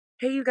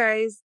Hey, you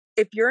guys,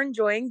 if you're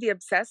enjoying the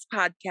Obsessed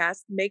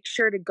podcast, make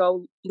sure to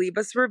go leave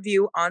us a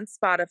review on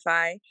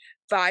Spotify.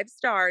 5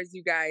 stars,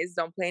 you guys.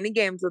 Don't play any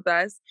games with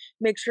us.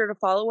 Make sure to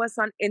follow us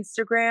on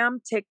Instagram,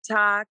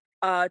 TikTok,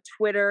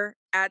 Twitter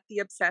at the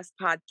Obsessed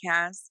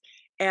Podcast.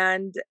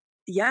 And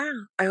yeah,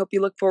 I hope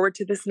you look forward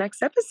to this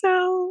next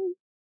episode.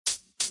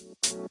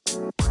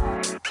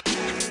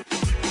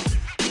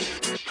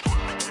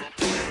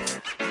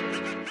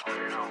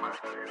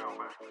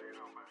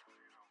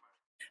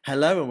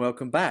 Hello and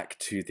welcome back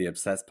to the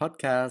Obsessed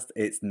Podcast.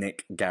 It's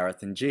Nick,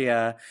 Gareth, and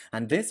Gia,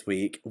 and this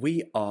week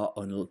we are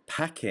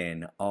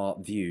unpacking our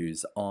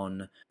views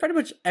on pretty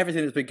much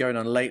everything that's been going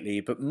on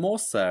lately, but more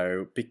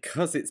so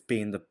because it's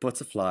been the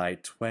Butterfly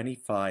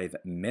 25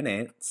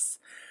 minutes.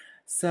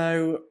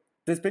 So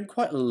there's been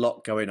quite a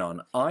lot going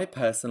on. I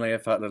personally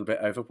have felt a little bit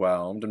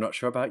overwhelmed. I'm not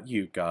sure about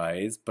you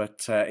guys,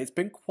 but it's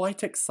been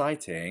quite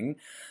exciting.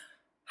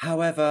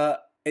 However,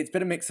 it's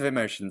been a mix of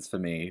emotions for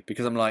me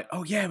because I'm like,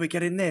 oh yeah, we're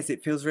getting this.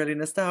 It feels really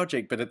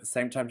nostalgic, but at the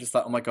same time, just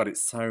like, oh my God,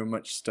 it's so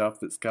much stuff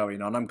that's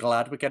going on. I'm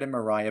glad we're getting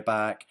Mariah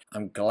back.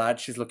 I'm glad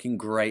she's looking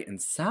great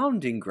and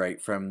sounding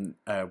great from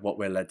what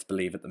we're led to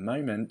believe at the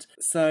moment.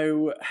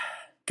 So,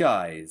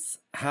 guys,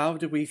 how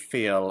do we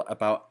feel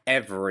about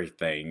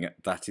everything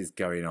that is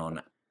going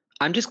on?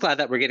 I'm just glad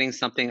that we're getting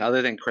something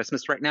other than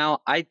Christmas right now.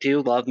 I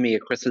do love me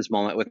a Christmas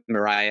moment with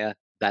Mariah.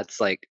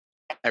 That's like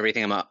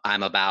everything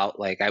I'm about.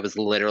 Like I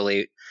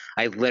literally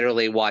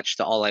watched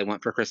the All I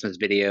Want for Christmas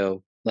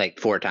video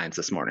like 4 times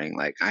this morning.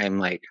 Like I'm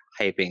like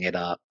hyping it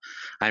up.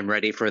 I'm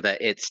ready for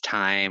the it's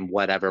time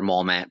whatever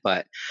moment,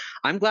 but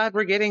I'm glad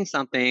we're getting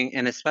something,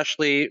 and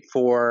especially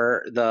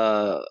for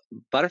the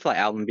Butterfly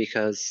album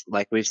because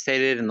like we've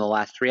stated in the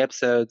last 3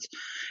 episodes,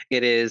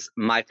 it is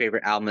my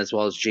favorite album as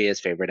well as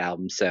Gia's favorite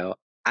album. So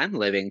I'm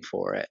living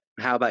for it.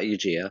 How about you,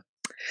 Gia?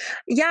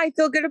 Yeah, I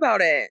feel good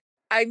about it.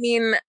 I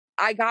mean,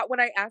 I got what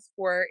I asked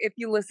for. If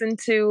you listen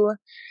to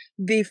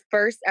the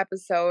first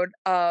episode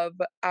of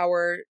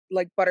our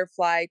like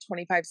Butterfly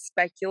 25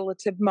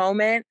 speculative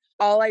moment,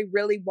 all I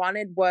really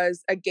wanted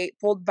was a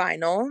gatefold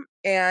vinyl,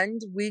 and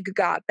we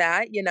got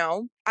that.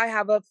 I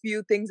have a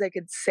few things I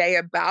could say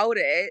about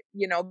it,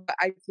 but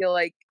I feel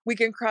like we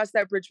can cross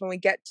that bridge when we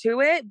get to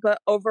it. But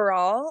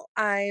overall,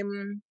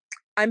 I'm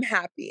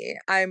happy.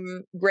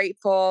 I'm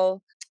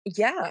grateful.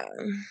 Yeah.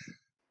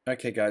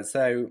 Okay, guys,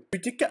 so we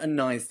did get a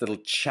nice little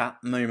chat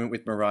moment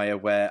with Mariah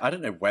where I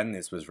don't know when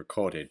this was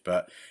recorded,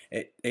 but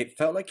it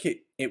felt like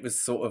it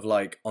was sort of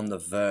like on the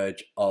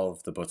verge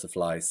of the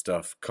Butterfly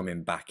stuff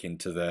coming back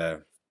into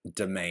the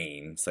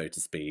domain, so to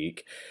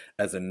speak,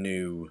 as a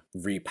new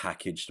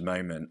repackaged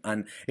moment.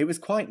 And it was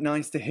quite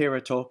nice to hear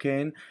her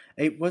talking.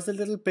 It was a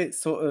little bit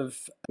sort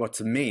of, well,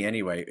 to me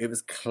anyway, it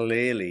was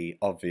clearly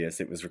obvious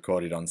it was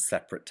recorded on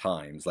separate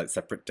times, like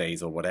separate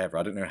days or whatever.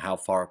 I don't know how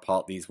far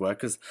apart these were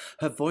because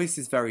her voice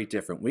is very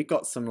different. We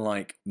got some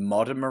like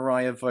modern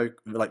Mariah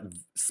like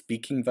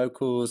speaking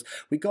vocals.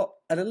 We got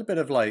a little bit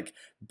of like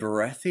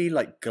breathy,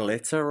 like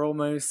glitter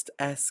almost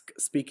esque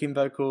speaking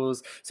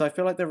vocals. So I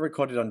feel like they're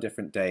recorded on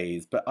different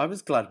days, but I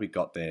was glad we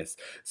got this.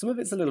 Some of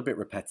it's a little bit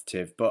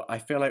repetitive, but I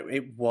feel like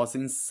it was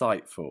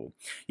insightful.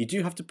 You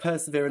do have to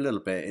persevere a little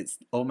bit. It's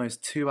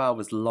almost 2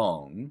 hours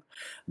long,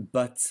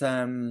 but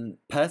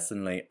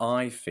personally,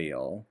 I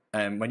feel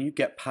when you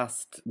get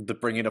past the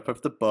bringing up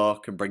of the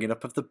book and bringing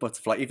up of the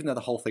butterfly, even though the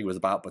whole thing was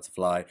about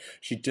Butterfly,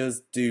 she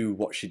does do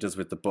what she does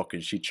with the book,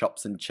 and she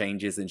chops and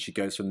changes, and she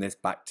goes from this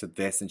back to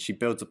this, and she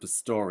builds up a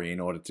story in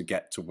order to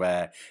get to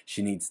where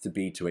she needs to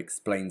be to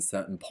explain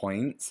certain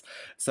points.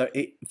 So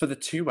for the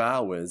 2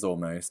 hours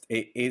almost,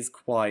 it is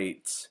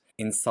quite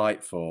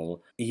insightful.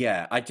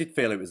 Yeah, I did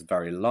feel it was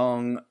very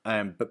long,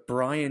 but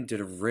Brian did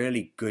a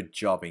really good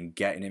job in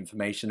getting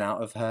information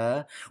out of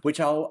her, which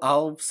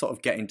I'll sort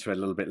of get into a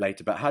little bit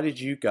later. But how did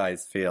you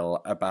guys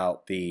feel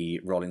about the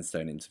Rolling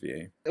Stone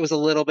interview? It was a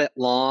little bit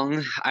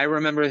long. I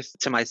remember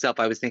to myself,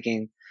 I was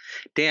thinking,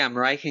 damn,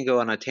 Mariah can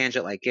go on a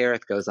tangent like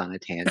Gareth goes on a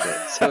tangent.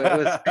 So it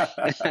was,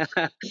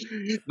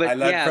 but I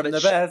learned yeah, from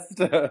but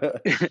the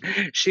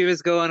best. she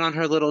was going on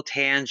her little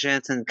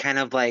tangents and kind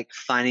of like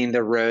finding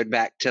the road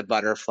back to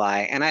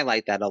Butterfly. And I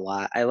like that a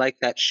lot. I like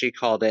that she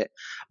called it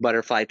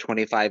Butterfly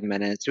 25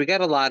 minutes. We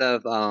got a lot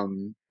of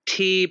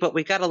tea, but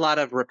we got a lot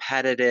of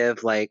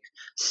repetitive like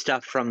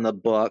stuff from the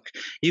book.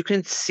 You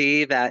can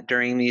see that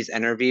during these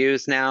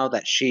interviews now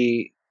that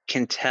she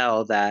can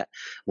tell that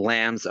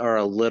lambs are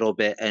a little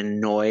bit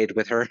annoyed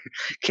with her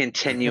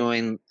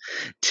continuing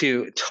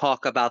to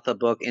talk about the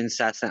book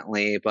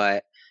incessantly,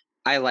 but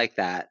I like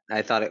that.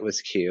 I thought it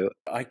was cute.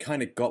 I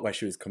kind of got where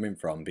she was coming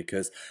from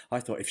because I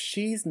thought if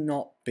she's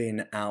not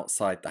been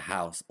outside the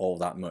house all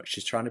that much,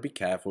 she's trying to be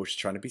careful, she's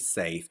trying to be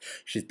safe,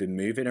 she's been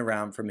moving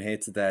around from here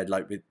to there,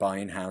 like with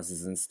buying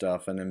houses and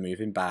stuff, and then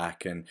moving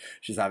back, and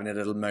she's having a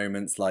little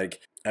moments like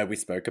we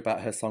spoke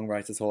about her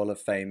Songwriters Hall of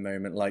Fame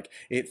moment. Like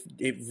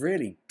it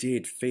really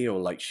did feel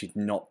like she'd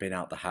not been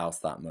out the house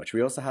that much.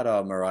 We also had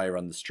our Mariah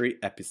on the Street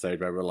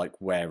episode where we're like,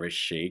 where is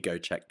she? Go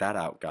check that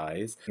out,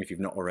 guys, if you've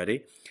not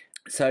already.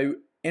 So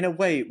in a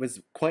way, it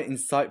was quite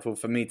insightful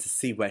for me to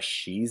see where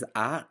she's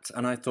at.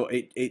 And I thought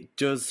it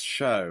does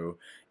show,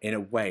 in a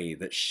way,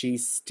 that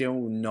she's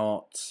still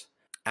not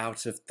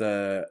out of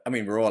the... I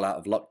mean, we're all out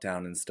of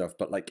lockdown and stuff,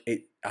 but like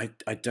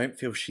I don't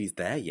feel she's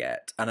there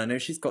yet. And I know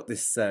she's got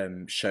this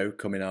show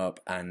coming up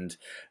and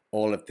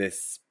all of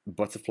this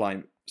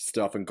butterfly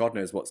stuff, and God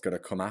knows what's going to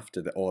come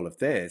after all of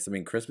this. I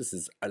mean, Christmas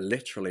is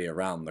literally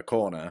around the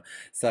corner,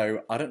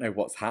 so I don't know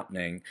what's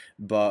happening,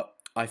 but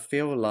I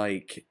feel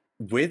like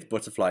with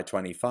Butterfly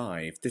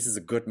 25, this is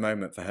a good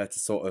moment for her to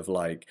sort of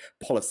like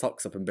pull her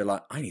socks up and be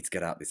like, I need to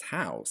get out of this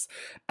house.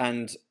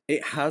 And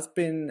it has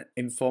been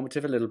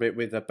informative a little bit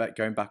with her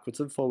going backwards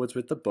and forwards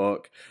with the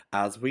book.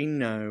 As we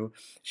know,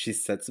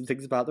 she's said some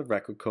things about the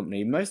record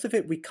company. Most of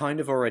it we kind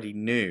of already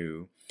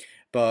knew.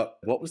 But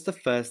what was the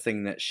first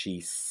thing that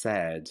she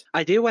said?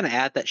 I do want to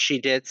add that she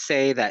did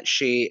say that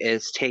she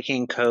is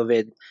taking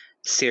COVID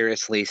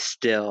seriously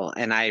still.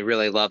 And I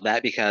really love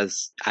that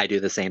because I do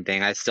the same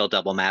thing. I still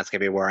double mask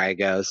everywhere I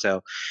go.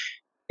 So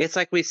it's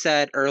like we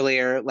said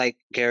earlier, like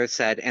Gareth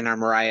said in our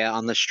Mariah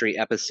on the Street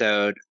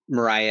episode,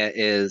 Mariah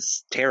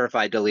is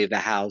terrified to leave the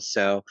house.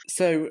 So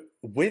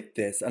with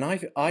this, and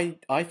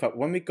I felt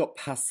when we got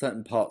past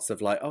certain parts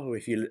of like, oh,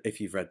 if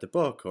you've read the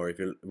book, or if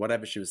you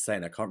whatever she was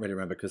saying, I can't really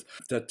remember, because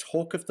the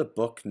talk of the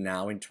book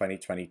now in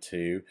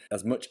 2022,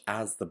 as much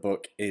as the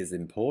book is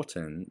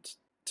important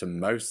to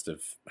most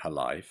of her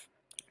life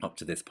up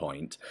to this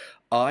point,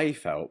 I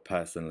felt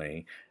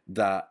personally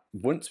that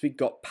once we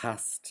got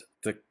past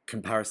the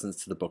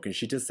comparisons to the book, and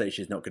she does say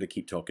she's not going to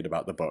keep talking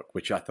about the book,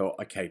 which I thought,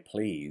 okay,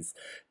 please,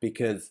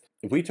 because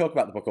we talk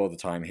about the book all the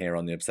time here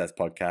on the Obsessed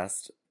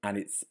podcast, and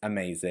it's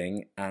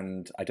amazing,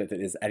 and I don't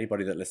think there's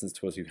anybody that listens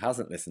to us who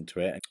hasn't listened to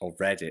it, or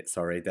read it,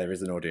 sorry, there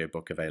is an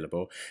audiobook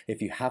available.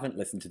 If you haven't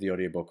listened to the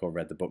audiobook or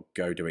read the book,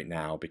 go do it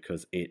now,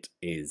 because it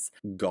is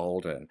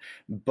golden.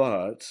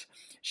 But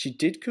she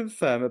did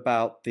confirm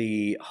about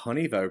the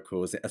honey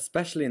vocals,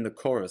 especially in the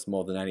chorus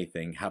more than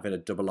anything, having a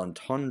double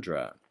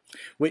entendre,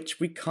 which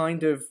we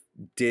kind of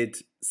did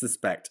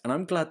suspect. And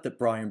I'm glad that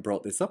Brian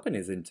brought this up in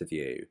his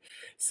interview.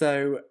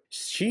 So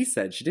she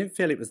said she didn't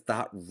feel it was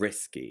that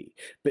risky,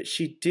 but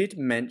she did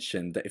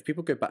mention that if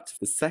people go back to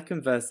the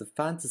second verse of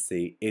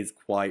Fantasy is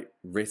quite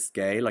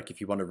risque. Like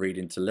if you want to read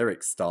into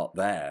lyrics, start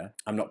there.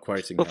 I'm not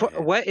quoting her here.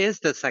 What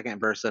is the second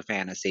verse of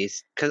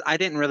Fantasies? Because I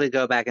didn't really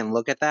go back and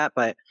look at that,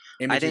 but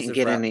Images I didn't of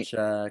get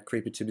rapture,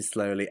 creeping to me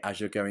slowly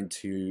as you're going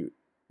to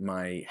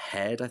my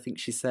head, I think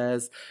she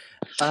says.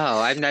 Oh,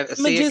 I've never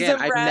thought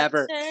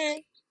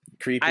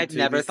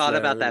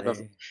about that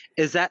before.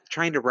 Is that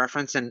trying to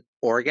reference an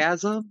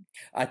orgasm?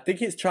 I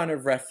think it's trying to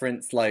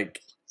reference like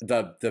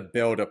the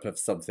build up of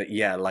something.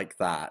 Yeah, like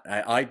that.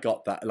 I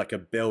got that, like a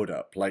build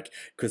up, like,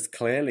 because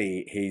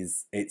clearly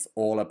it's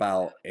all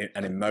about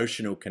an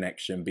emotional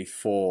connection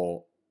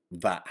before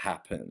that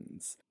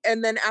happens.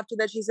 And then after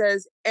that she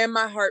says, and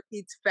my heart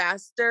beats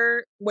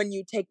faster when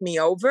you take me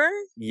over.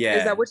 Yeah,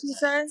 is that what she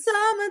says?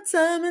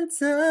 Time and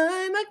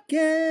time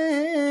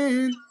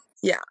again.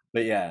 Yeah.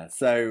 But yeah,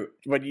 so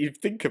when you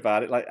think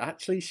about it, like,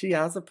 actually she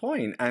has a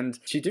point. And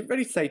she didn't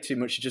really say too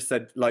much. She just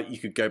said, like, you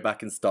could go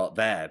back and start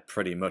there,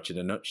 pretty much in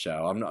a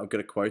nutshell. I'm not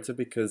going to quote her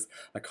because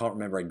I can't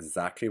remember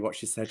exactly what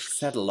she said. She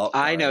said a lot.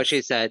 I know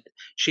she said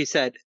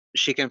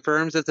she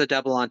confirms it's a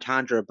double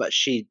entendre, but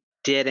she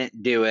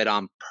didn't do it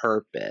on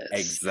purpose.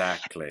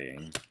 Exactly.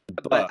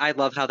 But I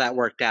love how that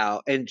worked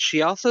out. And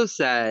she also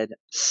said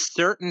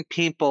certain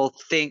people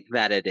think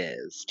that it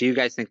is. Do you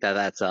guys think that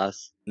that's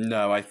us?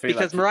 No, I feel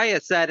because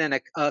Mariah said in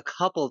a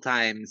couple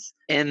times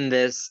in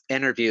this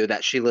interview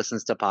that she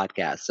listens to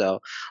podcasts.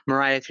 So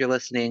Mariah, if you're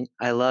listening,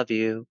 I love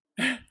you.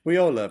 We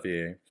all love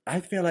you. I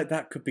feel like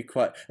that could be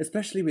quite,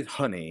 especially with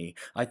Honey,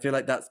 I feel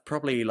like that's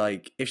probably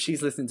like, if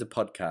she's listening to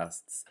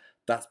podcasts,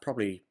 that's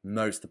probably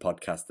most of the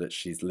podcasts that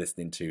she's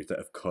listening to that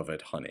have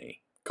covered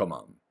Honey. Come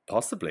on.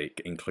 Possibly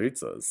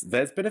includes us.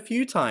 There's been a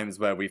few times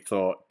where we've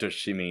thought, does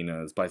she mean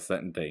us by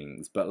certain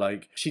things? But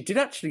like, she did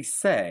actually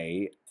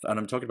say, and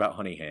I'm talking about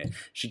Honey here,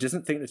 she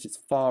doesn't think that it's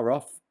far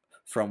off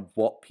from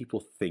what people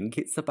think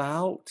it's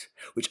about,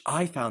 which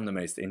I found the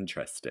most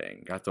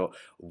interesting. I thought,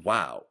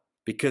 wow,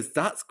 because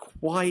that's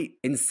quite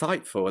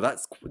insightful.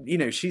 That's, you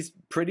know, she's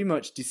pretty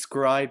much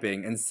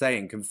describing and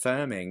saying,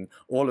 confirming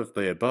all of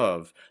the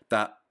above,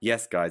 that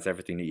yes, guys,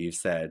 everything that you've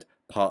said,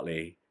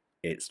 partly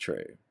it's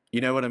true. You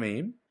know what I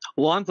mean?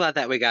 Well, I'm glad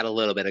that we got a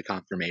little bit of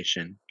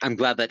confirmation. I'm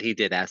glad that he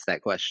did ask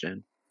that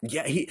question.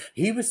 Yeah,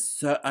 he was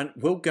so, and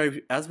we'll go,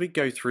 as we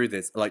go through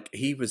this, like,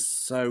 he was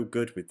so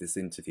good with this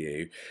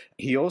interview.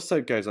 He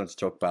also goes on to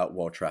talk about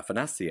Walter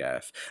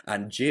Afanasieff.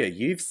 And Gia,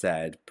 you've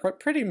said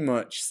pretty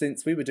much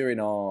since we were doing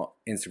our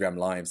Instagram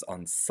lives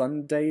on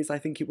Sundays, I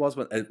think it was,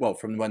 well,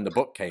 from when the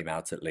book came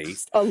out at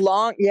least.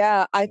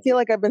 I feel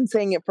like I've been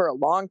saying it for a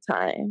long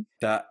time.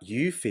 That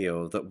you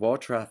feel that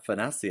Walter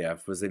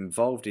Afanasieff was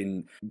involved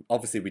in,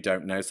 obviously we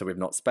don't know, so we've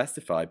not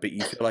specified, but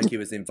you feel like he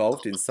was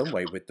involved in some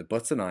way with the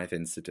butter knife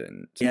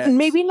incident. Yes.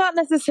 Maybe not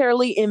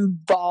necessarily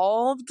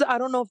involved. I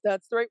don't know if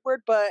that's the right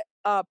word, but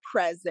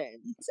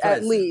present.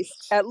 At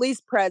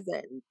least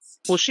present.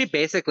 Well, she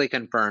basically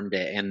confirmed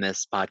it in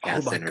this Oh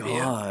podcast my interview.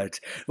 god.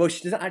 Well,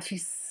 she doesn't actually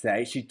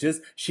say,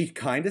 she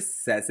kind of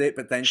says it,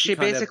 but then She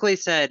kind basically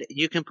said,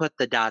 you can put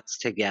the dots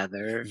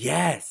together.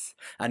 Yes.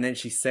 And then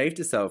she saved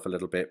herself a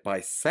little bit by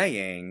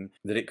saying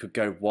that it could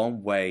go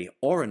one way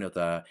or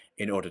another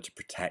in order to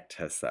protect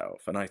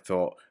herself. And I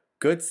thought,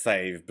 good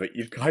save, but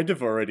you've kind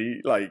of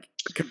already, like,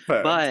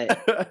 confirmed.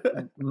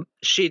 But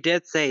she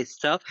did say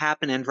stuff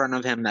happened in front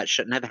of him that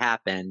shouldn't have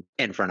happened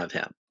in front of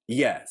him.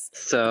 Yes.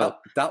 So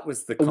that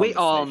was the we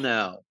all conversation.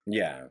 know.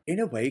 Yeah. In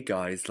a way,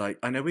 guys, like,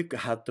 I know we've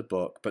had the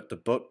book, but the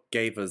book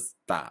gave us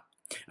that.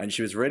 And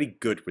she was really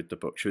good with the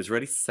book. She was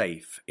really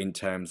safe in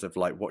terms of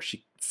like what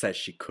she says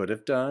she could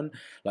have done,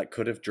 like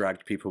could have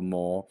dragged people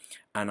more.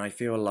 And I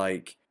feel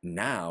like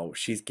now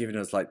she's giving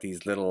us like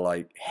these little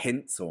like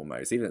hints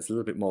almost, even if it's a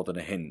little bit more than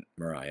a hint,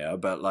 Mariah,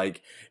 but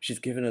like she's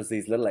given us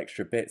these little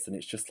extra bits and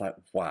it's just like,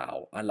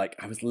 wow. I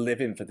was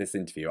living for this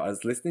interview. I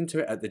was listening to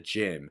it at the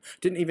gym.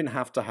 Didn't even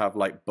have to have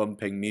like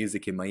bumping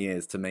music in my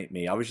ears to make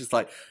me. I was just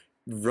like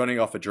running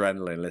off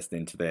adrenaline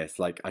listening to this.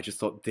 Like, I just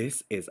thought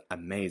this is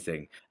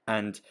amazing.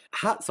 And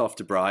hats off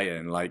to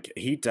Brian. Like,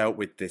 he dealt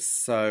with this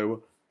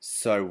so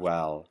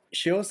well.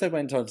 She also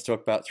went on to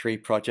talk about 3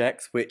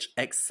 projects, which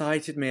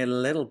excited me a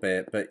little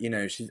bit, but you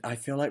know, I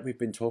feel like we've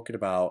been talking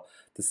about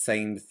the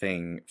same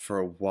thing for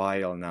a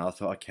while now. I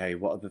thought, okay,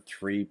 what are the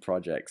 3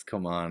 projects?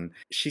 Come on.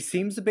 She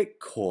seems a bit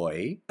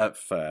coy at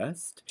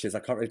first. She says, I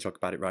can't really talk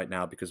about it right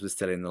now because we're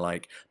still in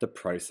the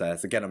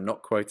process. Again, I'm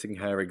not quoting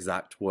her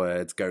exact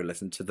words. Go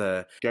listen to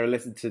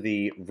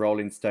the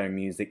Rolling Stone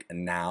Music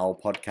Now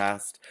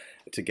podcast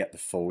to get the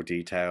full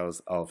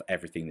details of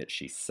everything that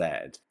she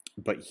said.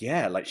 But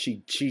yeah, like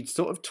she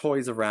sort of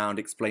toys around,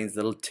 explains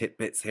little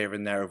tidbits here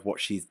and there of what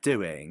she's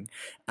doing,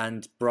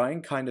 and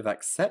Brian kind of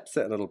accepts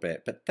it a little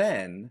bit, but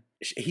then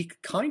he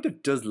kind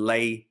of does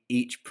lay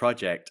each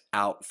project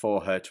out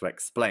for her to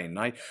explain.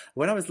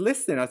 When I was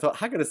listening, I thought,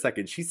 hang on a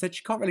second, she said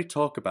she can't really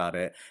talk about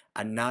it,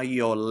 and now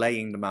you're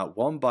laying them out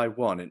one by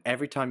one, and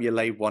every time you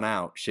lay one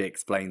out, she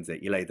explains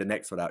it. You lay the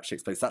next one out, she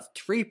explains. That's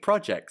 3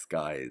 projects,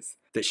 guys,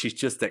 that she's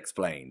just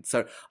explained.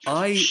 So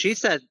She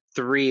said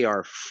 3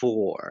 or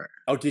 4.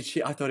 Oh, did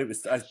she? I thought it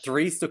was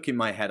 3 stuck in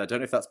my head. I don't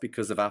know if that's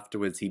because of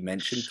afterwards he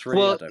mentioned 3.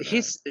 Well, I don't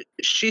know.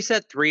 She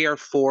said 3 or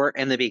 4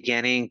 in the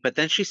beginning, but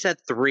then she said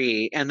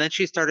 3, and then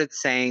she started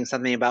saying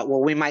something about,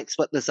 well, we might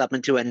split this up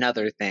into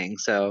another thing.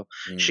 So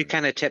she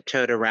kind of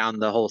tiptoed around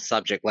the whole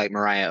subject like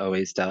Mariah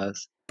always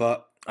does.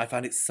 But I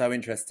found it so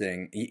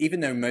interesting. Even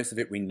though most of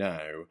it we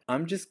know,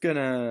 I'm just going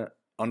to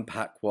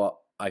unpack what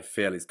I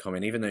feel is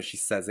coming, even though she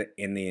says it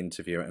in the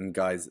interview. And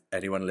guys,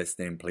 anyone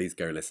listening, please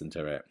go listen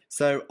to it.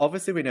 So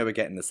obviously we know we're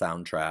getting the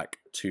soundtrack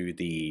to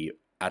the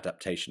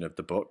adaptation of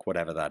the book,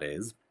 whatever that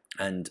is.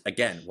 And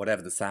again,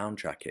 whatever the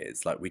soundtrack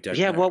is, like we don't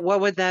know. Well,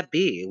 what would that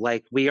be?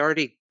 Like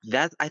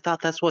I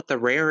thought that's what the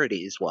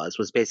Rarities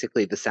was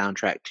basically the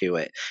soundtrack to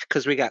it.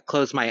 Because we got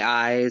Close My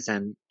Eyes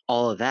and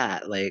all of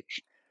that, like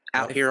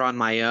Out Here on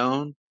My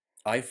Own.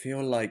 I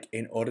feel like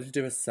in order to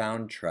do a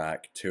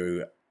soundtrack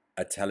to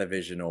a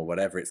television or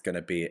whatever it's going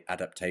to be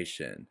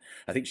adaptation,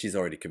 I think she's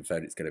already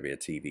confirmed it's going to be a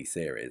TV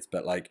series,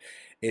 but like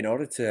in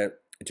order to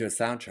do a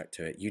soundtrack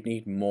to it, you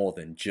need more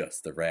than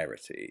just the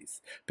Rarities,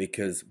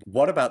 because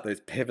what about those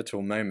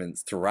pivotal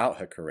moments throughout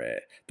her career?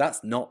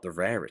 That's not the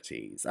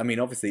Rarities. I mean,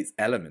 obviously it's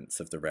elements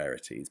of the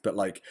Rarities, but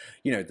like,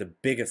 you know, the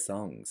bigger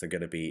songs are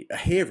going to be a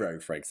Hero,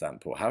 for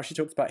example. How she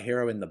talks about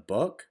Hero in the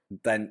book,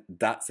 then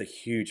that's a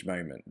huge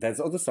moment.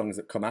 There's other songs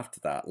that come after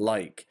that,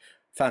 like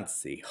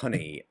Fantasy,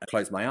 Honey,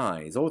 Close My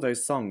Eyes, all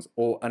those songs,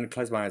 and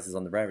Close My Eyes is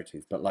on the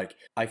Rarities, but like,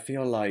 I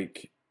feel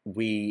like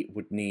we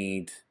would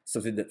need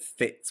something that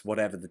fits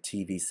whatever the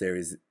TV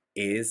series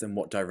is and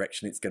what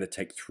direction it's going to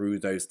take through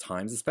those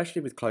times,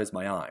 especially with Close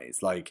My Eyes.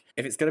 Like,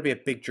 if it's going to be a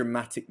big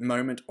dramatic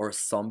moment or a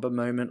somber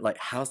moment, like,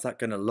 how's that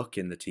going to look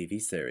in the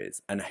TV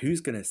series? And who's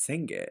going to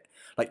sing it?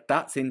 Like,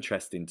 that's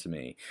interesting to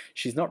me.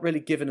 She's not really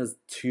given us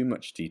too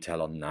much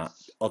detail on that,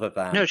 other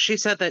than... No, she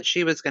said that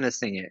she was going to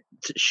sing it.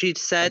 She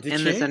said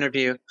this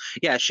interview,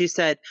 she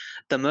said,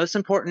 the most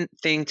important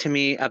thing to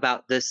me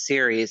about this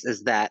series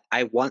is that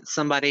I want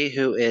somebody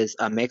who is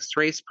a mixed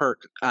race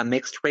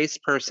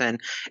person,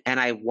 and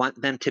I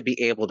want them to be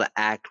able to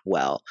act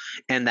well,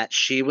 and that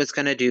she was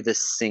going to do the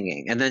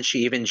singing. And then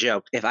she even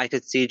joked, if I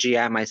could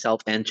CGI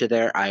myself into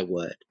there, I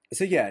would.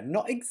 So yeah,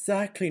 not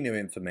exactly new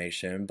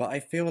information, but I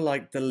feel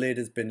like the lid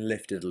has been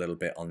lifted a little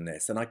bit on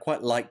this, and I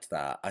quite liked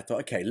that. I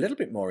thought, okay, a little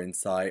bit more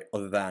insight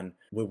other than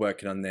we're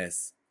working on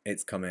this,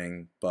 it's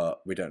coming,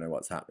 but we don't know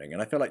what's happening.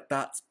 And I feel like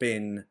that's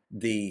been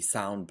the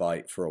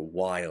soundbite for a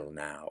while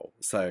now.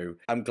 So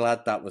I'm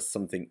glad that was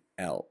something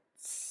else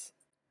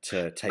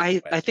to take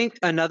away. I think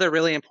another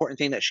really important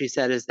thing that she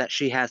said is that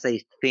she has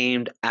a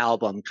themed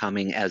album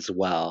coming as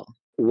well.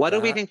 What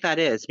do we think that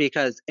is?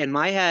 Because in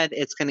my head,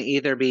 it's going to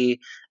either be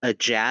a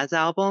jazz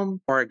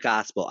album or a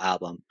gospel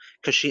album.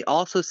 Because she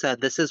also said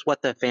this is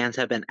what the fans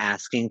have been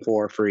asking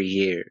for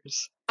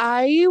years.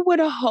 I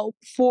would hope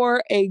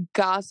for a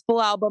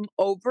gospel album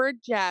over a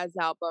jazz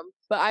album,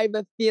 but I have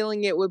a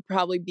feeling it would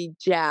probably be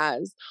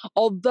jazz.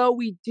 Although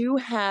we do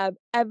have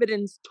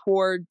evidence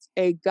towards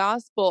a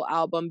gospel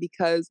album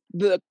because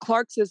the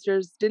Clark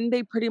sisters, didn't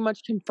they pretty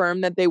much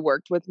confirm that they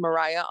worked with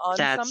Mariah on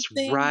That's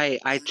something? right.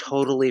 I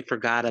totally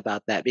forgot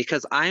about that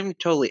because I'm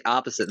totally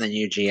opposite than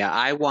you, Gia.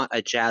 I want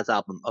a jazz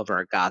album over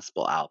a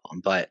gospel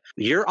album, but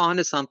you're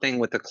onto something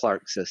with the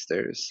Clark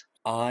sisters.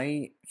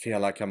 I feel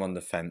like I'm on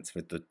the fence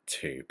with the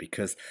two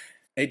because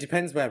it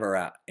depends where we're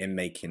at in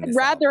making I'd this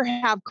rather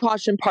album. have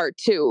Caution Part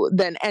 2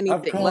 than Of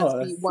anything. Let's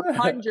be course.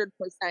 100%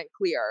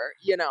 clear,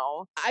 you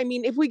know. I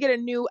mean, if we get a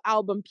new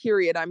album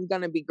period, I'm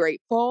going to be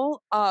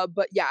grateful.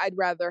 But yeah, I'd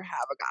rather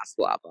have a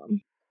gospel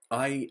album.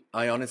 I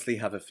honestly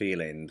have a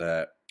feeling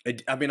that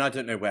I mean I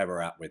don't know where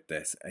we're at with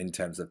this in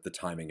terms of the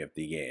timing of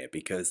the year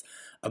because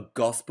a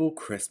gospel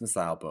Christmas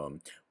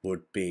album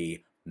would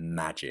be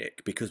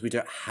magic because we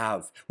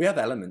have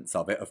elements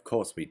of it, of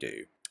course we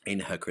do,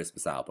 in her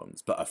Christmas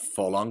albums, but a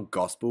full-on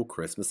gospel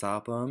Christmas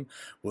album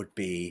would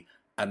be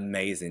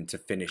amazing to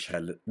finish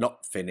her,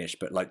 not finish,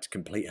 but like to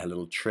complete her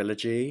little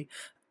trilogy.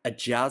 A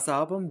jazz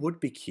album would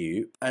be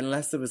cute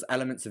unless there was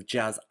elements of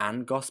jazz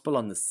and gospel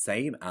on the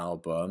same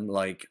album.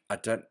 Like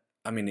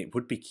I mean it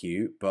would be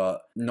cute,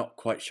 but not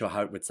quite sure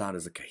how it would sound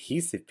as a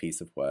cohesive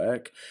piece of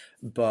work.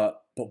 But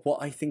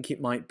what I think it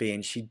might be,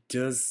 and she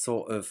does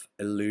sort of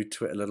allude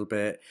to it a little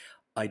bit,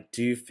 I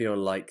do feel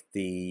like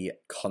the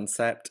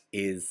concept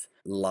is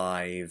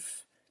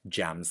live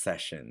jam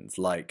sessions,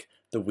 like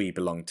the We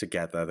Belong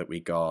Together that we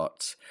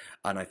got.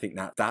 And I think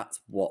that that's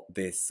what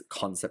this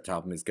concept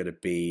album is going to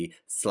be,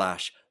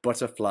 slash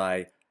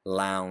Butterfly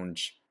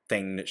Lounge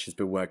thing that she's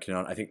been working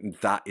on. I think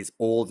that is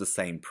all the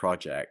same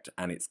project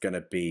and it's going to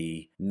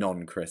be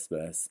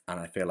non-Christmas. And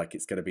I feel like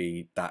it's going to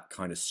be that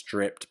kind of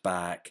stripped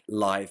back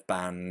live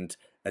band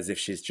as if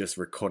she's just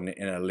recording it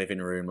in a living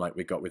room like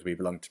we got with We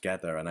Belong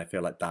Together. And I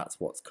feel like that's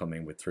what's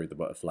coming with Through the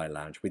Butterfly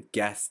Lounge, with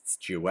guests,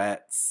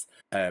 duets,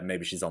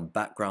 maybe she's on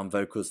background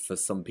vocals for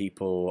some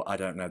people. I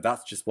don't know.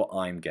 That's just what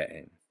I'm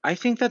getting. I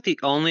think that the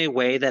only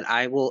way that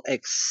I will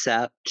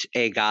accept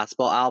a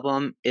gospel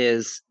album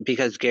is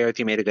because, Gareth,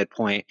 you made a good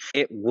point.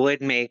 It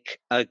would make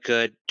a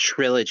good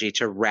trilogy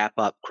to wrap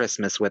up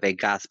Christmas with a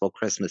gospel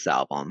Christmas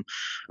album.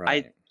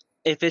 Right.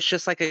 If it's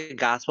just like a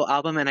gospel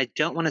album, and I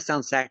don't want to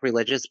sound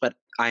sacrilegious, but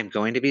I'm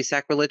going to be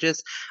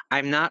sacrilegious.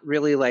 I'm not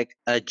really like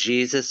a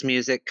Jesus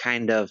music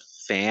kind of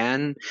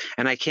fan,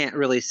 and I can't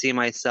really see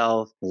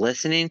myself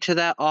listening to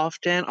that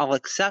often. I'll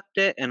accept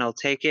it and I'll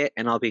take it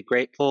and I'll be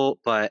grateful,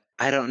 but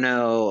I don't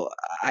know.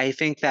 I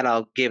think that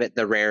I'll give it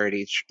the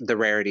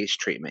rarities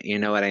treatment. You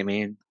know what I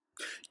mean?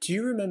 Do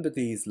you remember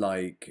these,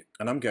 like,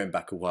 and I'm going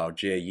back a while,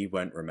 Gia, you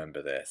won't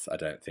remember this, I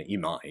don't think. You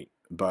might,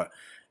 but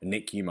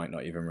Nick, you might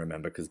not even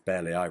remember because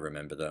barely I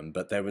remember them.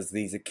 But there was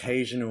these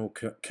occasional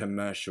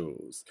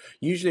commercials,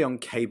 usually on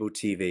cable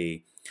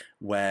TV,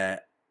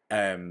 where,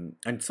 and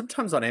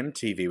sometimes on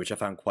MTV, which I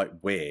found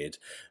quite weird,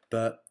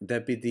 but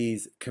there'd be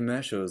these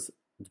commercials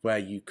where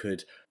you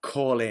could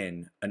call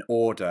in and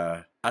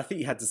order. I think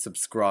you had to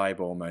subscribe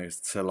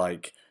almost to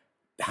like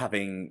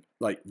having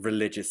like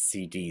religious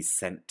CDs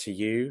sent to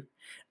you,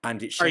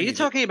 and it Are showed you you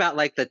talking about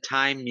like the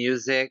time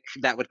music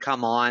that would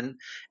come on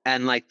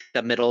and like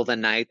the middle of the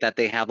night that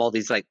they have all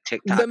these like The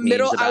TikTok memes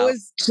middle, I about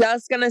was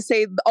just going to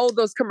say, oh,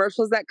 those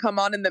commercials that come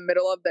on in the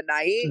middle of the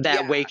night.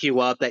 that Yeah. wake you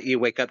up, that you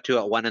wake up to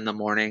at 1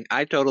 a.m?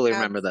 I totally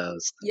remember Abs-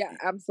 those. yeah,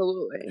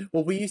 absolutely.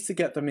 well, we used to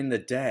get them in the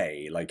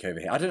day, like over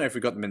here. I don't know if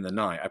we got them in the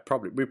night.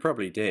 We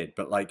probably did,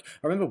 but like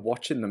I remember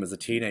watching them as a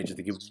teenager,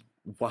 thinking,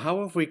 well, how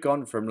have we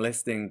gone from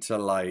listening to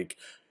like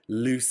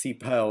Lucy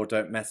Pearl,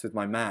 Don't Mess With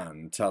My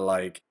Man, to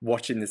like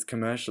watching this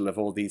commercial of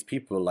all these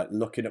people like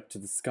looking up to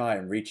the sky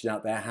and reaching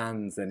out their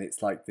hands, and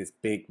it's like this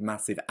big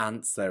massive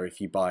answer if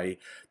you buy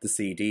the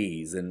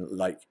CDs and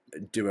like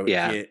do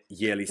a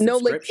yearly No,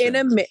 like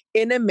subscription.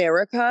 in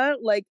America,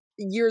 like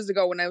years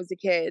ago when I was a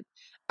kid,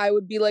 I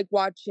would be like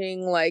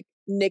watching like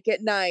Nick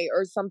at Night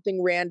or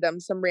something random,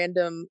 some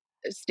random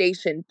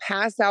station,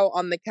 pass out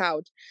on the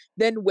couch,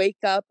 then wake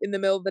up in the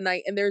middle of the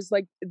night and there's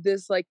like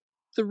this like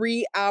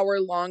 3 hour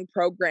long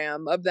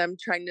program of them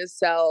trying to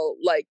sell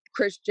like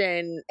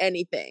Christian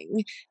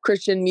anything,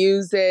 Christian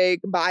music,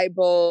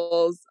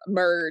 Bibles,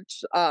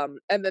 merch. And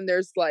then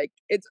there's like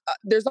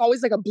there's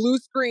always like a blue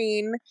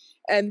screen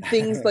and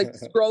things like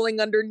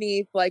scrolling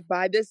underneath, like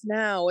buy this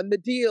now and the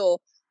deal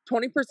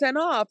 20%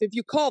 off if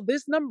you call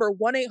this number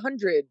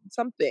 1-800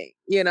 something,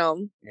 you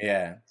know?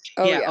 Yeah.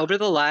 Oh yeah, yeah. over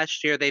the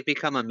last year they've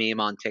become a meme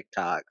on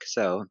TikTok,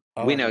 so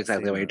Oh, we I've know not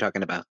exactly seen what you're that.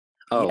 talking about.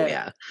 Oh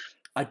yeah.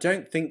 I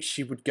don't think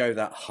she would go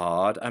that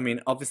hard. I mean,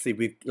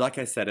 obviously, like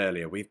I said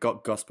earlier, we've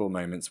got gospel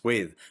moments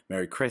with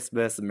Merry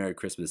Christmas and Merry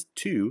Christmas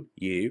to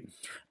You.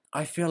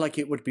 I feel like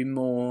it would be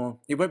more,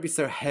 it won't be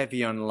so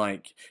heavy on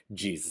like,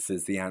 Jesus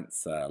is the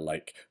answer,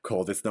 like,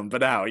 call this number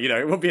now. You know,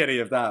 it won't be any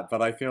of that.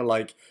 But I feel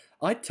like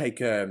I'd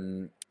take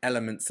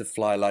elements of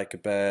Fly Like a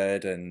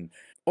Bird and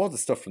All the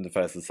stuff from the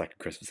first and second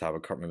Christmas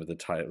album. I can't remember the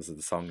titles of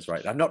the songs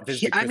right. I've not Yeah,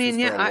 visited I Christmas mean,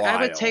 for yeah, a while.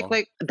 I would take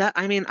like that.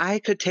 I mean, I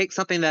could take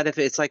something that if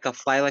it's like a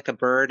Fly Like a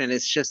Bird and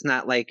it's just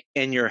not like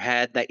in your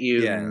head that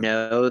you Yeah.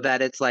 know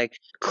that it's like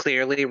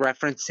clearly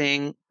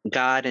referencing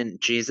God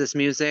and Jesus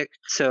music.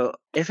 So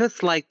if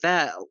it's like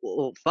that,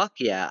 well, fuck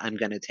yeah, I'm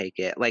gonna take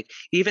it. Like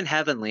even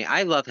Heavenly,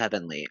 I love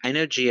Heavenly. I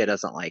know Gia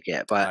doesn't like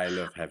it, but I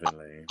love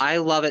Heavenly. I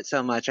love it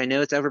so much. I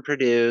know it's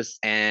overproduced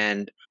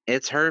and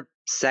it's her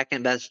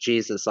second best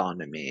Jesus song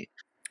to me.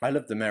 I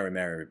love the Mary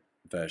Mary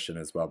version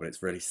as well, but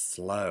it's really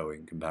slow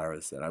in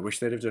comparison. I wish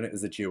they'd have done it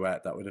as a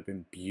duet. That would have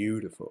been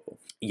beautiful.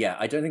 Yeah,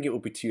 I don't think it will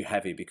be too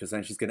heavy because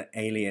then she's going to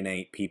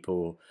alienate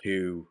people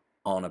who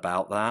aren't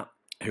about that,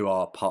 who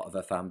are part of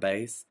her fan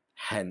base,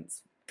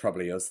 hence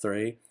probably us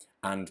three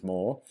and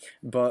more.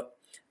 But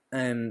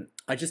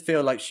I just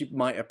feel like she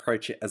might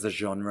approach it as a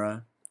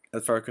genre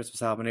for a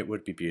Christmas album. It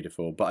would be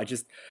beautiful, but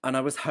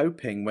I was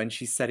hoping when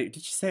she said it,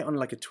 did she say it on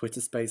like a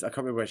Twitter space? I can't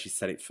remember where she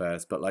said it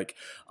first, but like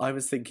I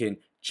was thinking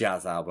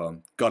jazz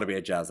album, gotta be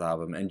a jazz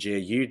album. And Gia,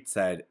 you'd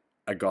said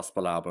a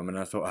gospel album, and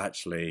I thought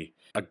actually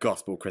a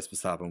gospel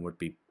Christmas album would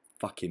be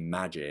fucking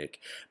magic.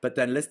 But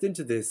then listening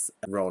to this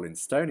Rolling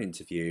Stone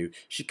interview,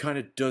 she kind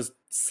of does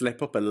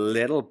slip up a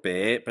little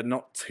bit, but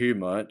not too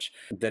much,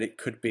 that it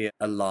could be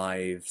a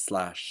live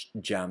 /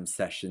 jam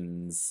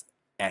sessions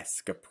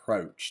esque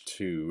approach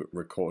to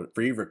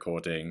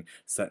re-recording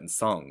certain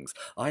songs.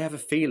 I have a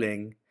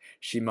feeling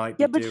she might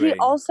be but she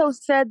also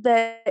said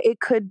that it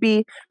could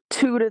be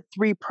 2 to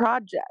 3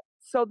 projects.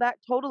 So that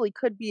totally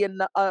could be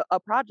a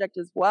project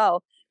as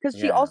well. Because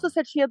she also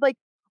said she had like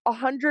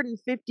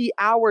 150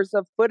 hours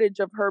of footage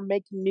of her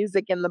making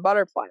music in the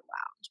Butterfly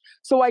Lounge.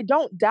 So I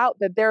don't doubt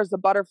that there's a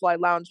Butterfly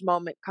Lounge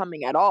moment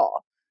coming at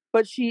all.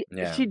 But she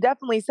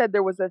definitely said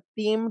there was a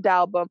themed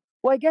album.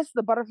 Well, I guess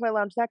the Butterfly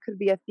Lounge, that could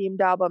be a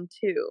themed album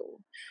too.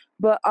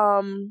 But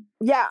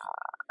yeah.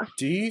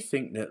 Do you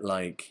think that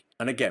like,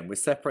 and again, we're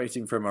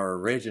separating from our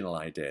original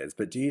ideas,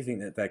 but do you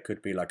think that there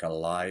could be like a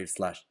live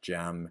 /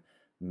 jam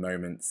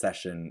moment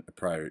session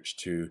approach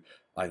to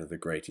either the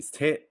greatest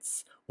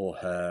hits or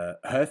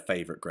her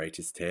favorite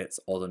greatest hits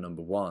or the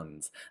number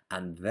ones,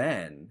 and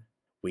then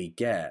we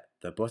get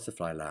the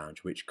Butterfly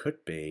Lounge, which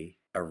could be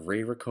a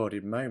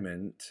re-recorded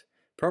moment,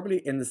 probably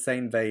in the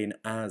same vein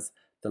as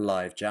the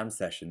live jam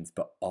sessions,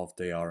 but of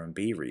the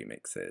R&B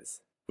remixes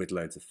with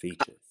loads of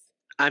features.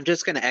 I'm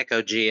just gonna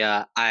echo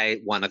Gia.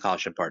 I want a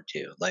Caution Part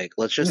 2. Like,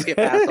 let's just get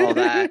past all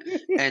that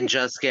and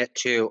just get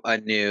to a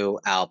new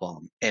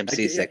album,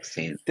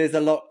 MC16. There's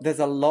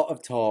a lot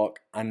of talk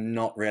and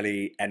not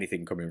really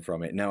anything coming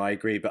from it. No, I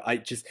agree, but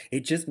it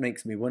just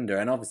makes me wonder.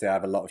 And obviously, I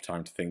have a lot of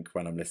time to think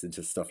when I'm listening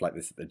to stuff like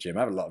this at the gym.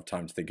 I have a lot of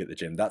time to think at the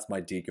gym. That's my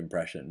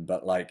decompression.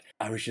 But like,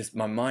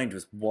 my mind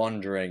was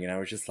wandering, and I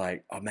was just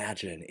like,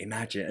 imagine.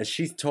 As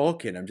she's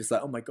talking, I'm just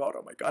like, oh my god.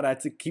 I had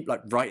to keep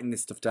like writing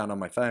this stuff down on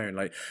my phone.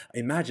 Like,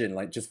 imagine,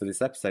 like just for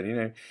this episode, you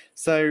know.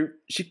 So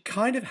she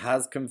kind of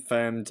has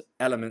confirmed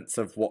elements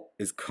of what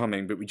is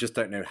coming, but we just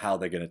don't know how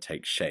they're going to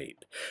take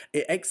shape.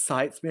 It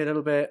excites me a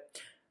little bit.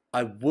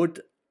 I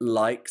would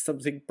like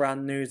something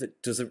brand new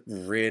that doesn't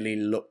really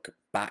look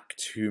back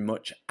too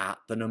much at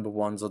the number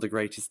ones or the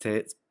greatest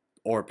hits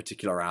or a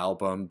particular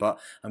album, but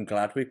I'm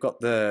glad we've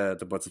got the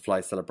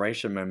Butterfly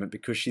Celebration moment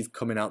because she's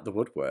coming out the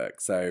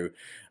woodwork. So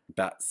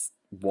that's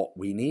what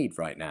we need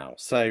right now.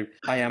 So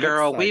I am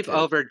Girl, excited. we've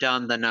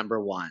overdone the number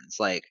ones.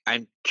 Like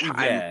I'm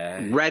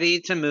ready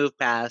to move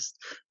past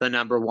the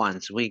number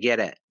ones. We get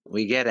it.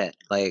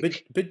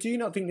 Like, but do you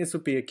not think this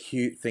would be a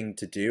cute thing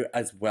to do,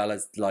 as well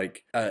as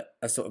like a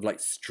sort of like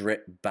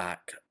strip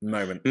back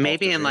moment?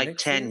 Maybe in like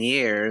 10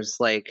 years,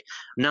 like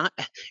not.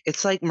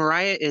 It's like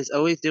Mariah is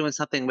always doing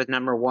something with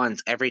number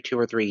ones every 2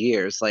 or 3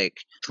 years.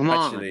 Like, come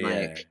on,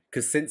 like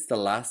because since the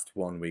last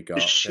one we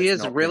got, she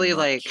has really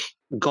like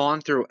gone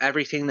through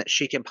everything that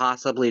she can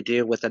possibly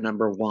do with the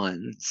number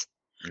ones.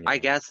 Yeah. I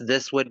guess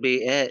this would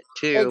be it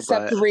too,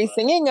 except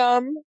re-singing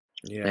them.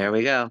 Yeah, there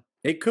we go.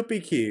 It could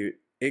be cute.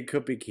 It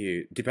could be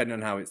cute, depending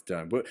on how it's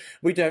done. But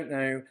we don't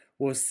know.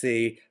 We'll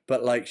see.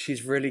 But like,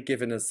 she's really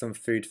given us some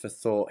food for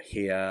thought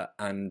here,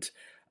 and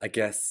I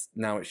guess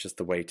now it's just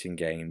the waiting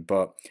game.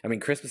 But I mean,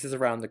 Christmas is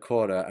around the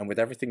corner, and with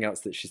everything else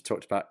that she's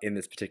talked about in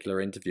this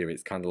particular interview,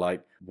 it's kind of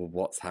like, well,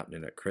 what's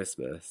happening at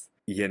Christmas?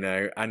 You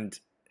know, and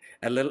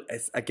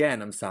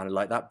I'm sounding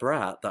like that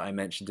brat that I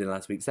mentioned in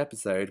last week's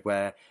episode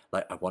where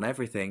like I want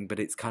everything, but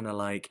it's kind of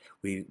like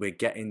we're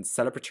getting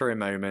celebratory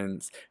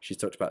moments. She's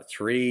talked about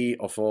 3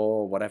 or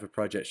 4 whatever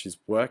projects she's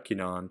working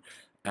on,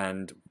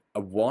 and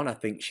one I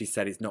think she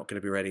said is not going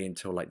to be ready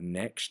until like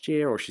next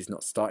year, or she's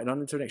not starting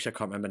on until next year. I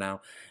can't remember now.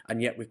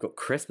 And yet we've got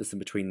Christmas in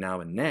between now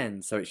and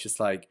then, so it's just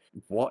like,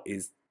 what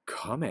is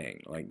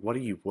coming? Like, what are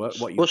you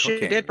cooking?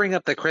 She did bring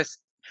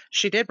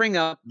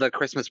up the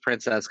Christmas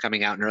Princess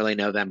coming out in early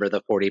November,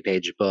 the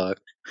 40-page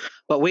book.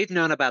 But we've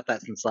known about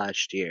that since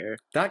last year.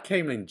 That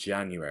came in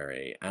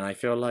January, and I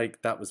feel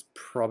like that was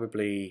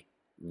probably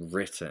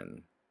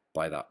written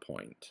by that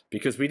point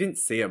because we didn't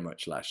see her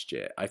much last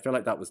year. I feel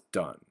like that was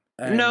done.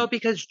 No,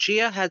 because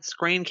Gia had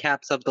screen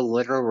caps of the Oh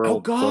literal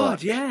God,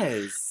 book.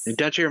 yes.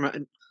 Don't you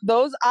remember?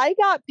 Those I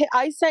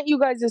sent you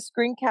guys the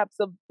screen caps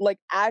of like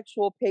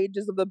actual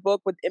pages of the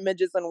book with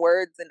images and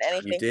words and You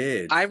anything.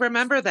 did. I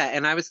remember that,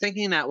 and I was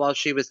thinking that while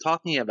she was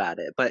talking about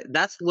it, but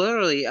that's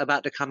literally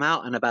about to come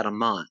out in about a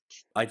month.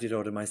 I did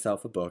order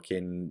myself a book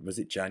in, was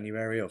it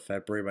January or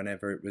February,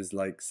 whenever it was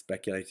like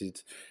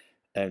speculated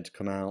to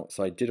come out.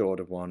 So I did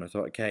order one. I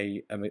thought,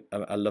 okay,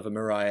 I love a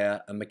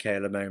Mariah and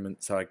Michaela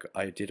moment, so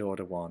I did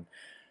order one.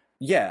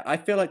 Yeah, I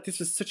feel like this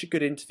was such a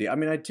good interview. I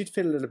mean, I did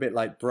feel a little bit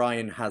like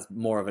Brian has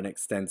more of an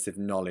extensive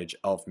knowledge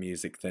of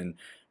music than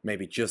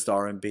maybe just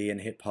R&B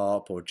and hip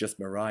hop or just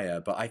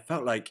Mariah, but I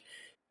felt like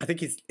I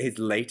think his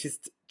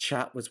latest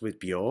chat was with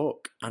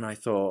Bjork, and I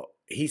thought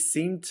he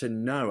seemed to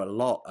know a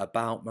lot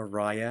about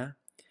Mariah,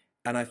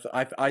 and I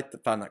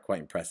found that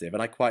quite impressive,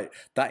 and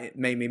it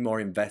made me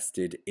more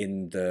invested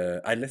in the.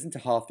 I listened to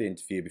half the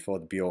interview before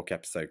the Bjork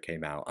episode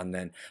came out, and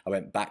then I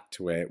went back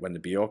to it when the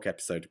Bjork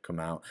episode had come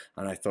out,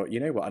 and I thought,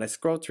 you know what? And I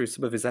scrolled through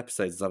some of his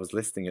episodes as I was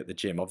listening at the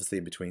gym, obviously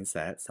in between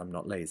sets. I'm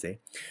not lazy,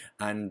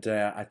 and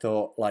I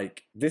thought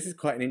like this is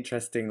quite an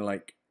interesting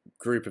like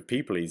group of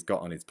people he's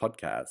got on his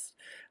podcast.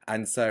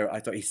 And so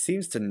I thought he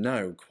seems to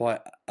know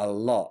quite a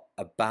lot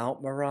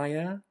about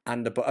Mariah.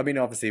 And I mean,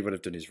 obviously he would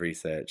have done his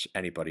research.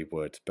 Anybody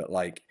would. But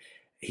like,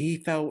 he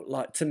felt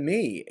like, to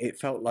me, it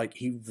felt like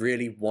he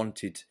really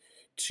wanted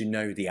to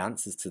know the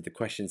answers to the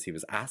questions he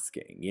was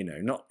asking. You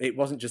know, it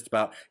wasn't just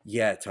about,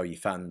 yeah, tell your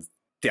fans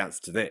the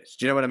answer to this.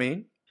 Do you know what I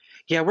mean?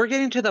 Yeah, we're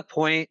getting to the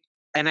point,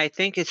 and I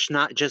think it's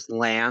not just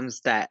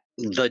Lambs that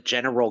the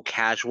general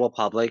casual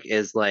public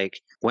is like,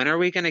 when are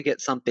we going to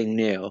get something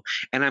new?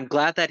 And I'm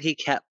glad that he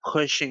kept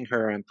pushing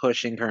her and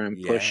pushing her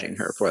and pushing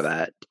her for Yes.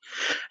 that.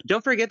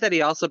 Don't forget that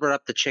he also brought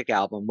up the Chick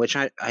album, which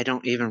I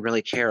don't even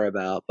really care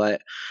about,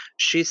 but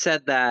she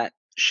said that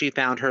she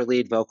found her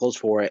lead vocals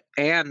for it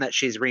and that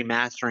she's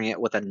remastering it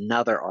with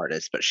another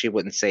artist, but she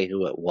wouldn't say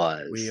who it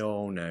was. We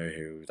all know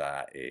who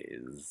that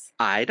is.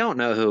 I don't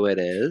know who it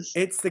is.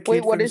 It's the kid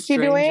Wait, what from is she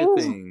Stranger doing?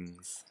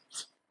 Things.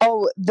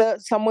 Oh, the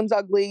Someone's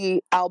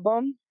Ugly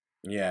album?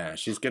 Yeah,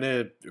 she's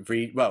gonna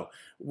read. Well,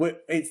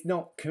 it's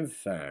not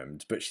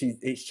confirmed, but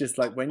it's just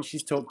like when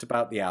she's talked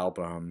about the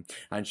album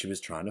and she was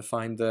trying to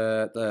find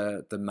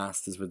the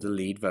masters with the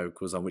lead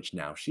vocals on, which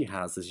now she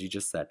has, as you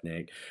just said,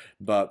 Nick.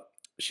 But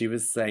she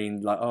was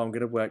saying like, oh, I'm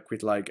gonna work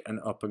with like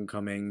an up and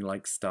coming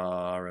like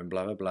star and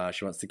blah blah blah.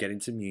 She wants to get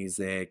into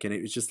music, and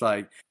it was just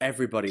like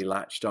everybody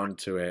latched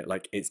onto it.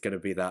 Like it's gonna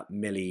be that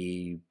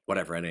Millie,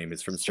 whatever her name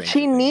is from Stranger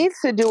She Things. needs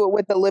to do it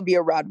with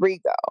Olivia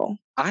Rodrigo.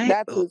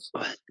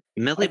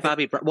 Millie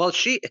Bobby Brown. Well,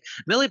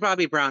 Millie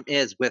Bobby Brown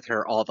is with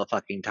her all the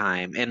fucking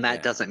time, and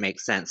that doesn't make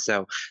sense.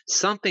 So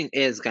something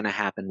is going to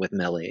happen with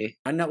Millie,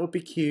 and that would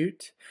be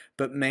cute.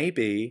 But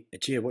maybe,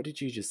 Gia, what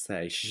did you just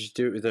say? She should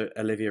do it with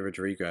Olivia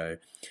Rodrigo.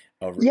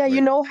 Yeah, you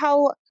know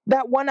how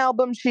that one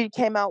album she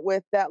came out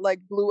with that like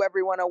blew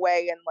everyone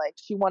away, and like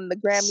she won the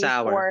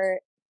Grammy for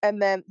it.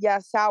 And then,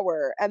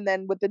 Sour. And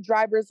then with the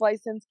Driver's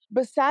License,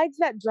 besides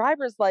that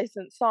Driver's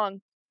License song,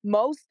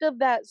 most of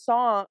that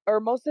song or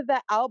most of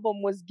that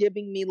album was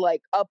giving me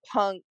like a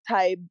punk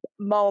type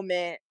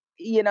moment,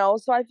 you know?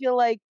 So I feel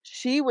like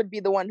she would be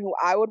the one who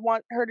I would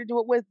want her to do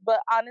it with. But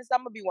honest,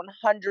 I'm going to be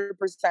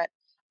 100%.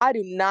 I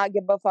do not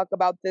give a fuck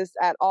about this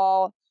at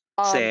all.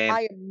 Same.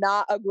 I am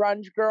not a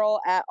grunge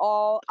girl at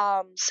all.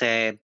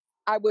 Same.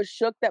 I was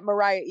shook that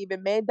Mariah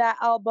even made that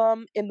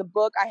album. In the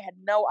book, I had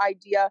no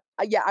idea.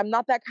 I'm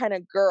not that kind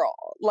of girl.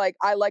 Like,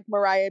 I like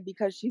Mariah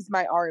because she's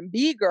my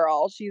R&B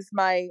girl. She's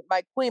my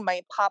queen,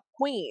 my pop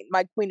queen,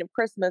 my queen of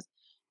Christmas.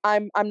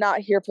 I'm not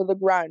here for the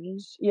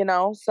grunge, you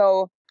know?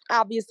 So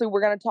obviously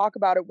we're going to talk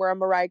about it. We're a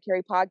Mariah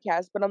Carey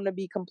podcast, but I'm going to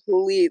be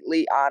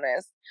completely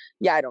honest.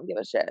 Yeah, I don't give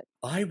a shit.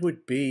 I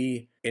would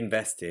be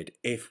invested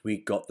if we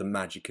got the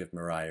magic of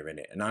Mariah in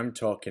it. And I'm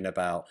talking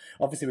about,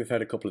 obviously we've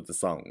heard a couple of the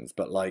songs,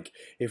 but like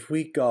if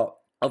we got,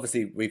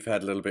 obviously we've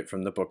heard a little bit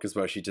from the book as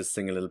well. She does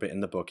sing a little bit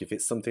in the book. If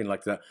it's something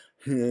like that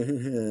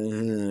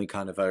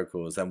kind of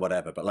vocals, then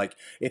whatever. But like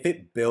if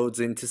it builds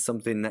into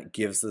something that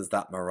gives us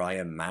that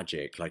Mariah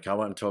magic, like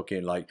I'm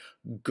talking like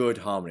good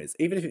harmonies,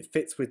 even if it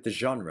fits with the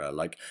genre.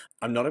 Like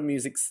I'm not a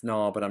music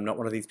snob, but I'm not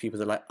one of these people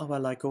that are like, oh, I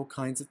like all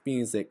kinds of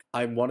music.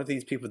 I'm one of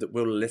these people that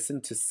will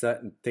listen to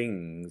certain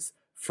things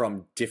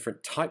from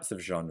different types of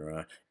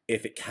genre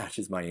if it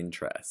catches my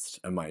interest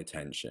and my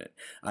attention.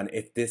 And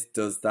if this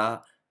does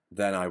that,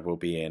 then I will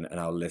be in and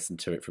I'll listen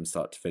to it from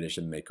start to finish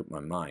and make up my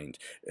mind.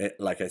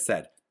 Like I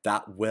said,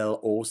 that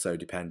will also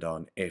depend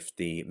on if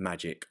the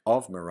magic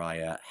of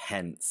Mariah,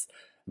 hence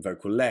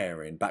vocal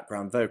layering,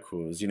 background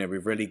vocals, you know, we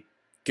really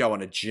go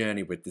on a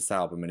journey with this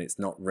album and it's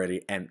not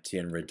really empty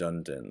and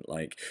redundant.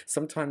 Like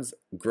sometimes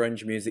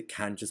grunge music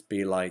can just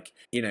be like,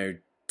 you know,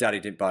 Daddy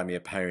didn't buy me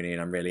a pony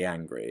and I'm really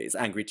angry. It's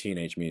angry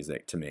teenage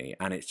music to me.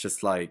 And it's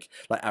just like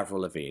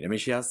Avril Lavigne. I mean,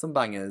 she has some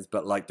bangers,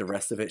 but like the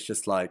rest of it's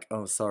just like,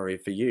 oh, sorry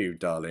for you,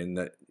 darling,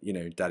 that, you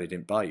know, Daddy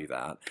didn't buy you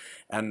that.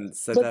 And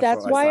so but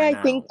that's why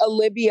I think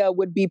Olivia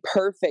would be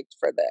perfect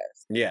for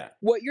this. Yeah.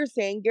 What you're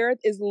saying, Gareth,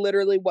 is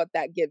literally what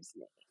that gives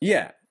me.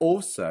 Yeah.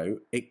 Also,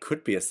 it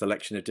could be a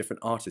selection of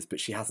different artists, but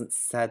she hasn't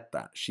said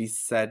that. She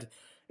said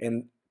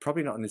in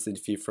probably not in this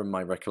interview from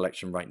my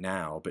recollection right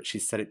now, but she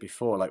said it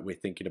before, like we're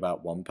thinking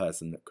about one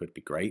person that could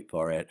be great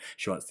for it.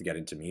 She wants to get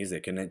into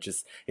music, and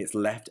it's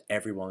left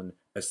everyone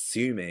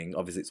assuming,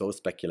 obviously it's all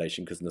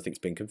speculation because nothing's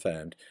been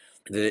confirmed,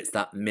 that it's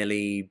that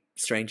Millie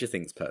Stranger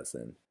Things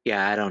person.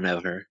 Yeah, I don't know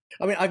her.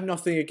 I mean, I've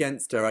nothing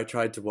against her. I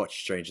tried to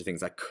watch Stranger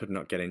Things. I could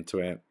not get into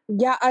it.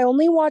 Yeah, I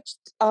only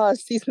watched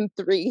season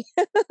 3.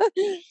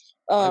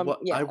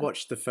 I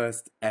watched the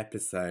first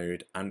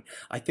episode, and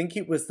I think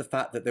it was the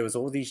fact that there was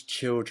all these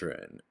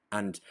children,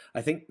 and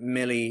I think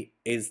Millie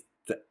is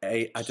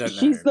I don't know.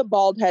 She's the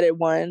bald-headed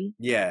one.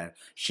 Yeah,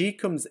 she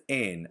comes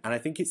in, and I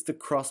think it's the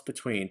cross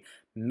between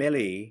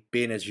Millie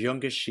being as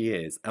young as she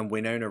is and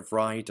Winona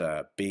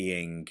Ryder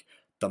being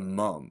the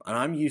mum. And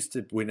I'm used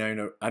to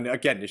Winona, and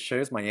again, this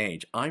shows my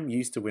age. I'm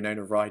used to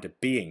Winona Ryder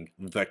being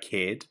the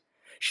kid.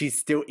 She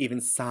still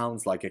even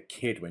sounds like a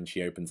kid when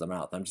she opens her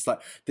mouth. I'm just like,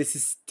 this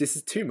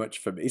is too much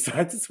for me. So I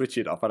had to switch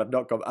it off, and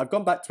I've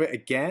gone back to it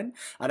again,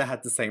 and I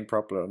had the same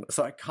problem.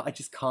 So I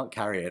just can't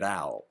carry it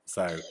out.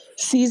 So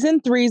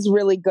season 3 is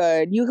really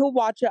good. You can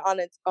watch it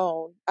on its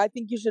own. I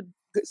think you should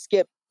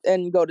skip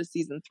and go to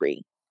season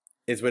 3.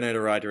 Is Winona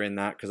Ryder in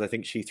that? Because I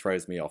think she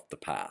throws me off the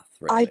path.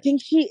 Really. I think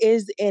she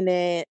is in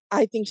it.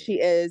 I think she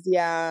is,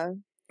 yeah.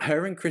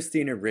 Her and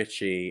Christina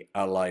Ricci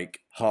are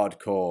like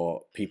hardcore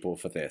people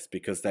for this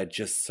because they're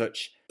just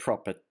such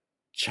proper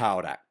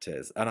child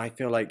actors. And I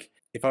feel like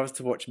if I was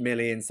to watch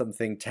Millie in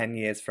something 10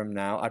 years from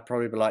now, I'd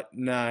probably be like,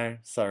 no,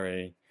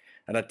 sorry.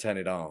 And I'd turn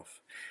it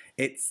off.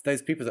 It's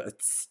those people that are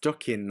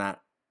stuck in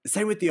that.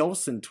 Same with the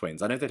Olsen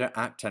twins. I know they don't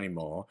act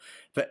anymore,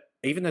 but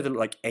even though they look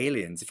like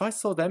aliens, if I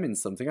saw them in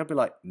something, I'd be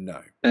like,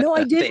 no. No,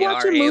 I did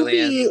watch a movie.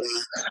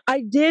 Aliens.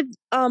 I did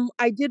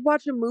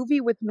watch a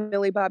movie with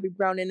Millie Bobby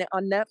Brown in it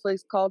on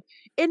Netflix called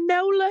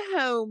Enola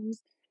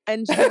Holmes,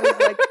 and she was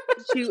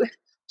like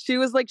she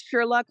was like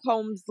Sherlock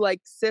Holmes'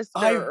 like sister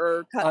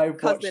or cousin I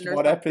watched or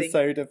one something.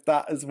 episode of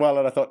that as well,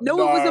 and I thought,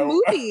 no, it was a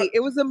movie.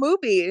 It was a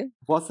movie.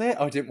 Was it?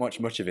 I didn't watch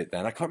much of it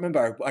then. I can't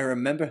remember. I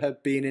remember her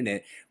being in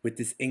it with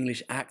this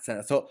English accent.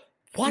 I thought,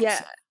 what?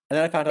 Yeah. And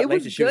then I found out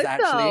later she was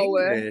actually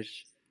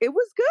English. It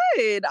was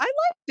good. I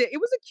liked it. It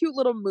was a cute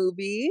little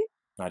movie.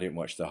 I didn't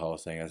watch the whole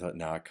thing. I thought,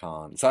 no, I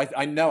can't. So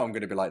I know I'm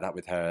going to be like that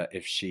with her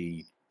if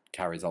she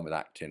carries on with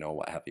acting or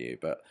what have you.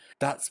 But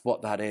that's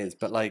what that is.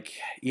 But like,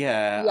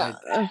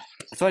 yeah.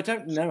 So I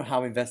don't know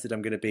how invested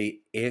I'm going to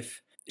be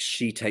if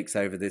she takes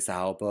over this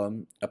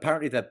album.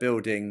 Apparently they're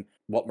building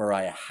what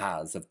Mariah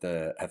has of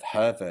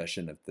her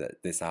version of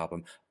this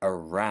album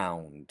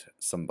around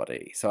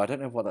somebody. So I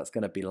don't know what that's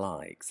going to be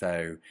like.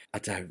 So I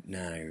don't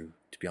know,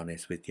 to be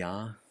honest with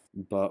ya.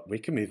 But we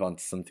can move on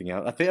to something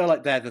else. I feel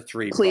like they're the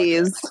three.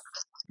 Please.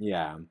 Projects.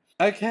 Yeah.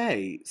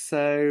 Okay.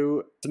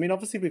 So, I mean,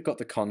 obviously we've got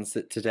the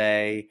concert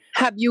today.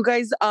 Have you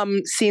guys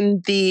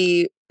seen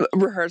the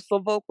rehearsal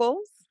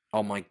vocals?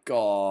 Oh my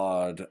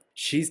God.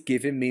 She's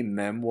giving me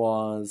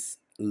memoirs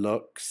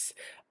looks.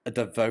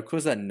 The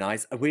vocals are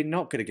nice. We're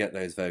not going to get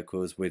those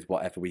vocals with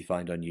whatever we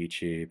find on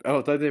YouTube.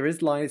 Although there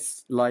is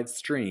live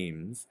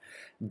streams.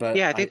 But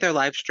yeah, I think they're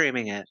live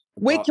streaming it.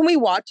 Wait, can we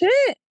watch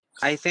it?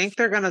 I think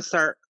they're going to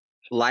start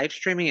live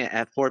streaming it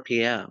at 4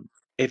 p.m.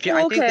 I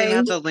think they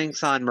have the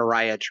links on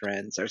Mariah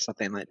Trends or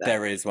something like that.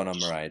 There is one on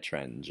Mariah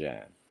Trends,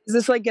 yeah. Is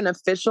this like an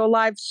official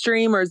live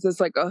stream, or is this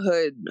like a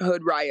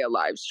Hood Raya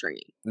live stream?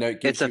 No,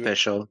 it's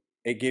official.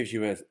 It gives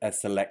you a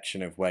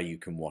selection of where you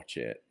can watch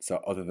it. So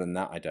other than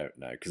that, I don't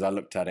know. Because I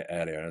looked at it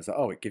earlier and I was like,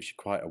 oh, it gives you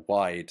quite a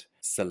wide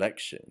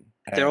selection.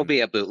 There will be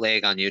a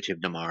bootleg on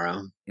YouTube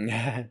tomorrow.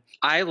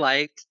 I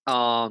liked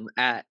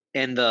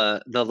in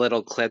the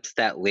little clips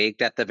that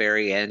leaked at the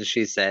very end,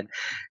 she said,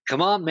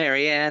 "Come on,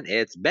 Marianne,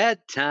 it's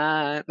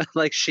bedtime,"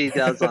 like she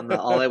does on the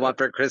 "All I Want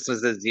for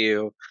Christmas Is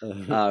You" So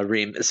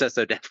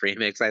Def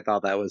remix. I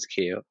thought that was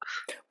cute.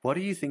 What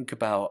do you think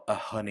about a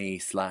Honey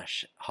 /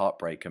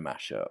 Heartbreaker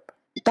mashup?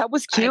 That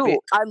was cute.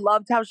 I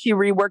loved how she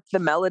reworked the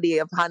melody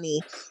of Honey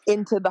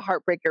into the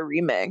Heartbreaker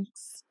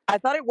remix. I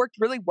thought it worked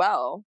really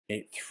well.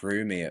 It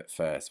threw me at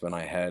first when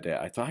I heard it.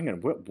 I thought, hang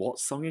on, what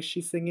song is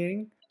she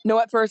singing? No,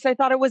 at first I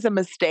thought it was a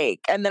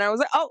mistake. And then I was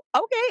like, oh,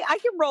 okay, I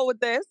can roll with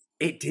this.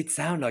 It did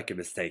sound like a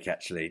mistake,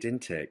 actually,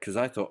 didn't it? Because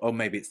I thought, oh,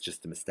 maybe it's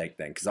just a mistake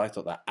then. Because I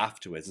thought that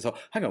afterwards. I thought,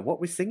 hang on,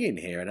 what we're singing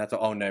here? And I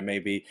thought, oh, no,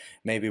 maybe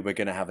we're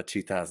going to have a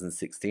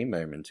 2016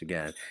 moment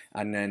again.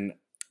 And then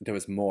there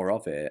was more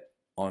of it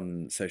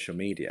on social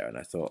media. And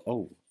I thought,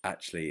 oh,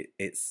 actually,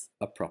 it's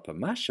a proper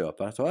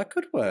mashup. I thought that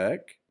could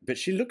work. But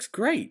she looks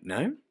great,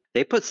 no?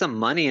 They put some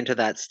money into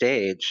that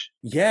stage.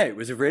 Yeah, it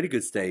was a really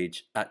good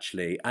stage,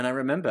 actually. And I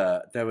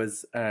remember there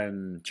was,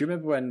 do you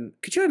remember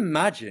could you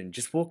imagine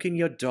just walking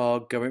your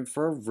dog, going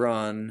for a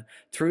run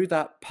through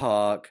that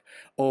park,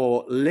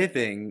 or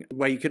living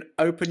where you can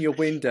open your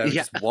window and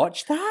just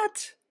watch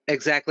that?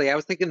 Exactly. I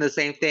was thinking the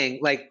same thing.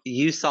 Like,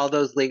 you saw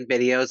those leaked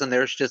videos and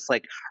there's just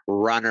like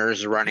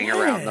runners running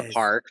around the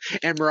park,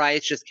 and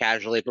Mariah's just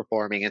casually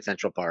performing in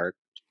Central Park.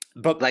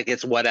 But like,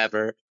 it's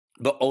whatever.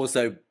 But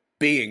also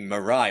being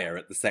Mariah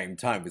at the same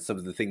time with some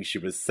of the things she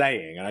was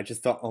saying, and I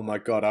just thought, oh my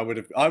god, I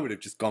would have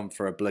just gone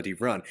for a bloody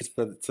run just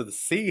to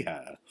see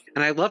her.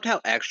 And I loved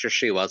how extra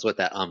she was with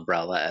that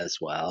umbrella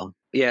as well.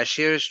 Yeah,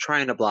 she was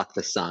trying to block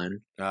the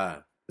sun.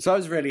 So I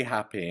was really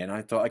happy, and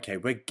I thought, okay,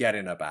 we're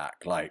getting her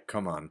back. Like,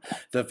 come on.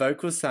 The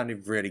vocals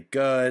sounded really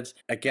good.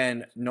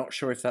 Again, not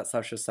sure if that's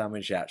how she'll sound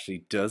when she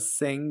actually does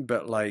sing,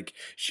 but like,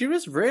 she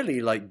was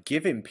really like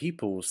giving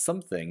people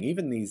something,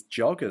 even these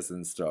joggers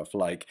and stuff.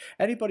 Like,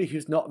 anybody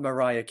who's not a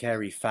Mariah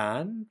Carey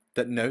fan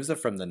that knows her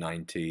from the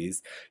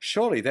 90s,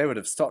 surely they would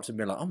have stopped and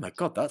been like, oh my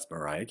god, that's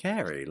Mariah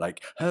Carey.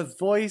 Like, her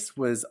voice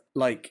was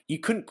like, you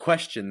couldn't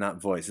question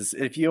that voice.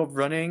 If you're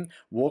running,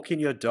 walking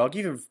your dog,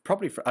 even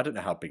probably, I don't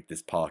know how big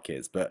this park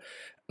is, but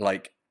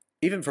like,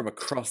 even from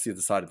across the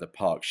other side of the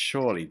park,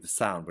 surely the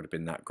sound would have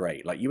been that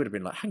great. Like, you would have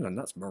been like, hang on,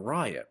 that's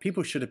Mariah.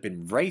 People should have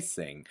been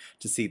racing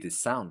to see this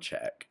sound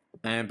check.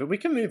 But we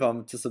can move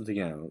on to something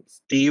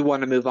else. Do you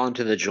want to move on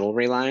to the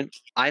jewelry line?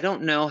 I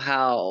don't know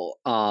how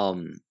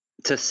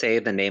to say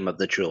the name of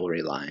the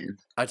jewelry line.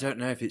 I don't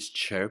know if it's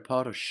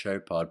Chopard or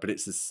Chopard, but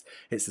it's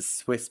a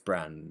Swiss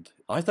brand.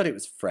 I thought it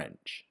was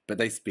French, but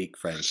they speak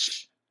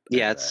French.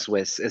 Yeah, it's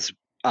Swiss. It's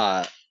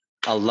a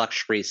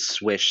luxury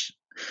Swiss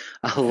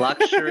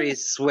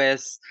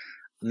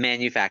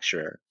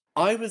manufacturer.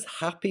 I was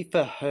happy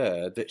for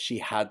her that she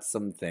had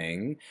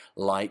something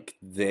like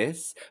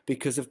this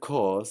because, of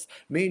course,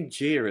 me and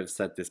Gia have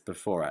said this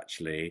before,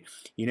 actually.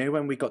 You know,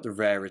 when we got the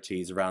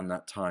rarities around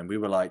that time, we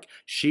were like,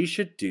 she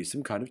should do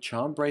some kind of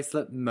charm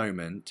bracelet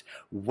moment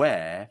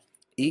where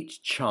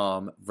each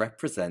charm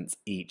represents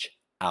each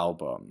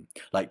album.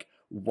 Like,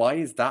 why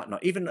is that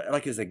not even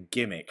like as a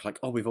gimmick? Like,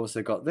 oh, we've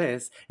also got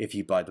this. If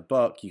you buy the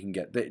book, you can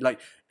get this.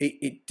 Like,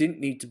 it didn't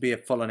need to be a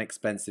full-on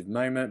expensive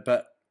moment,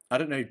 but I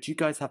don't know. Do you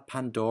guys have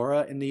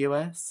Pandora in the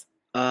US?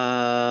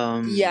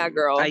 Yeah,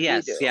 girl.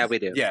 Yes, we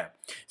do. Yeah.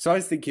 So I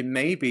was thinking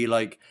maybe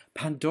like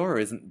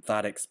Pandora isn't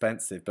that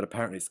expensive, but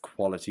apparently it's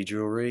quality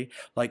jewelry.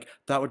 Like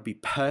that would be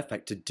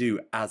perfect to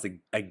do as a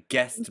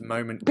guest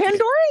moment.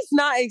 Pandora is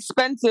not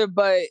expensive,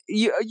 but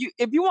you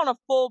if you want a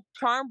full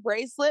charm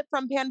bracelet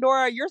from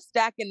Pandora, you're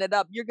stacking it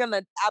up. You're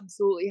gonna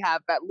absolutely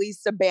have at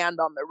least a band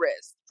on the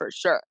wrist for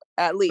sure.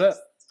 At least.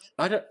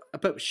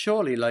 But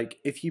surely, like,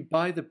 if you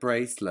buy the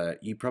bracelet,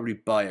 you probably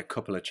buy a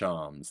couple of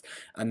charms,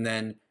 and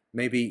then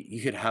maybe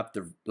you could have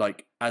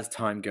like, as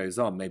time goes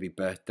on, maybe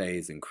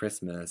birthdays and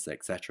Christmas,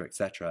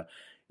 etc.,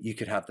 you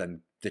could have the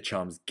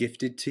charms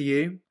gifted to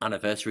you,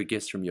 anniversary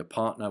gifts from your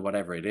partner,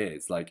 whatever it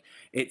is. Like,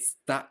 it's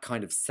that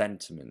kind of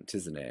sentiment,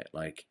 isn't it?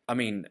 Like, I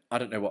mean, I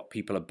don't know what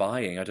people are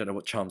buying. I don't know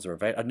what charms are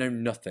available. I know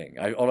nothing.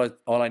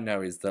 All I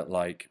know is that,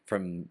 like,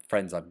 from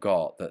friends I've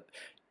got, that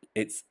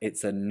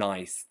it's a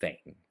nice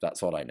thing.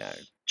 That's all I know.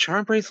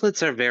 Charm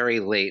bracelets are very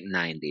late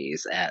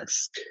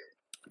 90s-esque.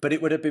 But it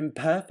would have been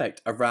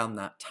perfect around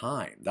that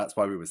time. That's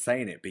why we were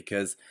saying it,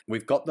 because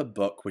we've got the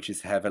book, which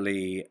is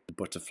heavily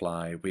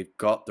butterfly. We've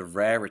got the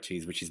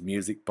rarities, which is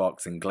music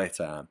box and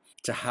glitter.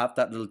 To have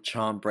that little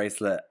charm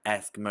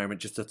bracelet-esque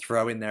moment just to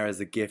throw in there as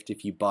a gift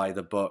if you buy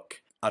the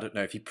book. I don't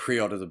know, if you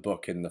pre-order the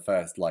book in the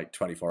first, like,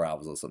 24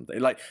 hours or something.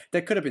 Like,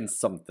 there could have been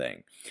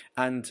something.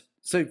 And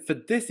so for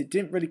this, it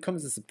didn't really come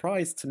as a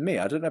surprise to me.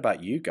 I don't know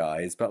about you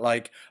guys, but,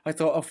 like, I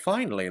thought, oh,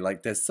 finally,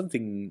 like, there's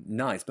something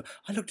nice. But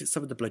I looked at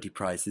some of the bloody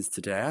prices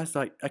today. I was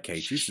like, okay,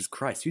 Jesus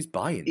Christ, who's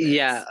buying this?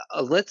 Yeah,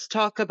 let's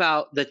talk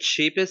about the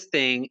cheapest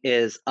thing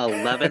is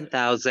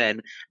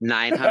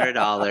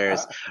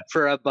 $11,900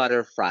 for a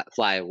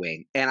butterfly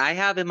wing. And I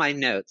have in my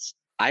notes,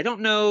 I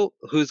don't know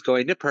who's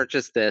going to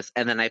purchase this,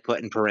 and then I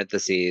put in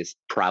parentheses,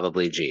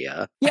 probably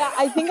Gia. Yeah,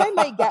 I think I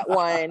might get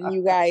one,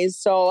 you guys.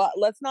 So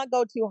let's not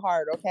go too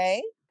hard,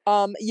 okay?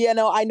 You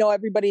know, I know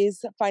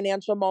everybody's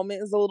financial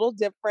moment is a little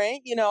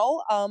different, you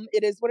know.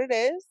 It is what it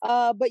is.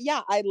 But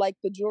yeah, I like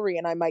the jewelry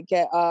and I might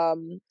get a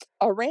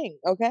ring,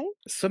 okay?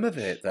 Some of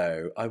it,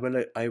 though, I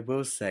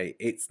will say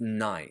it's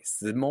nice.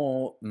 The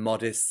more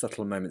modest,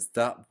 subtle moments,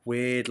 that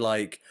weird,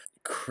 like,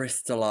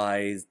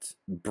 crystallized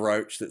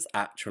brooch that's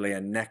actually a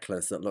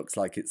necklace that looks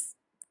like it's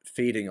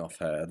feeding off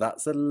her,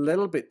 that's a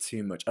little bit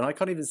too much, and I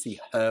can't even see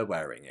her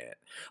wearing it.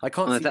 I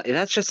can't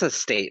that's just a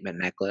statement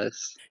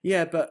necklace.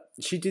 Yeah, but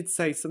she did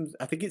say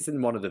I think it's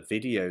in one of the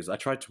videos. I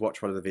tried to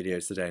watch one of the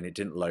videos today and it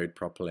didn't load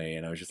properly,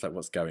 and I was just like,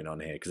 what's going on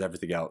here? Because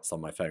everything else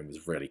on my phone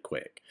was really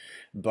quick.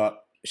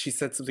 But she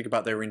said something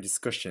about they were in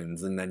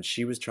discussions, and then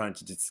she was trying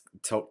to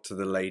talk to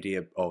the lady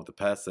or the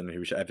person,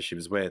 whoever she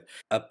was with,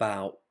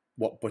 about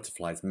what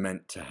butterflies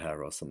meant to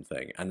her or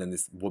something. And then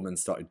this woman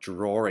started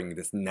drawing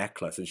this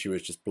necklace, and she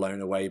was just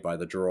blown away by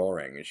the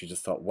drawing, and she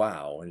just thought,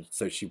 wow. And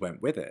so she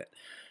went with it,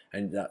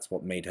 and that's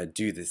what made her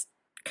do this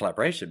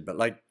collaboration. But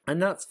like,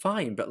 and that's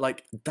fine, but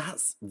like,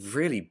 that's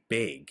really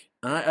big.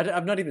 And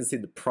I've not even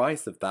seen the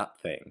price of that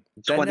thing.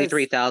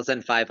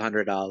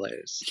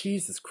 $23,500.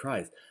 Jesus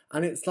Christ.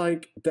 And it's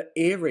like the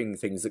earring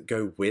things that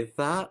go with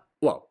that.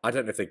 Well, I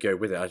don't know if they go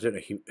with it. I don't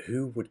know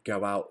who would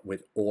go out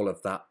with all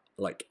of that,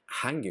 like,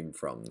 hanging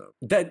from them.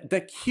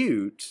 They're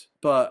cute,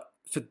 but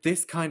for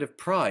this kind of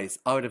price,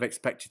 I would have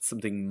expected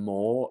something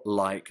more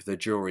like the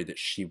jewelry that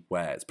she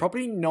wears.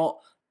 Probably not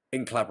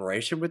in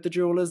collaboration with the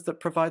jewelers that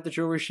provide the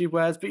jewelry she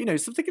wears, but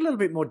something a little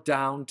bit more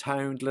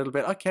down-toned, a little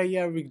bit, okay,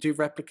 yeah, we can do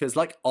replicas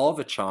like of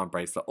a charm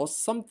bracelet or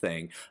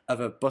something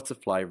of a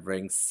butterfly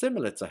ring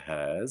similar to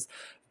hers.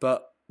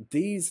 But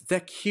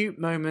they're cute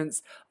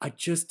moments. I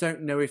just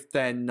don't know if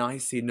they're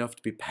nice enough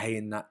to be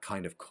paying that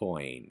kind of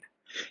coin.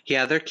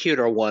 Yeah, they're cute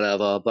or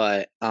whatever,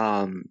 but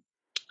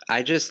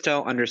I just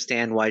don't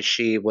understand why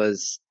she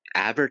was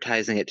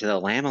advertising it to the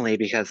Lamely,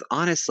 because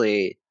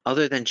honestly,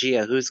 other than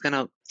Gia, who's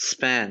gonna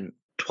spend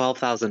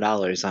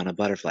 $12,000 on a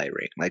butterfly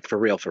ring? Like, for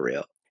real, for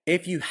real.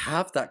 If you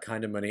have that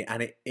kind of money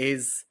and it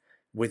is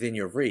within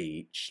your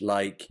reach,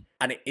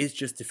 and it is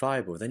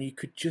justifiable, then you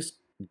could just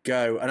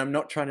go. And I'm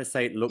not trying to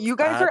say it looks You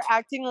guys bad. are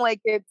acting like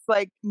it's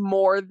like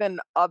more than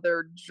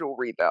other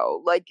jewelry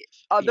though. Like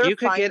other You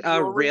could fine get a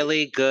jewelry-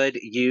 really good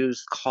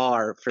used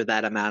car for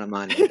that amount of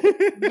money.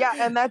 Yeah,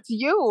 and that's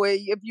you.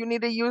 If you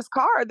need a used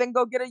car, then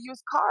go get a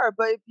used car.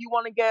 But if you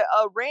want to get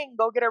a ring,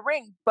 go get a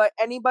ring. But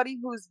anybody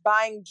who's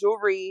buying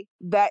jewelry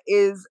that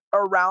is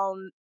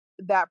around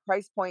that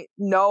price point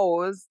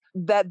knows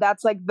that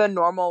that's like the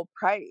normal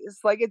price.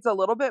 Like it's a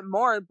little bit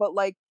more, but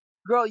like,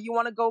 girl, you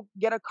want to go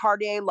get a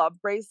Cartier Love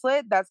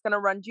bracelet that's going to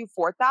run you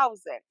 $4,000.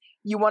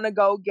 You want to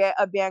go get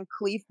a Van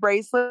Cleef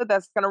bracelet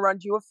that's going to run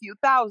you a few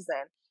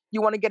thousand.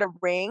 You want to get a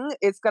ring,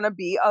 it's going to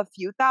be a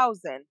few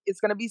thousand.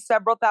 It's going to be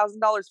several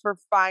 $1,000s for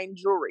fine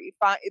jewelry.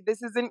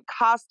 This isn't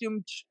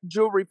costume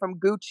jewelry from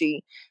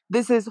Gucci.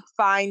 This is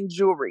fine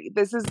jewelry.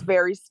 This is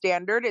very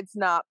standard. It's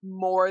not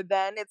more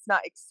than, it's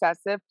not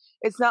excessive.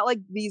 It's not like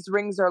these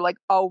rings are like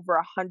over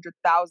 $100,000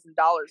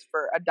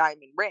 for a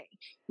diamond ring.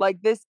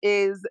 Like this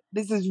is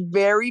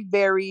very,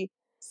 very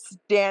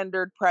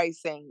standard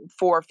pricing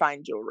for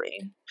fine jewelry.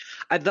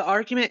 The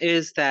argument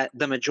is that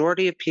the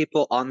majority of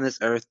people on this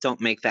earth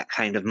don't make that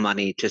kind of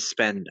money to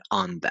spend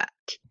on that.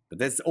 But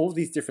there's all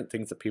these different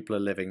things that people are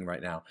living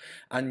right now.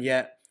 And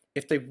yet,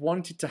 if they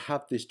wanted to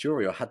have this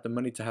jewelry or had the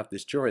money to have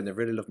this jewelry and they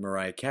really love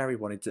Mariah Carey,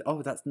 wanted to,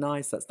 oh, that's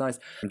nice, that's nice.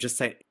 I'm just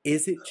saying,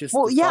 is it just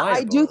Well, yeah,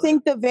 I do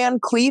think the Van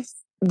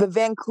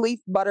Cleef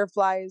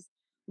butterflies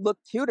look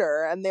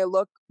cuter and they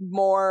look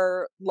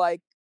more like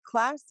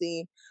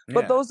classy.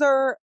 But Yeah.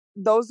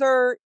 those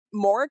are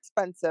more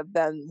expensive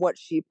than what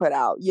she put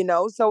out,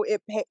 so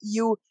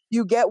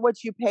you get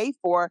what you pay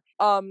for,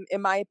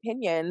 in my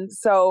opinion.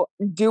 So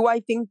do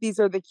I think these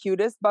are the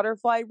cutest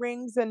butterfly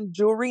rings and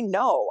jewelry?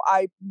 No,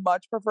 I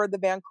much prefer the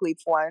Van Cleef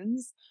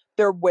ones.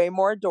 They're way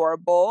more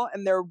adorable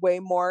and they're way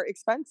more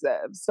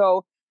expensive.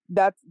 So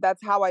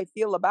that's how I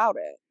feel about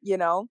it.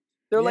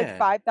 They're like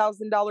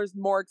 $5,000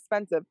 more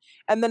expensive,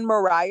 and then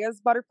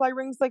Mariah's butterfly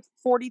rings like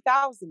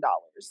 $40,000.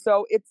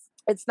 So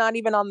it's not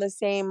even on the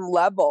same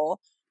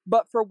level.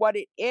 But for what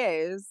it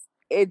is,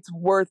 it's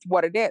worth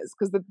what it is,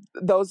 because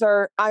those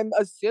are, I'm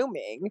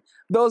assuming,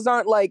 those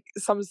aren't like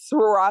some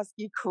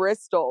Swarovski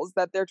crystals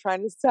that they're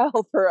trying to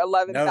sell for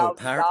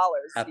 $11,000.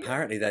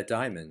 Apparently they're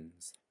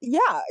diamonds.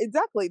 Yeah,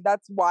 exactly.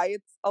 That's why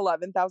it's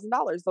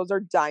 $11,000. Those are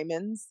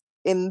diamonds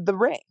in the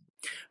ring.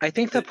 I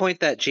think the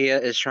point that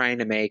Gia is trying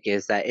to make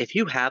is that if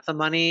you have the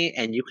money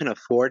and you can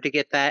afford to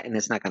get that and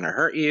it's not going to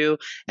hurt you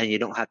and you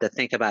don't have to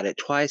think about it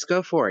twice,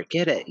 go for it.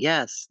 Get it.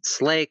 Yes.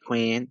 Slay,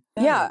 queen.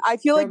 Yeah, I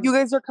feel like you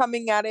guys are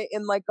coming at it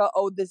in like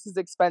this is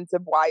expensive,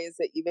 why is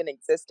it even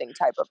existing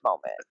type of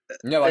moment.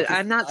 No,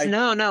 I'm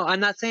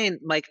not saying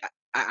like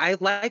I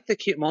like the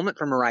cute moment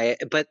from Mariah,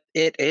 but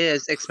it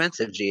is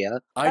expensive,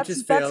 Gia.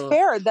 That's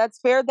fair. That's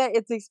fair that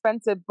it's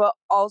expensive, but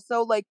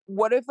also like,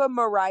 what if a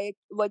Mariah,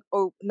 like,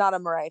 not a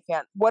Mariah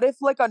fan. What if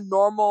like a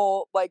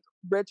normal, like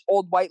rich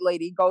old white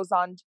lady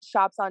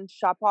shops on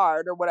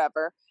Chopard or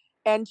whatever,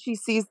 and she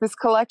sees this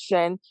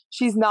collection.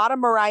 She's not a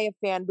Mariah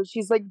fan, but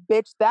she's like,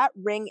 bitch, that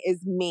ring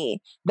is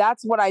me.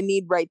 That's what I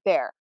need right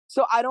there.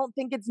 So I don't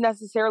think it's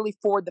necessarily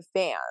for the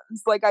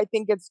fans. Like, I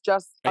think it's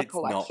just a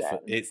collection.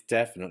 It's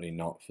definitely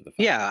not for the fans.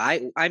 Yeah,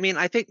 I mean,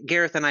 I think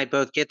Gareth and I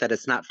both get that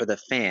it's not for the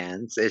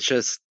fans. It's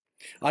just,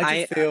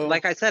 I feel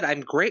like I said, I'm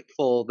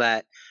grateful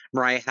that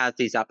Mariah has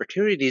these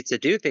opportunities to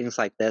do things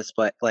like this,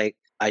 but like,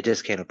 I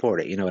just can't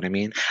afford it. You know what I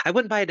mean? I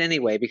wouldn't buy it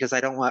anyway because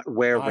I don't want to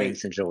wear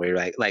rings and jewelry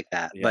like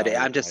that. Yeah, but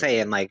I'm just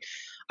saying, like,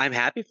 I'm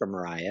happy for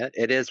Mariah.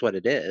 It is what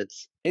it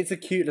is. It's a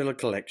cute little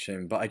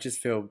collection, but I just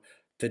feel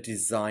the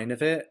design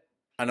of it,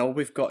 and all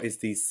we've got is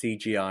these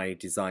CGI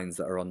designs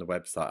that are on the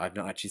website. I've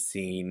not actually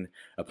seen,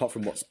 apart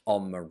from what's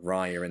on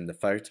Mariah in the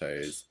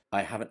photos,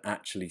 I haven't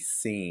actually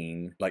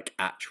seen like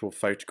actual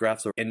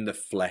photographs or in the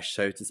flesh,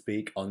 so to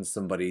speak, on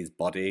somebody's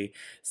body.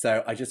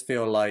 So I just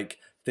feel like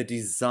the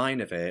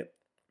design of it,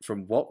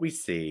 from what we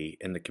see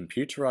in the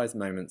computerized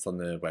moments on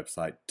the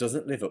website,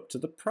 doesn't live up to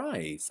the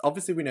price.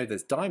 Obviously, we know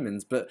there's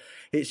diamonds, but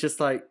it's just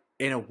like,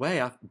 in a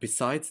way,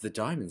 besides the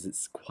diamonds,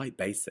 it's quite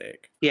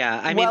basic. Yeah,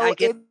 I mean, I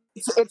get...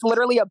 It's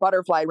literally a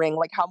butterfly ring.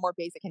 Like, how more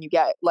basic can you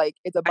get? Like,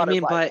 it's a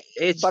butterfly. I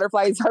mean, but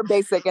butterflies are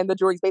basic and the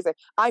jewelry's basic.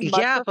 I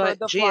much prefer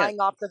the flying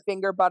off the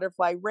finger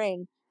butterfly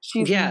ring.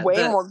 She's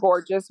way more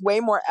gorgeous,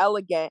 way more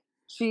elegant.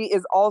 She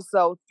is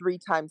also 3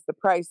 times the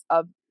price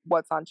of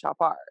what's on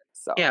Chapar.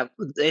 So Yeah,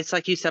 it's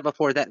like you said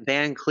before, that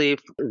Van Cleef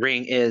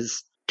ring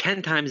is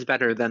 10 times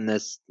better than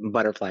this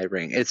butterfly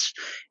ring.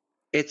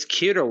 It's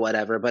cute or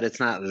whatever, but it's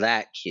not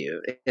that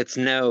cute. It's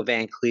no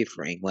Van Cleef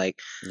ring. Like,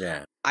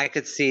 Yeah. I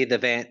could see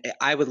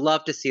I would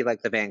love to see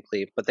like the Van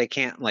Cleef, but they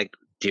can't like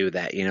do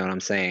that. You know what I'm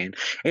saying?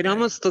 It Yeah.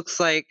 almost looks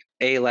like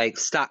a like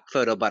stock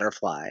photo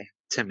butterfly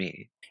to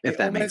me, if It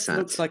that makes almost sense.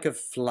 looks like a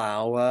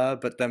flower,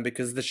 but then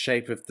because of the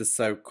shape of the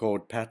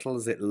so-called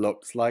petals, it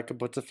looks like a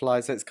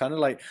butterfly. So it's kind of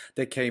like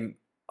they came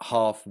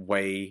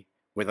halfway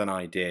with an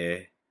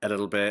idea a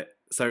little bit.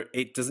 So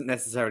it doesn't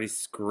necessarily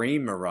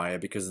scream Mariah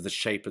because of the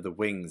shape of the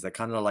wings. They're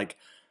kind of like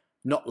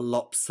not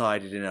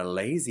lopsided in a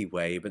lazy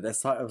way, but they're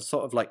sort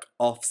of like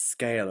off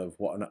scale of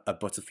what a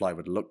butterfly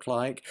would look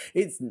like.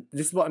 This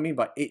is what I mean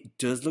by it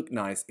does look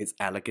nice. It's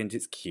elegant.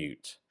 It's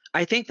cute.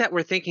 I think that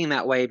we're thinking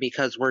that way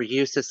because we're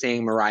used to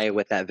seeing Mariah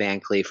with that Van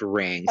Cleef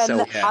ring. And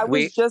So I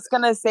was just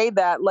gonna say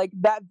that, like,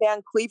 that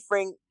Van Cleef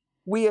ring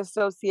we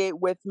associate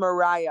with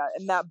Mariah,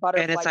 and that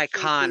butterfly and it's shape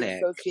we iconic.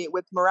 associate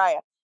with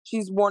Mariah.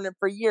 She's worn it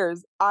for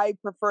years. I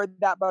prefer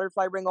that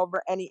butterfly ring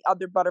over any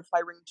other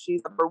butterfly ring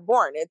she's ever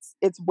worn.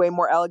 It's way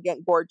more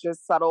elegant, gorgeous,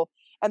 subtle,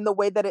 and the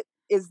way that it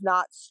is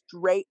not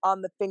straight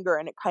on the finger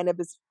and it kind of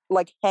is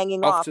like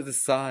hanging Off off to the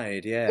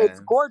side, yeah. It's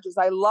gorgeous.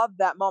 I love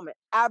that moment.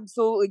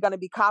 Absolutely going to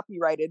be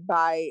copyrighted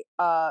by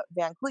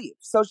Van Cleef.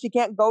 So she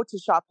can't go to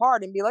Shop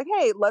Hard and be like,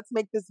 hey, let's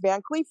make this Van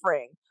Cleef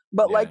ring.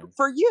 But like Yeah.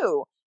 for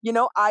you, you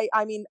know, I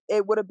mean,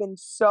 it would have been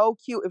so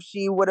cute if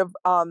she would have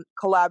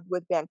collabed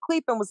with Van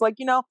Cleef and was like,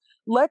 you know,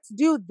 let's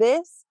do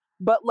this,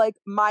 but like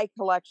my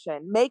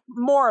collection. Make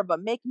more of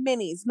them. Make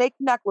minis. Make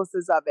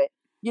necklaces of it.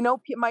 You know,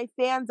 my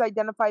fans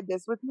identified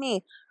this with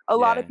me. A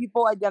lot of Yeah.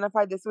 people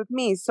identified this with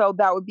me. So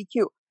that would be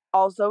cute.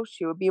 Also,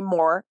 she would be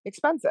more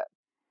expensive.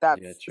 Yeah,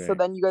 So true.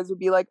 then you guys would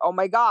be like, oh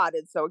my God,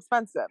 it's so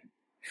expensive.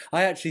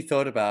 I actually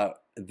thought about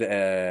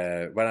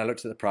when I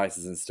looked at the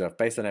prices and stuff,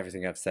 based on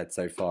everything I've said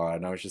so far,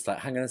 and I was just like,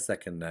 hang on a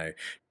second now.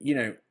 You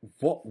know,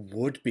 what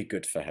would be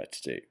good for her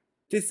to do?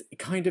 This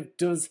kind of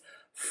does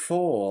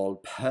fall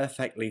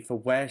perfectly for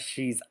where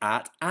she's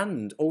at,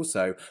 and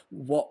also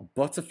what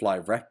Butterfly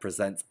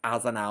represents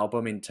as an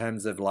album in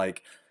terms of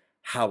like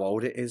how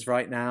old it is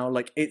right now.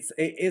 Like it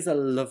is a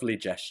lovely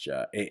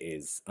gesture. It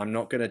is. I'm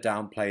not going to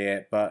downplay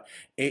it, but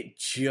it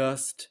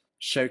just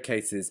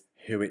showcases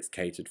who it's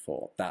catered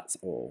for. That's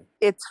all.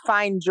 It's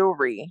fine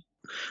jewelry.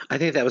 I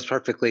think that was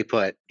perfectly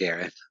put,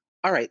 Gareth.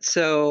 All right,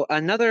 so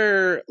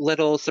another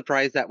little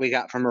surprise that we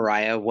got from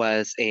Mariah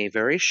was a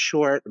very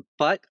short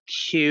but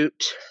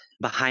cute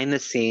behind the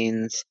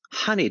scenes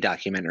honey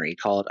documentary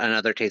called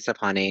Another Taste of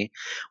Honey,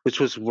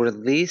 which was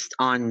released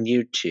on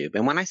YouTube.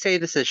 And when I say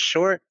this is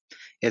short,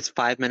 it's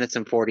 5 minutes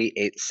and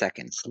 48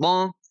 seconds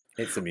long.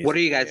 It's a music What are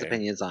you guys' video.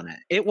 opinions on it?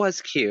 It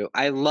was cute.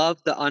 I love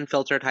the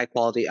unfiltered, high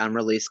quality,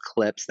 unreleased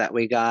clips that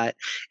we got.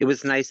 It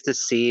was nice to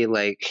see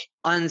like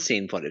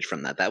unseen footage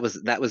from that. That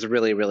was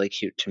really, really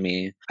cute to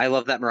me. I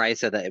love that Mariah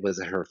said that it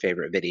was her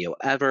favorite video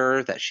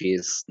ever, that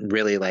she's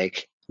really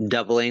like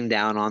doubling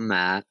down on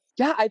that.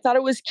 Yeah, I thought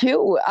it was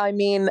cute. I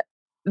mean,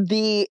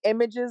 the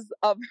images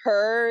of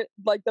her,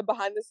 like the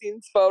behind the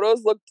scenes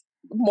photos, looked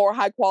more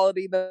high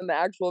quality than the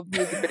actual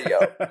music video.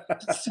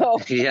 So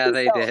Yeah,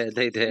 they so did.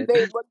 They did.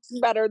 They looked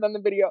better than the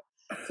video.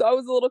 So I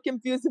was a little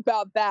confused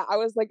about that. I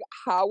was like,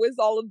 how is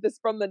all of this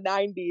from the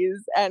 90s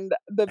and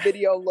the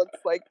video looks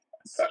like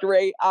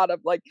straight out of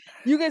like,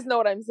 you guys know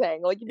what I'm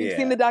saying. Like if you've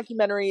seen Yeah. the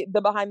documentary,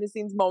 the behind the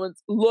scenes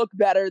moments look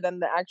better than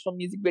the actual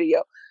music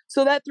video.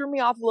 So that threw me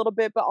off a little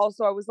bit, but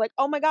also I was like,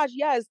 oh my gosh,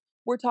 yes,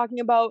 we're talking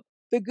about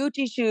the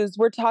Gucci shoes.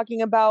 We're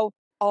talking about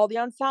all the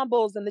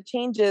ensembles and the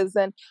changes.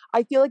 And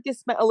I feel like they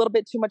spent a little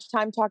bit too much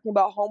time talking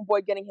about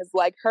Homeboy getting his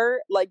leg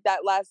hurt. Like that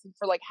lasted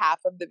for like half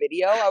of the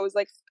video. I was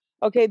like,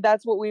 okay,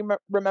 that's what we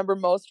remember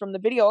most from the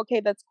video. Okay,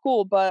 that's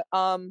cool. But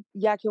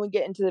yeah, can we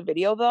get into the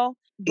video though?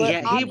 But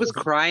Yeah, he was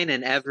crying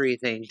and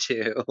everything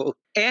too.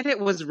 And it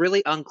was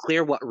really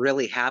unclear what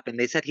really happened.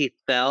 They said he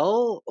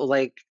fell.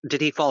 Like, did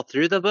he fall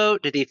through the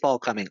boat? Did he fall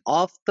coming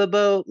off the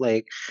boat?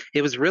 Like,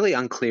 it was really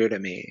unclear to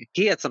me.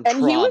 He had some and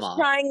trauma. he was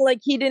crying like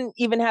he didn't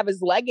even have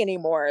his leg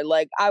anymore.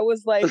 Like, I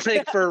was like,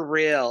 like for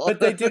real. But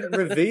they didn't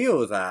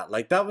reveal that.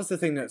 Like that was the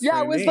thing that yeah, I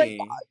threw was me. like,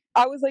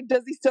 I was like,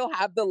 does he still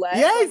have the leg?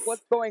 Yes! Like,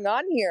 what's going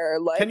on here?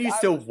 Like, Can you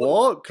still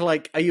walk?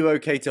 Like, are you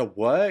okay to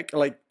work?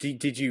 Like,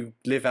 did you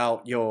live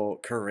out your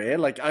career?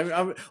 Like,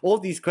 all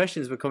these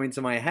questions were coming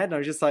to my head, and I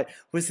was just like,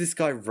 was this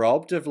guy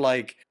robbed of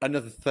like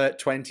another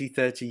 20,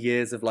 30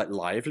 years of like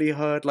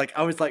livelihood? Like,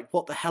 I was like,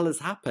 what the hell has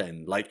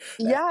happened? Like,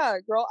 yeah,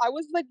 girl, I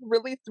was like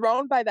really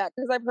thrown by that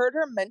because I've heard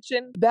her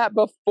mention that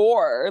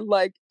before,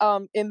 like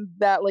in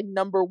that like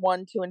number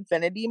 1 to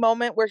infinity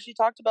moment where she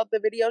talked about the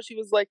video. She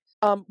was like,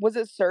 was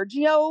it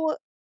Sergio?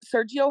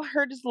 Sergio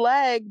hurt his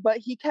leg, but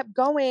he kept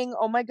going.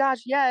 Oh my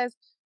gosh, yes.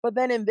 But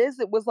then in this,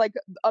 it was like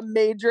a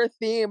major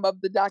theme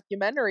of the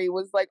documentary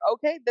was like,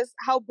 okay,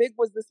 how big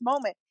was this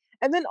moment?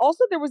 And then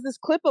also there was this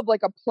clip of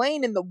like a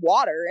plane in the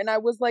water, and I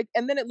was like,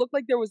 and then it looked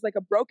like there was like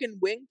a broken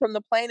wing from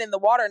the plane in the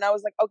water, and I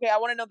was like, okay, I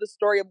want to know the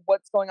story of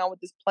what's going on with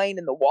this plane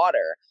in the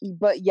water.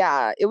 But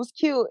yeah, it was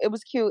cute. It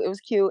was cute. It was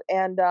cute,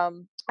 and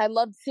I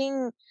loved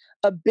seeing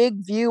a big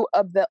view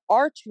of the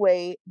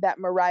archway that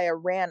Mariah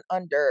ran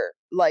under.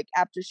 Like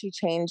after she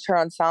changed her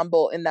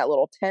ensemble in that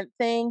little tent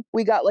thing,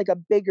 we got like a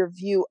bigger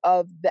view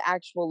of the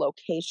actual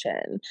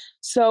location.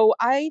 So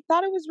I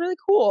thought it was really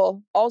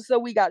cool. Also,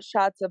 we got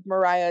shots of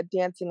Mariah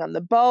dancing on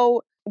the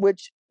boat,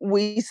 which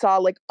we saw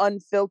like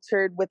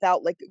unfiltered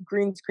without like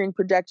green screen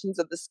projections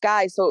of the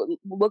sky. So it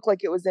looked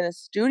like it was in a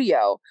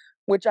studio,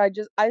 which I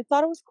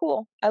thought it was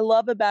cool. I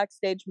love a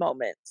backstage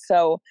moment.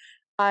 So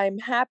I'm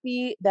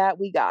happy that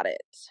we got it.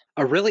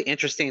 A really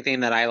interesting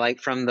thing that I like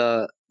from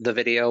the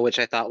video, which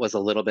I thought was a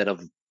little bit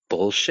of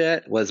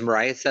bullshit, was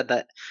Mariah said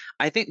that,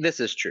 I think this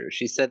is true.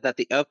 She said that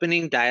the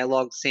opening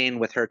dialogue scene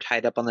with her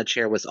tied up on the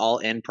chair was all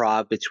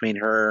improv between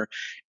her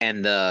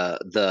and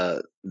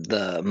the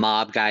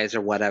mob guys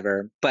or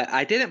whatever. But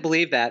I didn't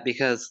believe that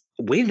because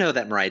we know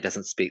that Mariah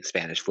doesn't speak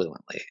Spanish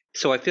fluently.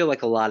 So I feel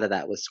like a lot of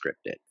that was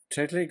scripted.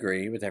 Totally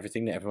agree with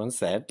everything that everyone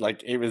said.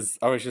 Like I was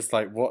just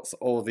like, what's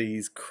all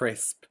these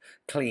crisp,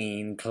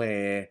 clean,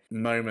 clear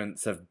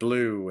moments of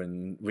blue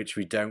and which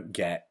we don't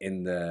get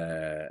in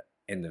the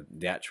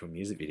actual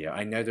music video.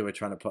 I know they were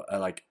trying to put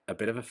a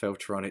bit of a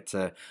filter on it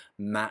to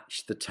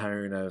match the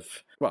tone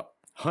of, well,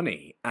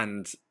 Honey,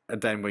 and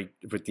then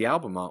with the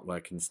album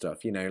artwork and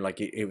stuff, you know, like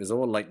it was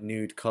all like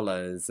nude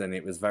colors, and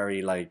it was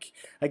very like,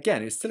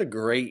 again, it's still a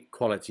great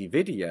quality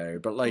video,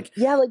 but like,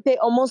 yeah, like they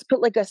almost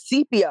put like a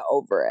sepia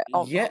over it.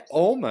 Almost. Yeah,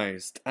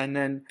 almost. And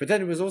then, but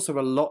then it was also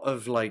a lot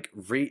of like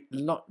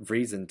not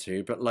reason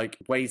to, but like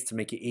ways to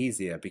make it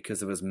easier, because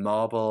there was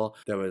marble,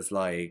 there was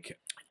like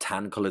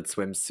tan colored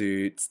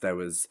swimsuits, there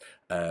was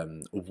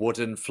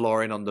wooden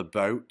flooring on the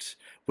boat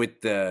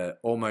with the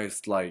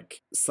almost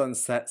like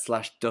sunset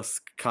 /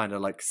 dusk kind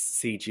of like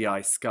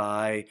CGI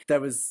sky. There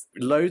was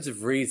loads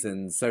of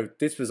reasons. So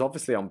this was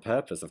obviously on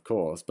purpose, of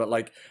course, but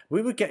like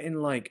we were getting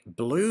like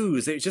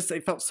blues.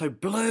 It felt so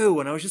blue,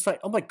 and I was just like,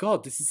 oh my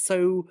God,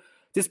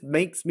 this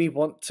makes me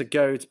want to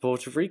go to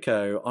Puerto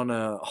Rico on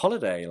a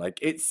holiday. Like,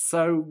 it's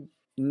so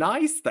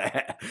nice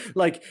there.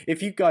 Like,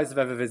 if you guys have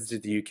ever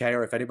visited the UK,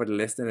 or if anybody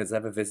listening has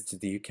ever visited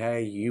the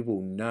UK, you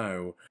will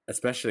know,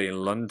 especially in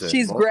London.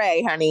 She's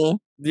grey, honey.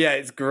 Yeah,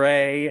 it's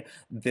grey.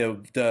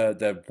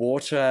 The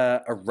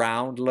water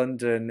around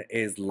London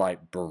is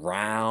like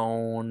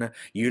brown.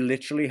 You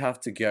literally have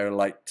to go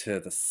like to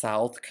the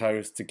south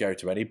coast to go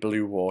to any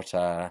blue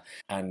water.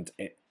 And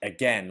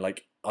again,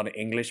 like on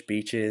English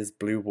beaches,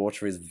 blue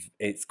water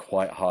it's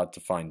quite hard to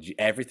find.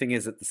 Everything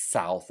is at the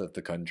south of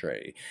the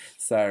country.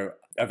 So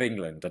of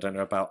England. I don't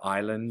know about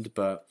Ireland,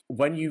 but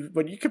when you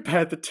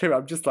compare the two,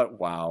 I'm just like,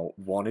 wow,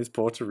 one is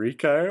Puerto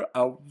Rico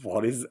and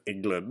one is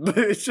England.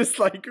 It's just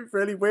like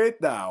really weird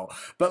now.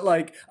 But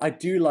like, I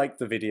do like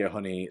the video,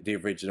 Honey, the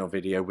original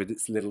video with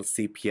its little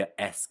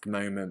sepia-esque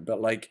moment, but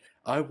like,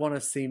 I want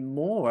to see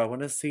more. I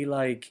want to see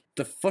like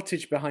the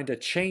footage behind her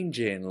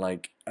changing.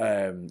 Like,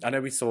 I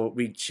know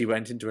she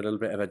went into a little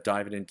bit of a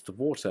diving into the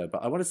water,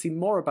 but I want to see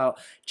more about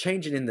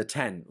changing in the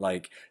tent.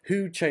 Like,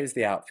 who chose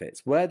the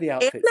outfits, where the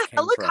outfits and the came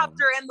helicopter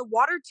from. And the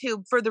water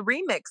tube for the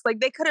remix. Like,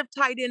 they could have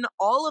tied in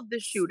all of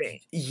the shooting.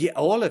 Yeah,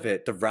 all of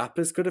it. The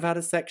rappers could have had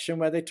a section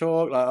where they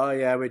talk like, oh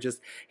yeah, we're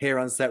just here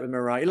on set with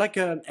Mariah, like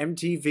an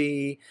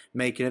MTV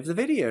making of the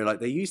video, like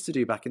they used to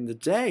do back in the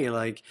day.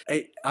 Like,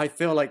 I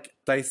feel like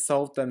they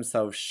sold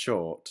themselves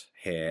short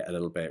here a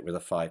little bit with a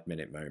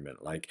 5-minute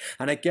moment. Like,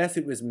 and I guess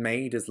it was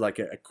made as like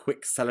a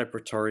quick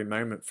celebratory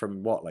moment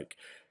from what, like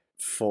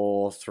 3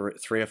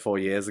 or 4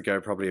 years ago,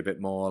 probably a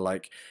bit more.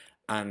 Like,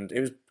 and it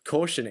was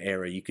Caution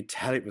era. You could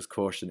tell it was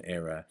Caution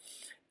era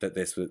that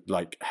this was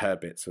like her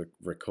bits were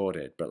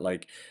recorded. But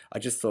like, I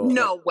just thought,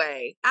 no like,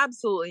 way,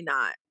 absolutely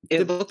not.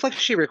 It looked like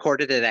she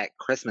recorded it at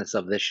Christmas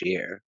of this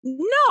year.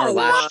 No, or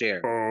last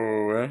year.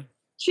 oh,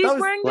 she's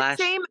wearing the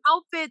same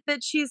outfit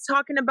that she's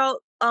talking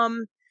about.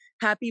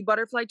 Happy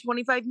Butterfly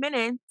 25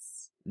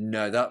 Minutes.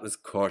 No, that was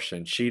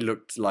Caution. She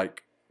looked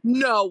like.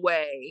 No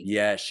way.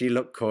 Yeah, she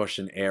looked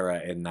Caution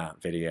era in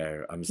that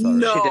video. I'm sorry.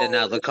 No. She did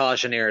not look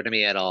Caution era to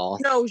me at all.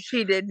 No,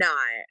 she did not.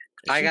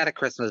 I got a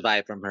Christmas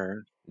vibe from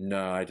her.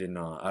 No, I did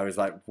not. I was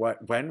like,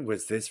 what? When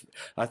was this?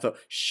 I thought,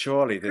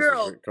 surely this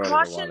Girl, was recorded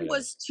Caution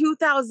was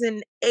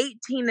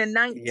 2018 and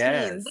 19.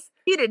 Yes.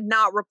 He did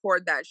not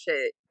record that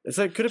shit.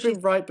 So it could have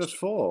been right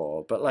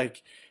before, but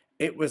like,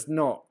 it was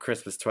not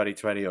Christmas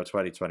 2020 or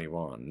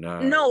 2021.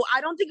 No,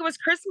 I don't think it was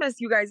Christmas,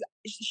 you guys.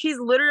 She's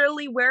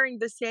literally wearing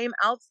the same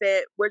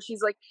outfit where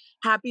she's like,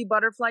 Happy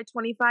Butterfly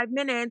 25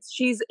 Minutes.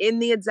 She's in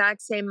the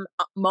exact same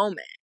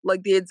moment,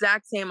 like the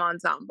exact same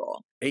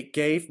ensemble. It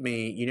gave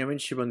me, you know, when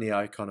she won the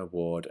Icon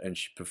Award and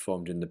she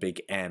performed in the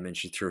Big M and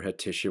she threw her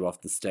tissue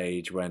off the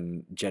stage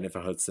when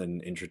Jennifer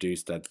Hudson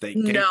introduced her. They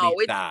gave me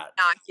it that.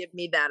 did not give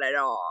me that at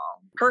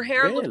all. Her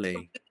hair Really?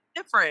 looked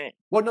different.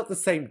 Well, not the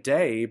same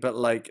day, but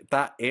like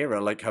that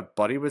era, like her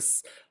body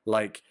was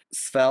like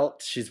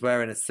svelte. She's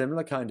wearing a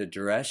similar kind of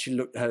dress.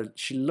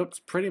 She looks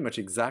pretty much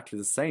exactly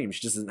the same.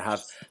 She doesn't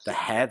have the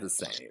hair the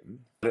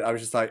same. But I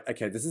was just like,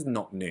 okay, this is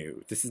not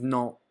new. This is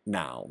not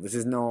now. This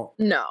is not.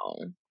 No.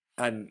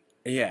 And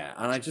yeah,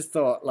 and I just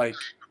thought like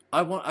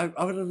I would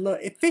have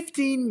loved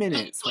 15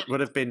 minutes would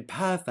have been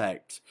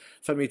perfect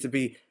for me to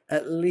be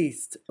at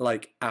least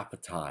like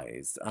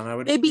appetized, and I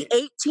would Maybe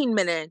 18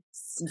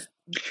 minutes.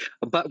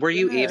 But were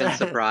you even Yeah.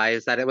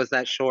 surprised that it was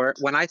that short?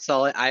 When I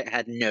saw it, I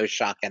had no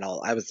shock at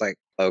all. I was like,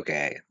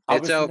 okay,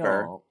 it's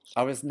over.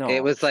 I was not.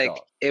 It was like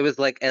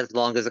shocked. as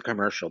long as a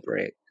commercial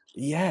break.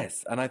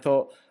 Yes, and I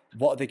thought,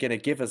 what are they going to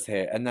give us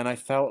here? And then I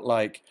felt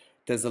like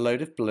there's a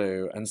load of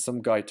blue and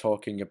some guy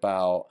talking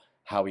about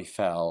how he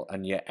felt,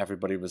 and yet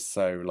everybody was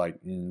so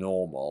like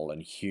normal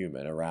and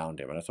human around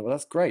him. And I thought, well,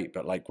 that's great,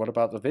 but like, what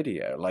about the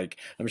video? Like,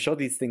 I'm sure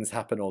these things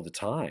happen all the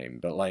time,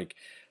 but like,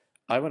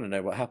 I want to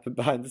know what happened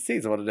behind the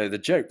scenes. I want to know the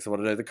jokes. I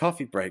want to know the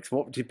coffee breaks.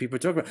 What did people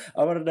talk about?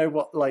 I want to know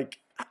what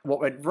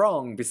went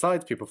wrong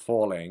besides people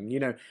falling, you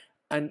know.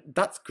 And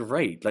that's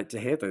great, like to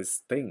hear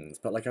those things.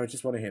 But like, I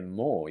just want to hear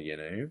more, you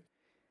know.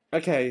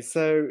 Okay,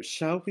 so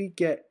shall we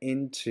get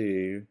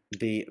into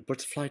the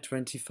Butterfly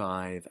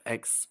 25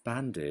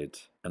 Expanded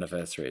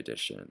Anniversary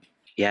Edition?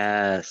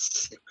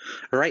 Yes.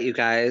 All right, you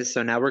guys.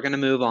 So now we're going to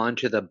move on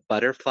to the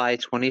Butterfly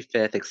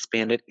 25th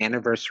Expanded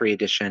Anniversary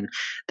Edition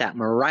that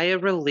Mariah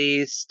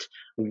released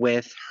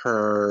with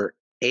her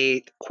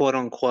 8 quote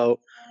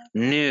unquote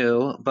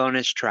new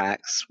bonus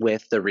tracks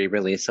with the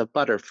re-release of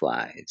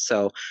Butterfly.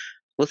 So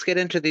let's get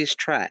into these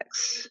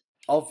tracks.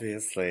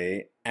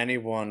 Obviously,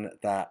 anyone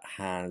that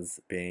has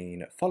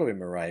been following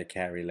Mariah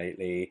Carey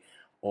lately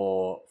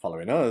or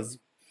following us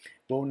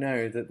will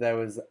know that there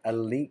was a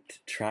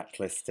leaked track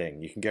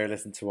listing. You can go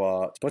listen to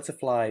our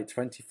Butterfly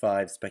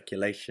 25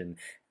 Speculation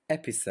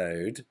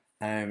episode.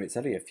 It's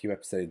only a few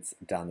episodes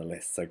down the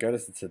list, so go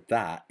listen to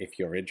that if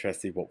you're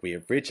interested in what we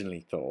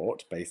originally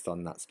thought based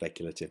on that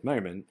speculative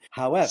moment.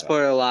 However,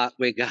 spoiler a lot,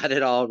 we got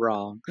it all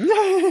wrong.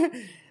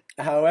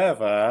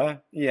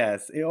 However,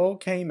 yes, it all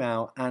came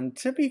out, and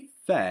to be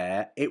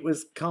fair, it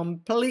was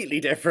completely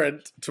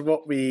different to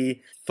what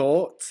we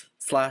thought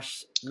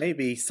 /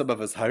 maybe some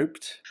of us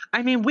hoped.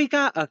 I mean, we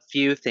got a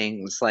few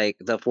things like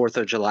the 4th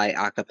of July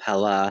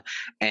acapella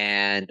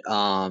and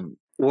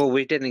well,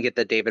 we didn't get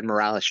the David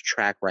Morales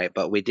track right,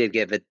 but we did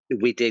get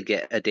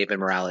a David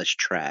Morales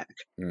track.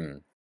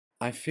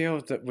 I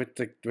feel that with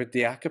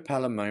the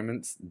acapella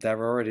moments,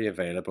 they're already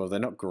available. They're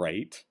not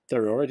great.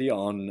 They're already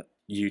on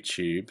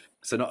YouTube,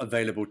 so not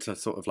available to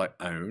sort of like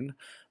own.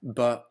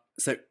 But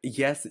so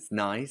yes, it's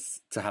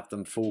nice to have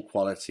them full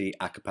quality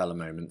acapella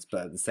moments,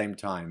 but at the same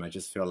time, I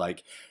just feel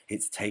like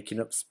it's taking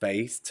up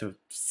space to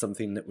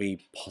something that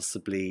we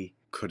possibly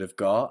could have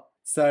got.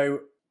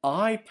 So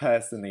I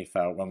personally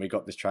felt when we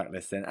got this track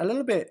listing a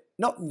little bit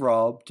not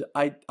robbed.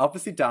 I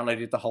obviously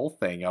downloaded the whole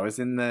thing. I was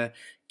in the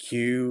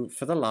queue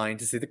for the line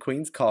to see the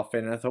Queen's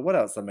coffin, and I thought, what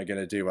else am I going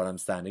to do while I'm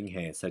standing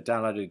here? So I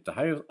downloaded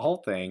the whole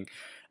thing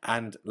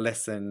and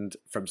listened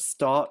from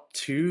start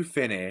to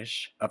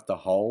finish of the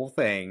whole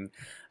thing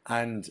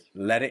and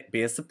let it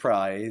be a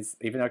surprise,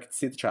 even though I could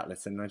see the track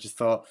listing. And I just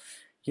thought,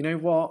 you know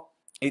what?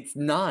 It's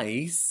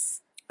nice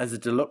as a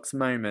deluxe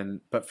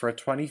moment, but for a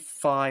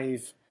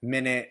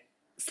 25-minute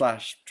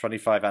 /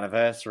 25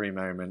 anniversary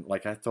moment,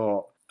 like I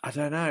thought, I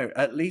don't know,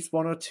 at least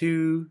 1 or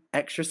 2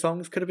 extra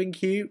songs could have been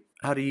cute.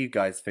 How do you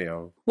guys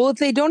feel? Well, if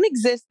they don't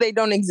exist, they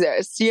don't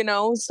exist, you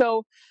know?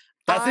 So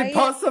that's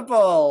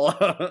impossible.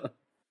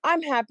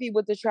 I'm happy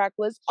with the track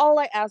list. All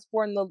I asked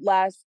for in the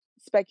last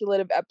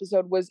speculative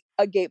episode was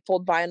a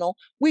gatefold vinyl.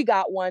 We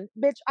got one.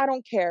 Bitch, I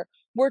don't care.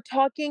 We're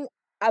talking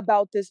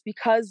about this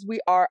because we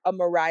are a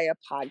Mariah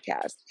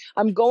podcast.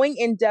 I'm going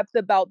in depth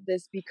about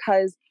this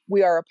because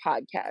we are a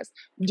podcast.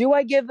 Do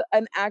I give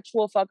an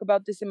actual fuck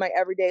about this in my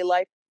everyday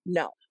life?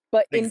 No.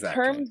 But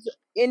exactly.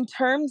 in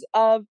terms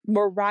of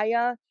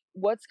Mariah,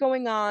 what's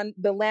going on,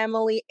 the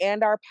Lamely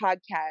and our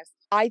podcast,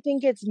 I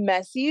think it's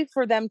messy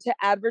for them to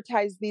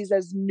advertise these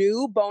as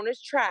new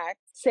bonus tracks,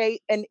 say,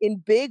 and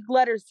in big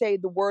letters say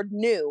the word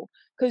new,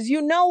 because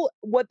you know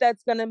what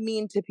that's going to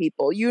mean to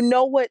people. You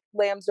know what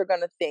lambs are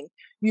going to think.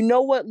 You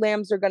know what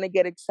lambs are going to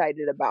get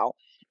excited about.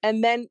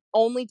 And then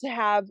only to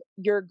have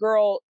your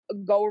girl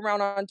go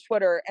around on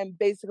Twitter and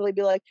basically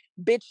be like,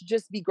 bitch,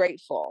 just be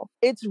grateful.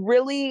 It's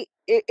really,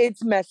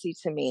 it's messy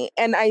to me.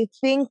 And I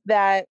think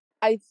that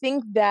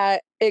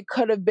it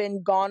could have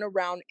been gone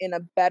around in a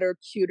better,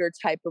 cuter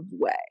type of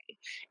way.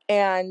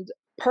 And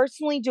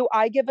personally, do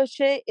I give a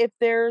shit if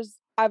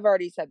I've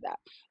already said that.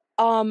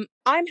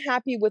 I'm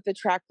happy with the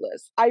track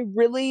list. I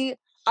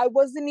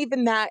wasn't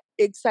even that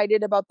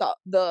excited about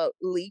the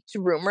leaked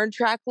rumored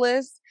track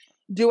list.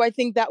 Do I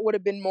think that would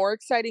have been more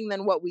exciting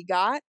than what we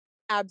got?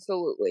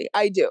 Absolutely.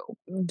 I do.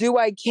 Do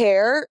I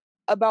care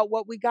about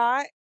what we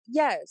got?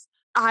 Yes.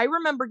 I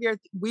remember, Gareth,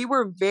 we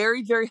were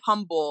very, very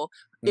humble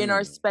in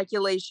our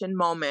speculation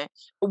moment.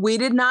 We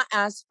did not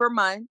ask for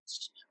much.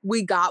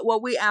 We got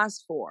what we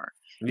asked for.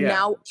 Yeah.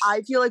 Now,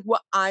 I feel like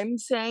what I'm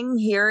saying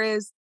here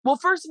is, well,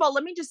 first of all,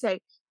 let me just say,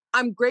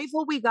 I'm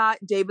grateful we got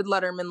David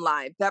Letterman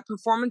live. That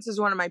performance is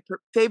one of my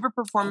favorite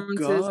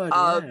performances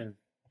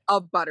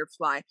of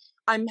Butterfly.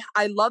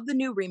 I love the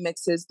new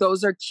remixes.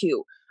 Those are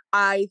cute.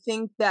 I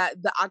think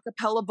that the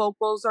acapella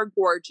vocals are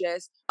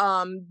gorgeous.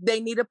 They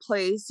need a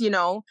place, you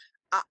know.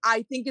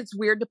 I think it's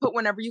weird to put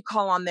Whenever You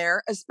Call on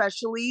there,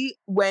 especially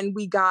when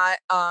we got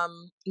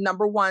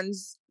number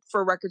ones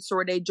for Record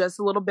Store Day just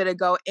a little bit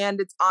ago, and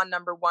it's on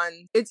number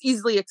one. It's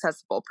easily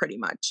accessible, pretty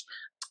much.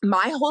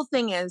 My whole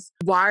thing is,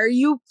 why are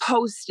you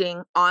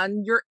posting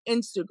on your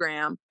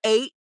Instagram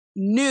 8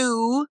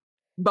 new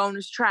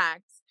bonus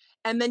tracks?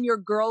 And then your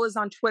girl is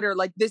on Twitter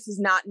like, this is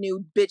not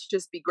new, bitch,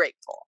 just be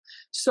grateful.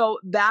 So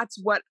that's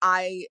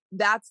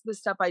the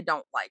stuff I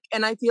don't like.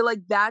 And I feel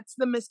like that's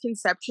the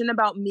misconception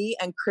about me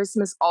and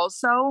Christmas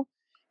also,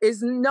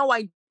 is no,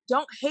 I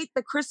don't hate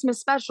the Christmas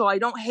special. I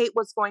don't hate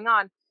what's going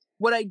on.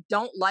 What I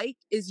don't like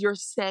is you're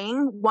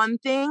saying one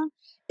thing,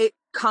 it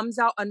comes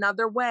out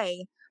another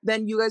way.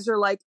 Then you guys are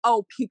like,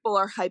 oh, people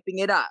are hyping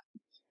it up.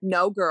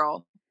 No,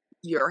 girl,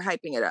 you're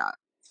hyping it up.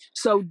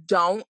 So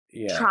don't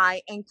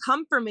try and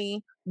come for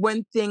me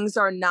when things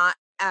are not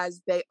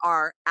as they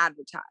are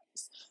advertised.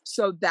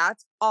 So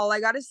that's all I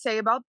got to say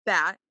about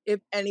that.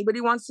 If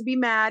anybody wants to be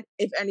mad,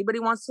 if anybody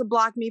wants to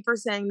block me for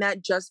saying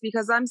that just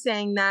because I'm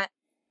saying that,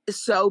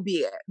 so be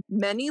it.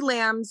 Many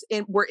lambs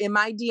were in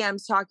my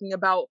DMs talking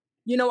about,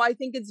 you know, I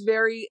think it's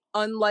very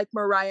unlike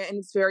Mariah and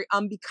it's very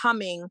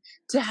unbecoming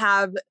to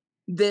have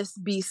this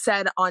be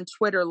said on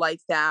Twitter like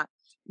that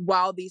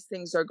while these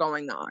things are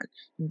going on.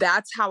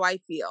 That's how I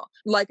feel.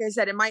 Like I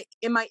said, am I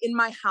in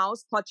my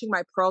house clutching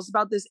my pearls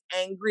about this,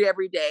 angry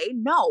every day?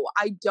 No,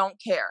 I don't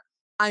care.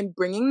 I'm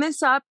bringing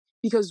this up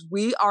because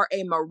we are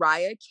a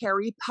Mariah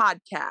Carey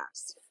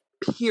podcast,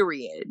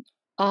 period.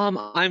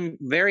 I'm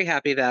very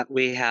happy that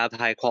we have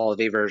high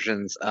quality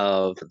versions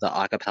of the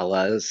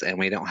acapellas and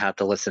we don't have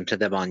to listen to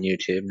them on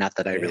YouTube. Not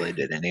that I really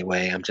did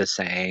anyway, I'm just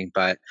saying.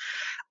 But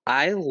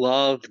I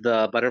love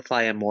the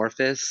Butterfly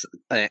Amorphous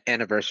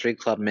Anniversary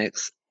Club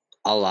mix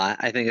a lot.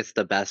 I think it's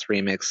the best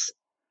remix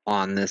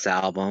on this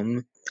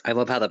album. I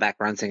love how the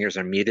background singers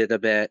are muted a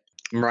bit.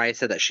 Mariah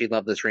said that she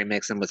loved this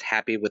remix and was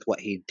happy with what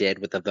he did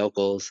with the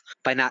vocals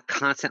by not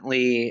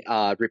constantly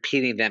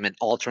repeating them and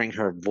altering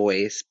her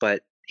voice,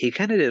 but he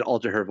kind of did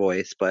alter her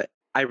voice, but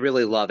I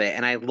really love it.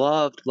 And I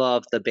loved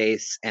the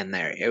bass in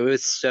there. It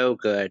was so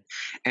good.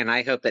 And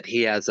I hope that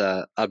he has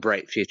a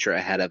bright future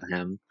ahead of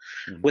him.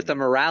 Mm-hmm. With the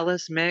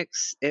Morales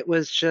mix, it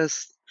was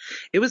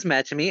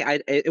mad to me.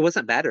 It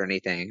wasn't bad or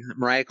anything.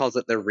 Mariah calls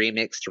it the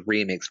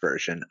remix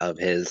version of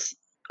his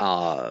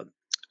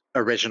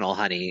original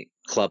Honey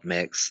Club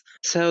mix.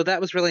 So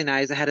that was really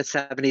nice. It had a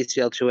 70s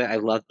feel to it. I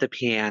loved the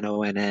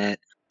piano in it.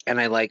 And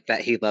I liked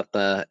that he left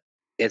the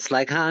 "It's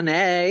Like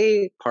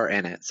Honey" part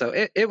in it. So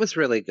it was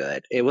really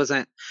good. It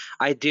wasn't,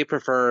 I do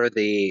prefer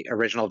the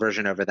original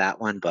version over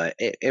that one, but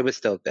it was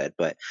still good.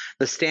 But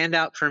the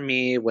standout for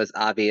me was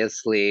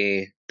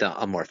obviously the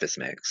Amorphous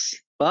mix.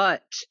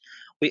 But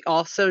we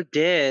also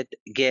did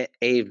get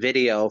a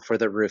video for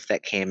The Roof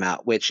that came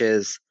out, which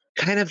is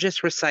kind of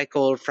just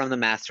recycled from the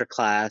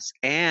masterclass,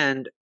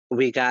 and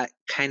we got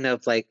kind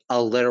of like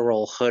a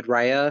literal Hood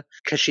Raya,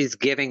 because she's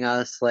giving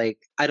us, like,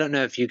 I don't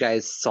know if you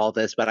guys saw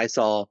this, but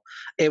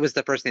it was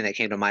the first thing that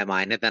came to my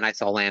mind, and then I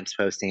saw Lambs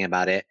posting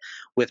about it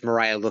with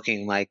Mariah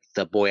looking like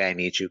the Boy I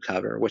Need You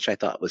cover, which I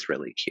thought was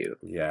really cute.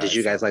 Yeah. Did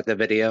you guys like the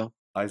video?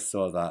 I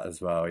saw that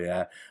as well,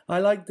 yeah. I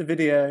liked the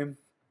video.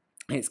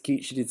 It's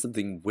cute she did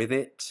something with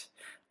it.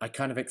 I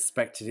kind of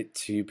expected it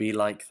to be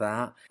like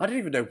that. I don't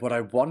even know what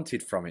I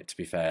wanted from it, to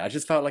be fair. I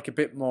just felt like a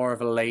bit more of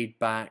a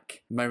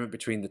laid-back moment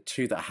between the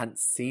two that I hadn't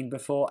seen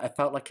before. I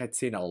felt like I'd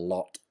seen a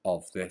lot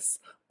of this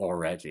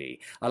already.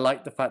 I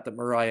like the fact that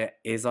Mariah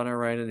is on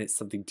her own and it's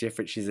something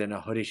different. She's in a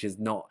hoodie. She's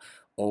not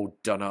all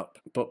done up.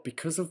 But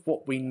because of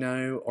what we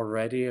know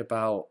already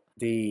about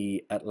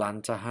the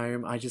Atlanta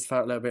home, I just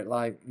felt a little bit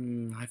like,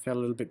 I feel a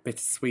little bit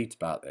bittersweet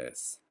about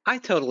this. I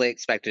totally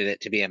expected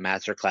it to be a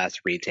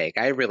masterclass retake.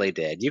 I really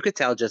did. You could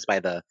tell just by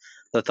the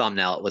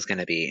thumbnail it was going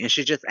to be. And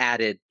she just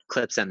added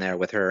clips in there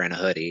with her in a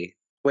hoodie,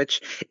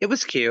 which it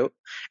was cute.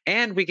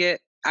 And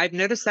I've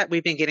noticed that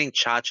we've been getting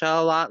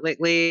Cha-Cha a lot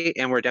lately,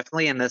 and we're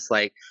definitely in this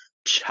like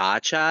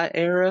Cha-Cha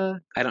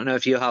era. I don't know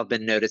if you have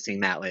been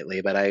noticing that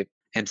lately, but I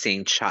am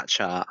seeing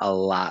Cha-Cha a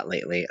lot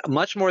lately,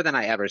 much more than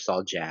I ever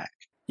saw Jack.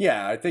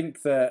 Yeah, I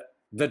think that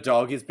the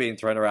dog is being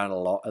thrown around a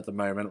lot at the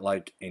moment,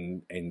 like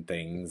in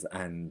things,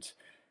 and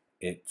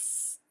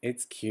it's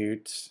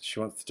cute. She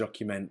wants to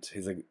document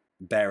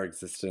their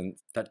existence.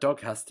 That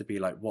dog has to be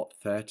like, what,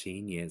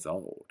 13 years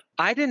old?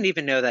 I didn't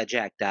even know that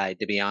Jack died,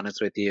 to be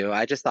honest with you.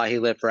 I just thought he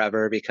lived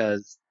forever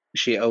because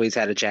she always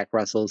had a Jack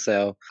Russell,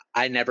 so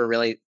I never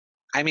really,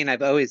 I mean,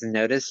 I've always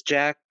noticed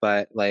Jack,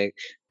 but like...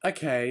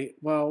 Okay,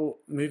 well,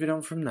 moving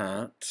on from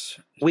that.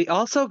 We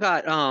also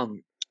got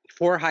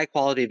 4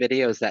 high-quality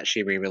videos that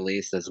she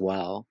re-released as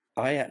well.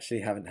 I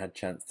actually haven't had a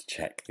chance to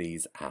check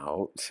these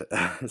out.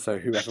 So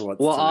whoever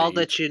wants Well, to I'll lead.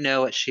 let you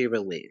know what she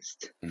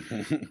released.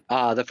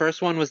 The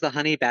first one was the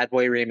Honey Bad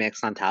Boy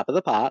remix on Top of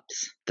the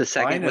Pops. The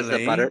second was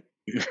the Butter.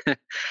 Finally.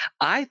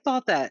 I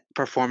thought that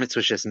performance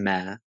was just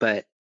meh,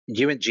 but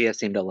you and Gia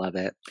seem to love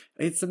it.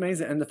 It's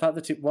amazing, and the fact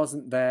that it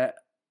wasn't there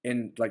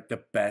in like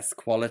the best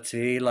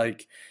quality,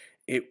 like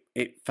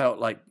it felt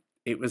like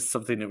it was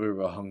something that we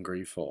were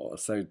hungry for.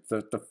 So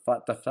the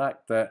fact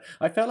that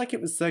I felt like it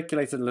was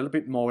circulated a little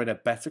bit more in a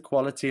better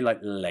quality like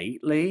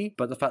lately,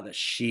 but the fact that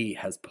she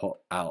has put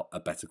out a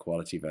better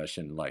quality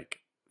version like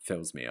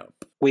fills me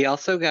up. We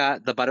also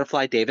got the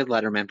Butterfly David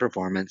Letterman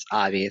performance,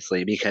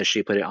 obviously, because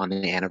she put it on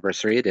the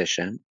anniversary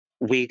edition.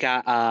 We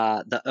got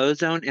the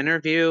Ozone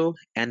interview,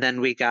 and then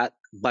we got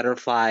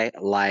Butterfly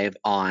live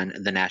on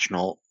the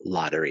National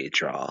Lottery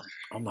draw.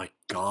 Oh my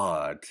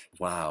god!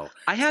 Wow.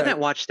 I haven't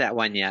watched that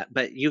one yet,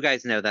 but you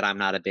guys know that I'm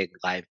not a big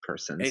live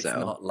person. It's so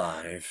not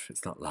live.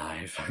 It's not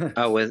live.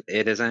 Oh,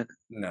 it isn't?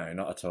 No,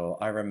 not at all.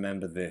 I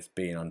remember this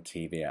being on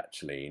TV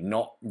actually,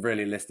 not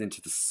really listening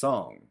to the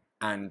song.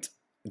 And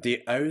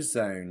the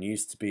Ozone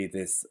used to be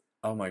this,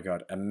 oh my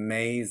god,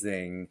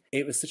 amazing.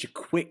 It was such a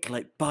quick,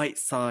 like bite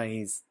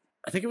size.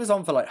 I think it was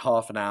on for like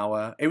half an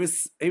hour. It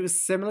was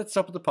similar to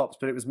Top of the Pops,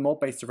 but it was more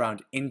based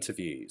around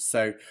interviews.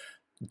 So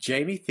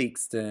Jamie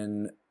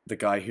Theakston, the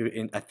guy who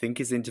I think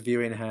is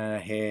interviewing her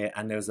here,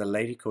 and there was a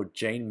lady called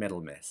Jane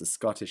Middlemiss, a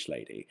Scottish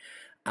lady,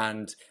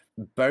 and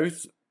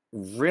both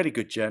really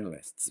good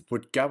journalists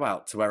would go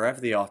out to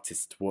wherever the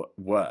artists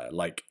were.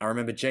 Like, I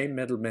remember Jane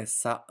Middlemiss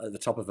sat at the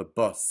top of a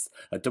bus,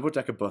 a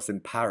double-decker bus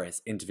in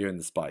Paris, interviewing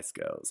the Spice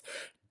Girls.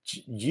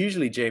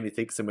 Usually Jamie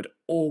Theakston would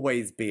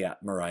always be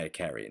at Mariah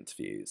Carey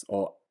interviews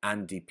or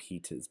Andy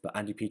Peters, but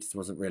Andy Peters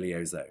wasn't really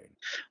Ozone.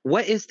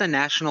 What is the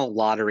National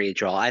Lottery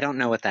draw? I don't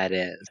know what that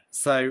is.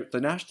 So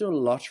the National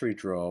Lottery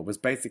draw was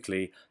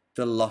basically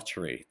the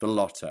lottery, the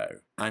lotto,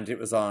 and it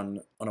was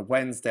on a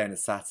Wednesday and a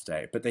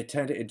Saturday, but they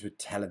turned it into a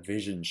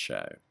television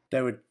show.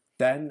 They would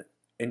then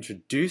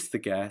introduce the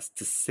guest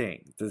to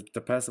sing. The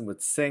person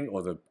would sing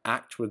or the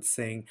act would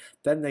sing.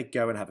 Then they'd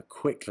go and have a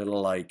quick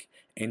little like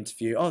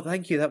interview. Oh,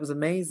 thank you, that was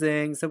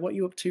amazing. So what are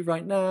you up to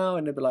right now?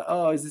 And they'd be like,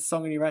 oh, is this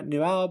song on your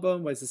new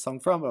album? Where's this song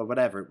from? Or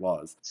whatever it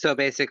was. So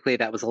basically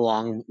that was a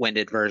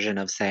long-winded version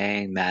of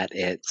saying that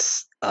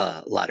it's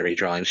a lottery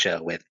drawing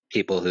show with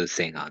people who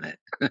sing on it.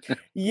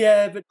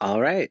 Yeah, but all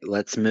right,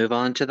 let's move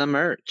on to the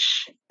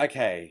merch.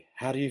 okay,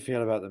 how do you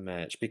feel about the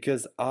merch?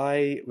 Because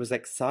I was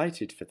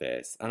excited for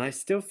this, and I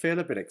still feel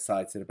a bit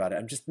excited about it.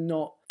 I'm just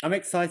not. I'm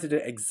excited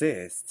it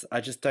exists.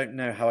 I just don't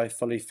know how I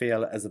fully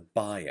feel as a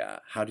buyer.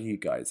 How do you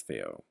guys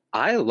feel?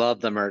 I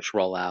love the merch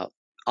rollout.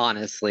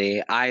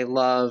 Honestly, I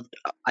loved.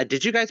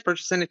 Did you guys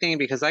purchase anything?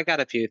 Because I got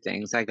a few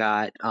things. I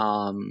got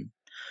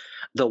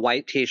the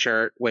white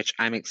T-shirt, which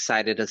I'm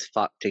excited as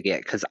fuck to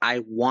get because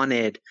I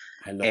wanted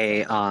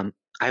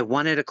I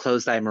wanted a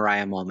closed eye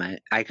Mariah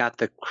moment. I got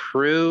the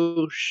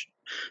crew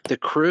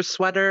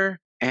sweater,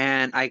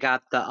 and I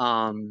got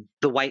the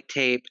white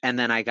tape, and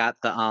then I got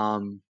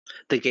the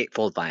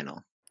gatefold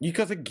vinyl. You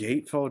got the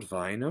gatefold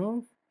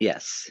vinyl?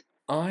 Yes.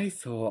 I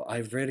thought I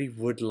really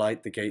would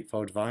like the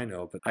gatefold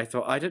vinyl, but I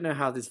thought I don't know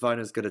how this vinyl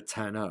is going to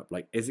turn up.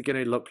 Like, is it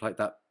going to look like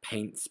that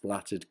paint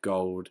splattered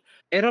gold?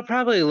 It'll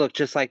probably look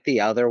just like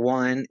the other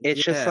one.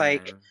 It's just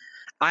like,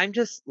 I'm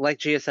just, like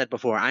Gia said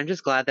before, I'm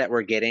just glad that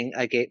we're getting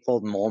a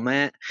gatefold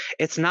moment.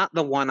 It's not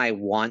the one I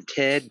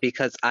wanted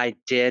because I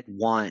did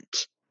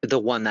want the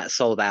one that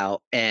sold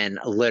out in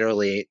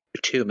literally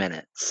 2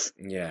 minutes.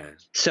 Yeah.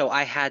 So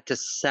I had to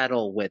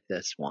settle with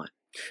this one.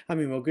 I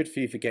mean, well, good for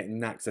you for getting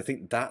that, because I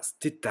think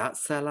did that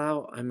sell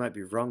out? I might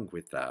be wrong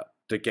with that.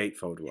 The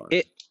gatefold one.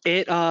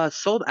 It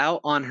sold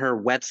out on her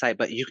website,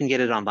 but you can get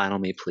it on Vinyl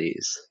Me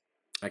Please.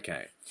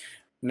 Okay.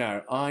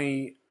 No,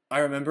 I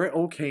remember it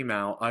all came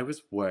out. I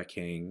was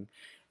working,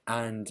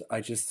 and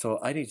I just thought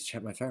I need to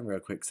check my phone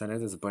real quick because I know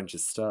there's a bunch of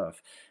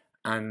stuff.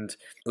 And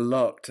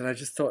looked, and I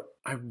just thought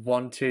I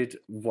wanted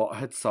what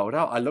had sold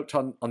out. I looked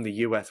on the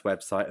US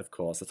website, of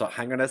course. I thought,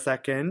 hang on a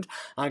second,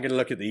 I'm going to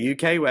look at the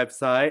UK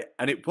website,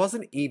 and it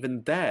wasn't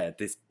even there,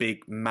 this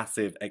big,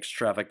 massive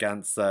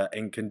extravaganza,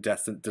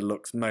 incandescent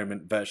deluxe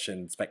moment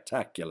version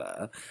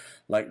spectacular,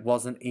 like,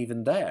 wasn't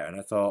even there. And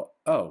I thought,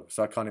 oh,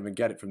 so I can't even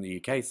get it from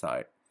the UK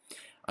site.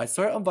 I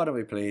saw it on Vinyl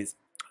Me Please,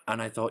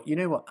 and I thought, you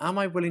know what, am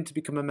I willing to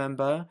become a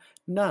member?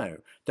 No,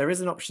 there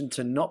is an option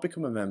to not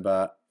become a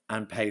member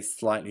and pay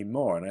slightly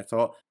more. And I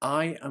thought,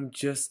 I am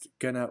just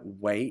gonna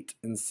wait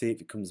and see if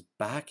it comes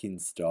back in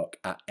stock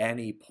at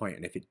any point.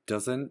 And if it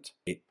doesn't,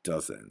 it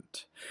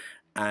doesn't.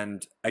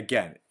 And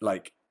again,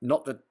 like,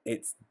 not that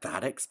it's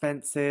that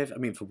expensive. I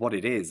mean, for what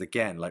it is,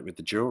 again, like with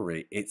the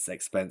jewelry, it's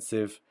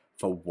expensive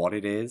for what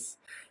it is.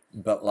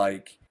 But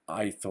like,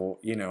 I thought,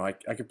 you know, I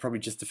could probably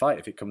justify it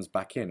if it comes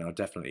back in. I'll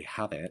definitely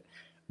have it.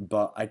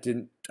 But I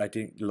didn't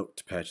look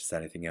to purchase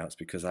anything else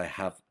because I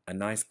have a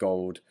nice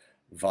gold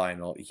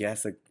vinyl.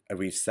 Yes,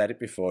 we've said it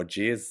before.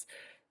 Gia's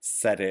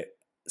said it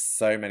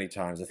so many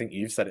times. I think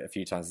you've said it a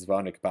few times as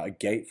well, Nick, about a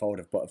gatefold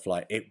of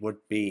Butterfly. It would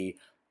be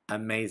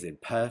amazing,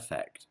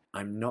 perfect.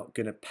 I'm not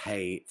gonna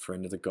pay for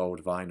another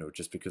gold vinyl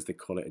just because they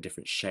call it a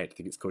different shade. I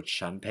think it's called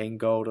champagne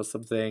gold or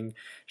something.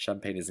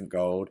 Champagne isn't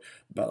gold,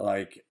 but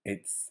like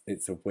it's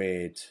a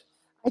weird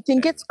I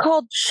think thing. it's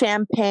called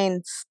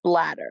champagne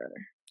splatter.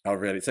 Oh,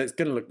 really? So it's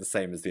gonna look the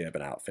same as the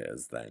Urban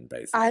Outfitters then, I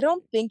basically.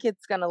 don't think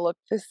it's gonna look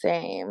the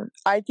same.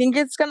 I think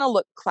it's gonna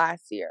look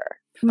classier.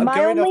 I'm My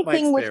going off only my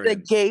thing with the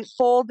experience.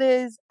 gatefold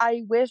is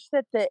I wish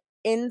that the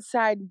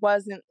inside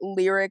wasn't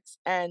lyrics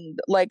and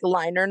like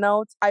liner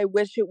notes. I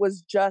wish it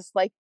was just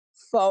like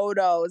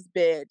photos,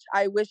 bitch.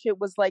 I wish it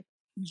was like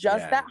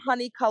just Yeah. that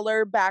honey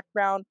color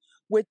background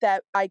with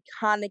that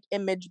iconic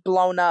image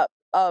blown up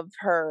of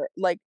her,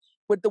 like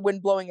with the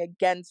wind blowing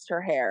against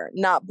her hair,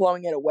 not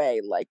blowing it away,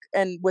 like,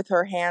 and with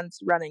her hands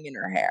running in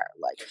her hair.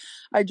 Like,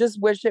 I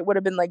just wish it would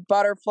have been like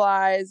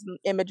butterflies and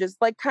images,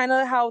 like kind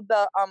of how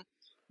the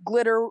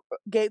glitter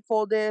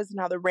gatefold is and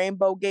how the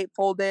rainbow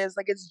gatefold is.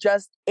 Like, it's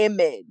just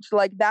image.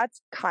 Like,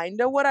 that's kind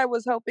of what I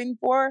was hoping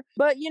for.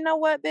 But you know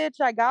what, bitch?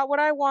 I got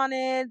what I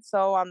wanted,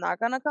 so I'm not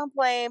gonna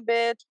complain,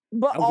 bitch.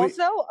 But And we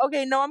also,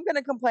 okay, no, I'm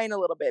gonna complain a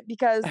little bit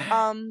because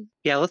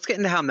Yeah, let's get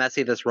into how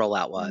messy this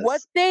rollout what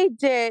was. they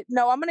did,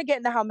 no, I'm gonna get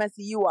into how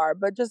messy you are,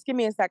 but just give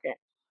me a second.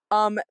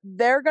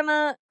 They're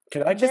gonna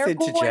Can I just they're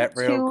going interject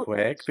real to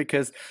quick?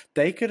 Because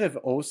they could have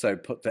also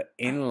put the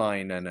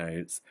inliner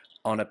notes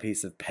on a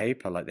piece of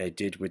paper like they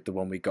did with the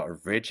one we got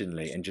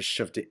originally and just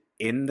shoved it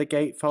in the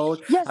gatefold.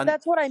 Yes, And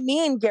that's what I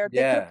mean, Garrett. They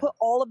could have yeah, put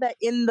all of that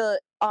in the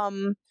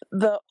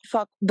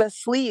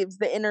sleeves,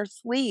 the inner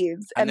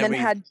sleeves, and and then then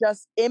we, had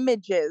just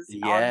images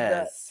on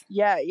the yes,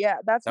 yeah,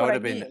 that's what I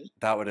mean.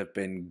 that would have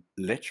been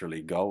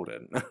literally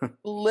golden.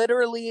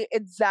 Literally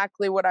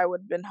exactly what I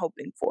would have been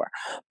hoping for.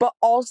 But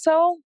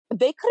also,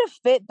 they could have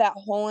fit that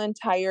whole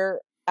entire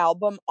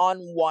album on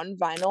one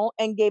vinyl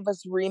and gave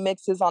us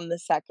remixes on the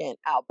second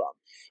album.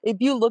 If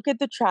you look at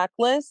the track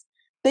list,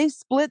 they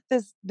split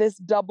this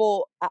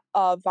double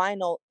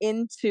vinyl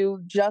into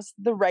just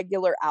the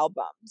regular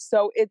album.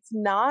 So it's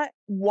not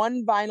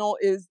one vinyl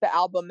is the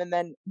album and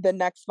then the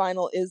next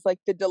vinyl is like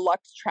the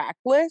deluxe track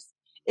list.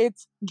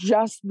 It's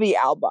just the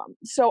album.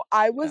 So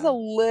I was a Yeah.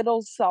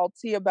 little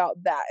salty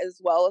about that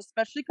as well,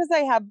 especially because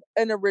I have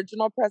an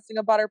original pressing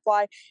of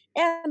Butterfly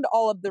and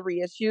all of the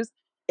reissues.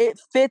 It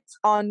fits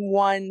on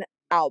one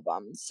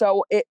album.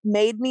 So it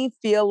made me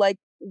feel like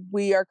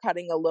we are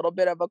cutting a little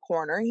bit of a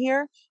corner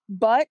here.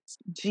 But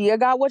Gia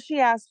got what she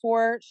asked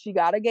for. She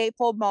got a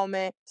gatefold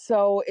moment.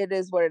 So it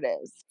is what it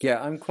is.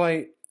 Yeah, I'm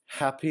quite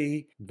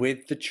happy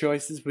with the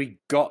choices we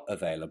got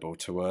available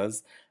to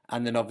us.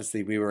 And then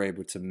obviously we were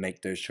able to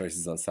make those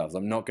choices ourselves.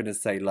 I'm not going to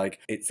say like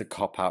it's a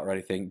cop out or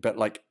anything, but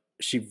like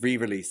she re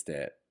released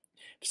it.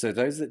 So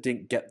those that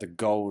didn't get the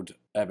gold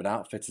Urban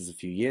Outfitters a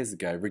few years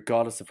ago,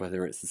 regardless of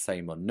whether it's the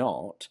same or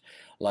not,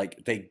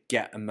 like they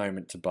get a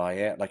moment to buy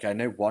it. Like I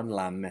know one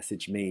lamb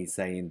messaged me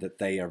saying that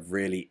they are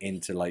really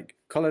into like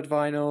colored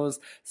vinyls,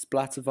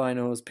 splatter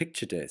vinyls,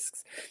 picture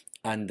discs,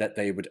 and that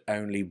they would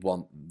only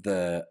want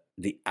the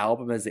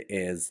album as it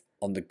is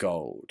on the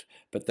gold.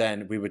 But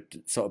then we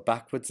would sort of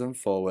backwards and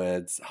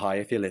forwards, hi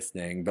if you're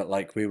listening, but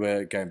like we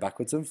were going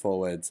backwards and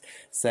forwards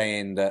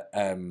saying that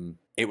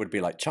it would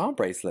be like Charm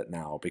Bracelet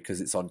now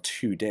because it's on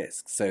 2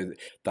 discs. So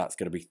that's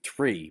going to be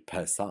 3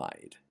 per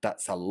side.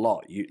 That's a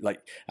lot. You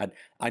like, and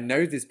I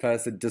know this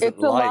person doesn't It's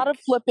a lot of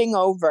like, flipping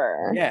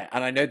over. yeah,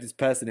 and I know this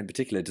person in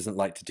particular doesn't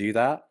like to do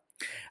that,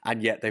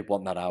 and yet they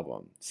want that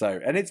album. So,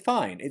 and it's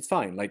fine. It's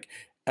fine. Like,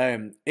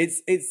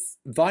 it's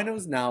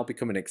vinyl's now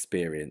become an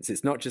experience.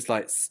 It's not just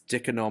like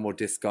stick a normal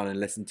disc on and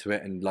listen to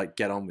it and like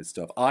get on with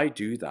stuff. I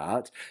do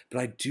that, but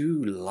I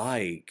do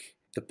like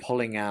the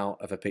pulling out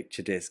of a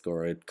picture disc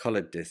or a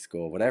colored disc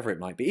or whatever it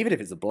might be. Even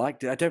if it's a black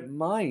disc, I don't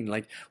mind.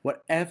 Like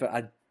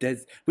whatever.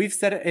 We've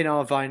said it in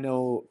our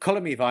vinyl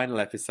Color Me Vinyl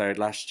episode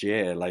last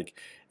year. Like,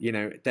 you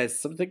know, there's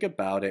something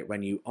about it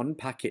when you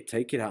unpack it,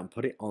 take it out, and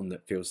put it on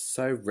that feels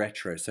so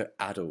retro, so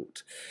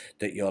adult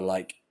that you're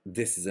like,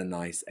 this is a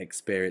nice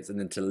experience. And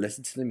then to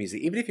listen to the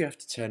music, even if you have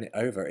to turn it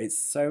over, it's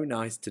so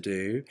nice to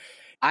do.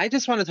 I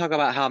just want to talk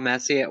about how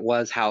messy it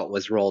was, how it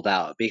was rolled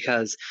out,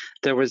 because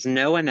there was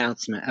no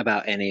announcement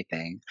about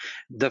anything.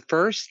 The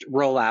first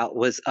rollout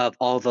was of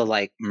all the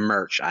like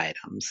merch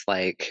items,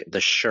 like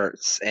the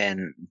shirts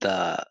and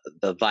the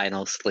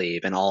vinyl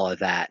sleeve and all of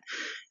that.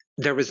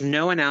 There was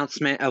no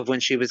announcement of when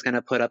she was going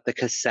to put up the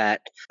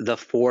cassette, the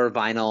 4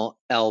 vinyl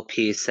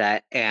LP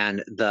set, and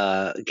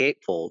the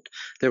gatefold.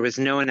 There was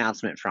no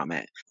announcement from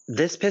it.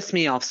 This pissed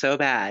me off so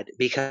bad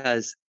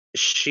because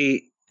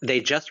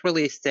they just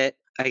released it.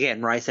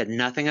 Again, Mariah said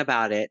nothing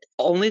about it.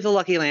 Only the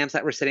lucky lambs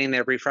that were sitting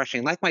there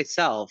refreshing, like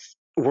myself,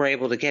 were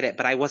able to get it,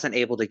 but I wasn't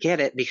able to get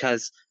it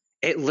because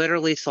it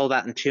literally sold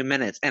out in 2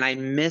 minutes and I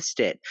missed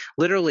it.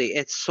 Literally,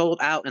 it sold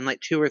out in like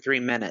 2 or 3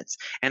 minutes.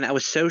 And that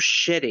was so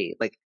shitty.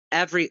 Like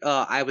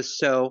I was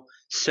so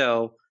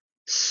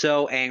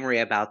angry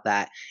about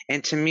that.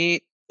 And to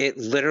me, it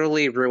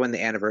literally ruined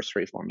the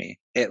anniversary for me.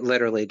 It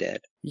literally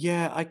did.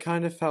 Yeah, I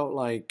kind of felt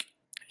like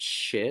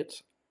shit,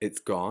 it's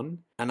gone.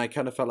 And I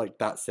kind of felt like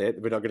that's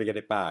it, we're not going to get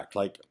it back.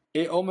 Like,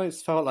 it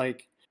almost felt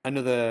like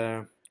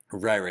another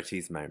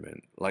Rarities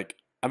moment. Like,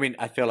 I mean,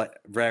 I feel like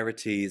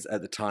Rarities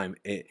at the time,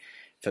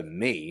 for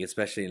me,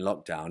 especially in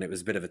lockdown, it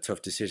was a bit of a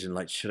tough decision.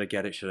 Like, should I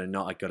get it? Should I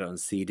not? I got it on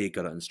CD,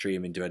 got it on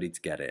streaming. Do I need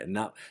to get it? And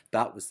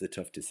that was the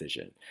tough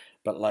decision.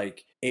 But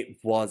like, it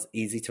was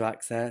easy to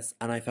access,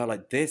 and I felt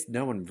like this,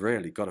 no one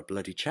really got a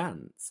bloody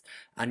chance.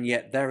 And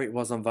yet there it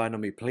was on Vinyl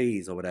Me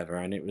Please or whatever,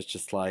 and it was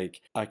just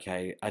like,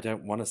 okay, I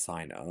don't want to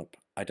sign up.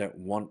 I don't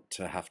want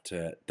to have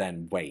to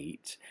then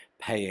wait,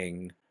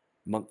 paying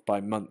month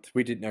by month.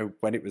 We didn't know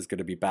when it was going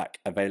to be back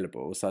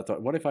available. So I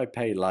thought, what if I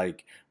pay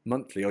like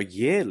monthly or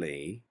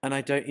yearly and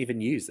I don't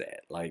even use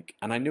it? Like,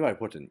 and I knew I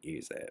wouldn't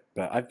use it,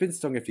 but I've been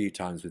stung a few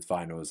times with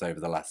vinyls over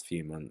the last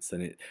few months,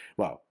 and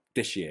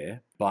this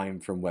year,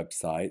 buying from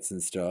websites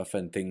and stuff,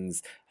 and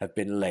things have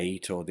been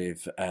late or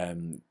they've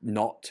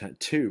not,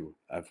 two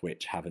of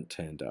which haven't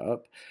turned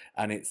up.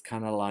 And it's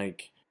kind of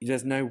like,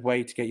 there's no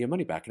way to get your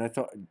money back. And I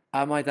thought,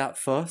 am I that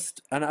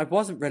fussed? And I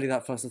wasn't really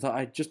that fussed. I thought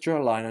I'd just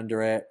draw a line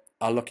under it.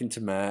 I'll look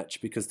into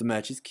merch because the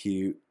merch is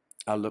cute.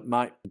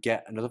 Might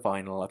get another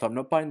vinyl. I thought, I'm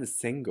not buying the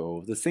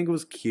single. The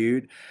single's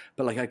cute,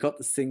 but like I got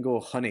the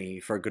single Honey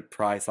for a good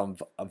price on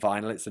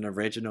vinyl. It's an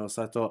original,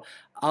 so I thought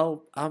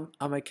I'm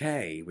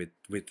okay with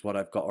what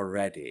I've got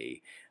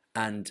already.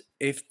 And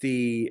if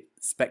the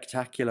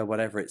Spectacular,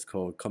 whatever it's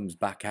called, comes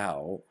back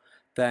out,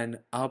 then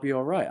I'll be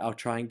all right. I'll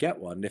try and get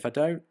one. If I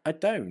don't, I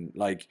don't.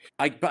 But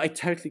I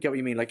totally get what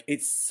you mean. Like,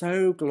 it's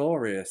so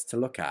glorious to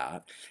look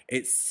at.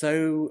 It's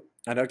so,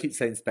 I know I keep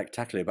saying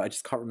spectacular, but I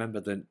just can't remember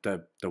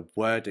the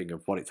wording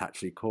of what it's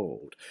actually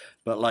called.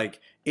 But like,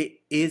 it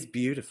is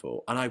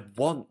beautiful, and I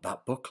want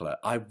that booklet.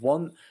 I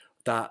want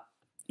that,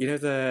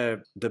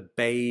 the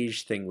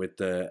beige thing with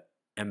the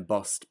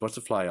embossed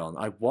butterfly on.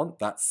 I want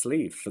that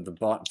sleeve for the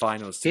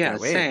vinyls to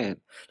go in.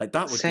 Like,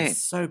 that would be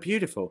so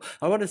beautiful.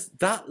 I want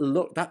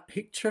that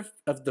picture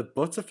of the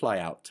butterfly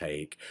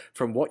outtake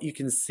from what you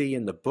can see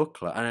in the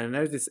booklet. And I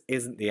know this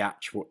isn't the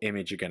actual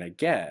image you're going to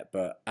get,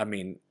 but I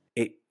mean,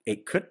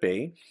 it could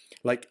be.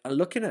 Like,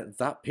 looking at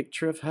that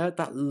picture of her,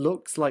 that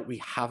looks like we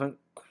haven't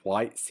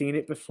quite seen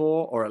it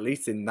before, or at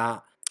least in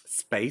that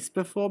space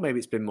before. Maybe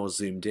it's been more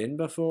zoomed in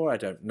before, I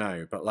don't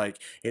know, but like,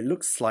 it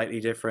looks slightly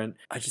different.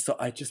 I just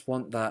thought, I just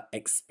want that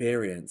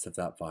experience of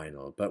that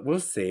vinyl, but we'll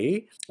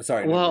see.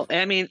 Sorry. Well,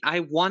 I mean,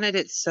 I wanted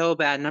it so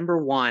bad. Number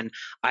one,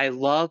 I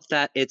love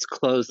that it's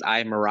closed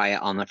eye Mariah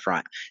on the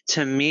front.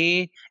 To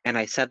me, and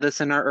I said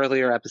this in our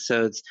earlier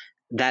episodes,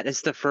 that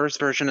is the first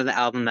version of the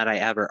album that I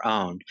ever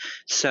owned.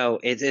 So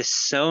it is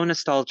so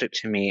nostalgic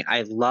to me.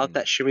 I love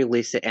that she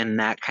released it in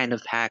that kind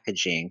of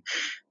packaging.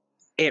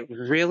 It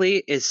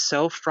really is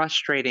so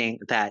frustrating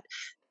that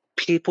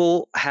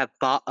people have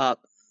bought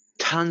up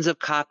tons of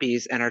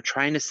copies and are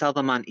trying to sell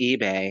them on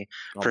eBay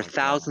for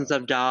thousands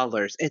of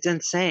dollars. It's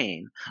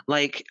insane.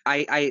 Like,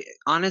 I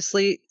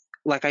honestly,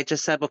 like I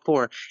just said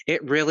before,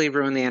 it really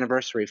ruined the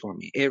anniversary for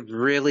me. It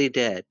really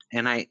did.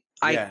 And I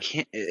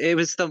can't, it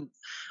was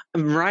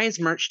Mariah's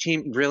merch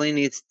team really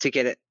needs to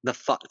get it the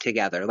fuck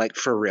together. Like,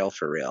 for real.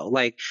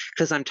 Like,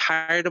 because I'm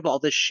tired of all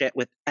this shit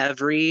with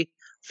every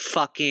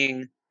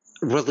fucking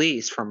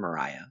release from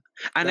Mariah.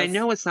 And I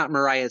know it's not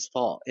Mariah's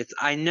fault. It's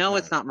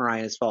not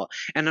Mariah's fault.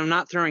 And I'm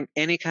not throwing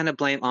any kind of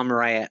blame on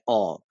Mariah at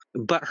all.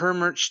 But her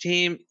merch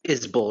team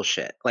is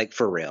bullshit. Like,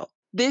 for real.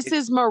 This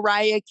is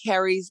Mariah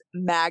Carey's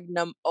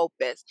magnum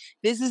opus.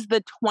 This is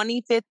the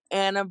 25th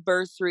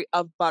anniversary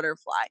of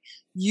Butterfly.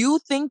 You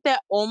think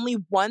that only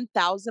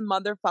 1,000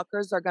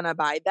 motherfuckers are gonna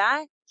buy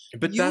that?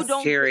 But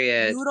that's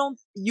period.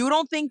 You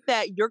don't think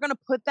that you're gonna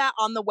put that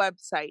on the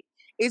website?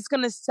 It's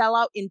gonna sell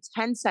out in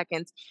 10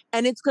 seconds,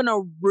 and it's gonna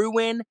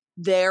ruin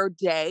their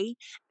day.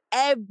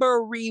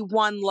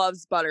 Everyone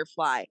loves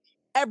Butterfly.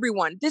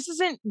 Everyone.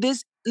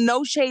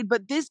 No shade,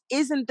 but this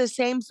isn't the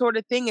same sort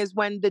of thing as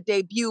when the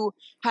debut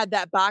had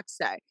that box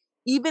set.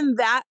 Even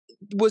that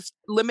was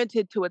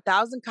limited to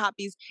 1,000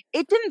 copies.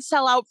 It didn't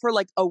sell out for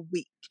like a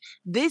week.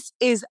 This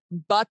is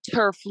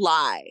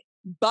Butterfly.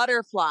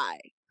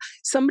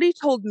 Somebody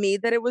told me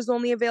that it was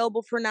only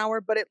available for an hour,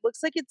 but it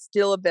looks like it's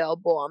still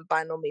available on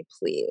Vinyl Me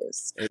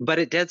Please. But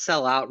it did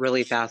sell out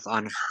really fast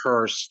on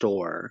her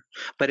store.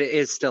 But it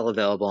is still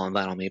available on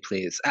Vinyl Me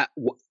Please.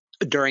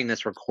 During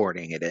this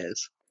recording, it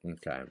is.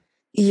 Okay.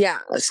 Yeah,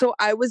 so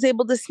I was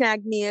able to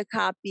snag me a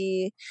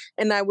copy,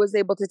 and I was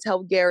able to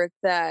tell Garrett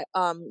that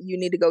you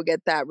need to go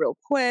get that real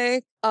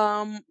quick.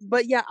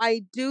 But yeah,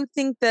 I do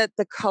think that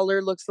the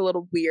color looks a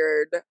little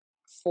weird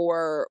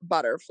for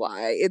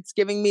Butterfly. It's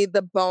giving me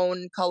the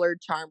bone colored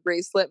charm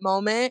bracelet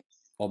moment.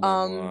 Or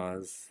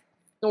memoirs.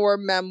 Or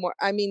memoirs.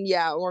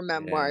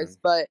 Yeah.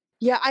 But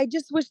yeah, I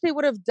just wish they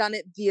would have done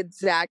it the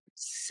exact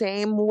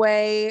same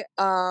way.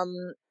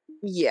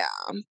 Yeah,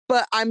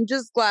 but I'm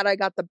just glad I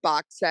got the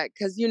box set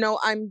because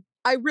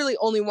I really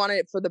only wanted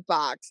it for the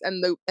box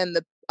and the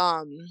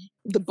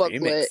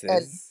booklet remixes.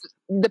 And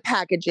the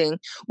packaging.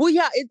 Well,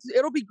 yeah,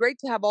 it'll be great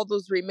to have all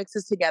those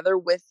remixes together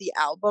with the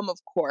album, of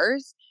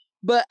course.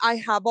 but I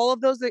have all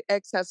of those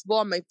accessible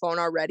on my phone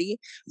already.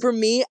 For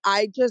me,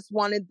 I just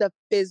wanted the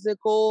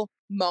physical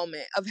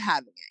moment of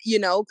having it, you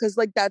know, because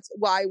like that's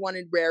why I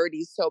wanted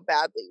Rarity so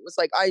badly. It was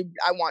like I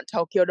want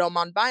Tokyo Dome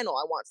on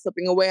vinyl. I want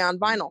Slipping Away on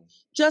vinyl,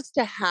 just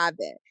to have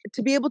it,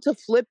 to be able to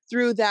flip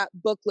through that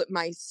booklet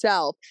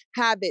myself,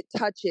 have it,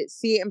 touch it,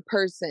 see it in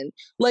person.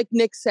 Like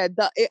Nick said,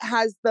 it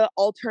has the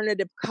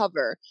alternative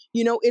cover.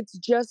 You know, it's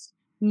just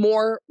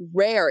more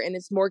rare and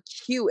it's more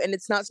cute and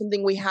it's not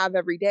something we have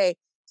every day.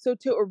 So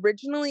to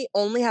originally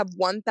only have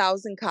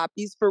 1,000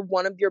 copies for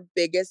one of your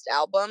biggest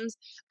albums,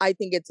 I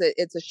think it's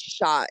a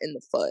shot in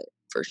the foot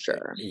for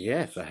sure.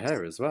 Yeah, for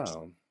her as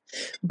well.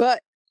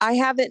 But I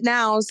have it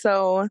now,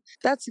 so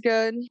that's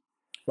good.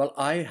 Well,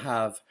 I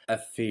have a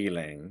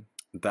feeling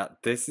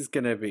that this is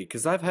going to be,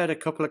 because I've heard a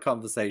couple of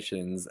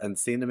conversations and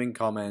seen them in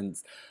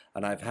comments,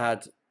 and I've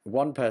had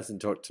one person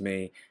talk to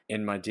me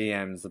in my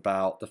DMs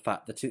about the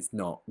fact that it's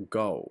not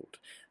gold.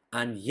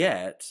 And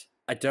yet,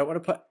 I don't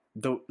want to put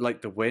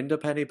the wind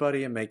up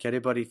anybody and make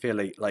anybody feel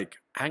like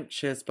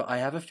anxious, but I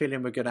have a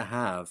feeling we're going to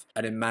have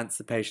an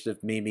emancipation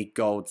of Mimi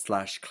gold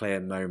 / clear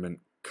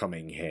moment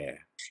coming here.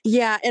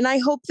 Yeah, and I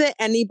hope that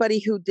anybody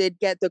who did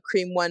get the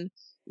cream one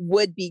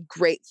would be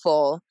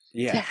grateful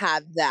to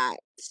have that.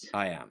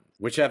 I am.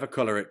 Whichever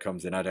color it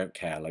comes in, I don't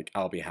care. Like,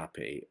 I'll be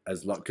happy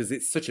as long, because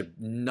it's such a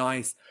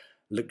nice,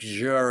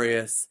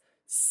 luxurious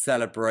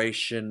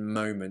celebration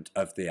moment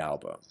of the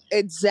album.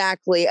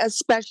 Exactly,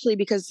 especially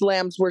because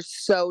Lambs were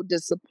so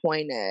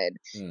disappointed,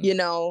 you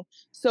know.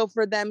 So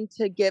for them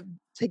to get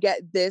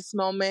this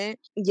moment,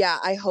 yeah,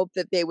 I hope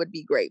that they would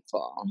be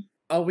grateful.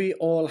 Are we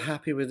all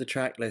happy with the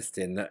track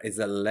listing that is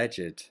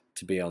alleged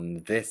to be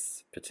on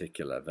this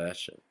particular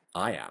version?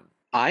 I am.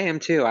 I am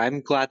too. I'm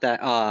glad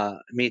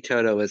that Me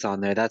Toto is on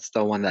there. That's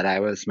the one that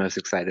I was most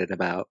excited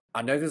about.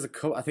 I know there's a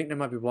couple, I think there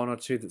might be one or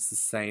two that's the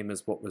same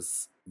as what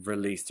was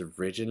released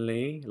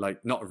originally.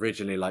 Like, not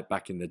originally like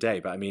back in the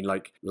day, but I mean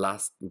like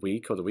last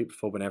week or the week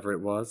before, whenever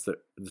it was, the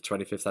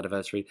 25th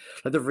anniversary.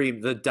 Like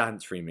the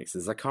dance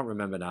remixes, I can't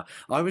remember now.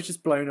 I was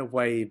just blown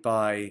away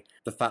by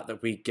the fact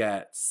that we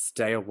get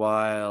Stay a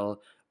While,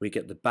 we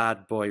get the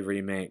Bad Boy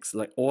remix,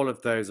 like all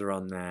of those are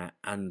on there.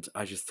 And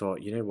I just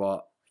thought, you know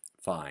what?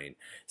 Fine.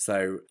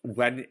 So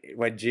when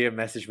Gia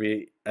messaged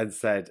me and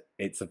said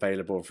it's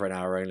available for an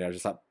hour only, I was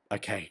just like,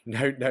 okay,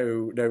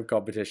 no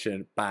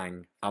competition.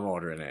 Bang, I'm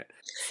ordering it.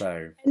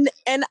 So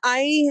and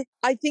I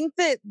think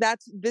that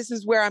this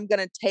is where I'm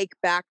gonna take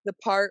back the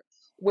part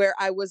where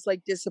I was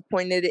like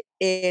disappointed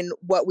in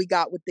what we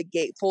got with the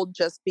Gatefold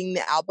just being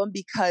the album,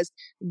 because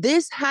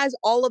this has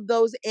all of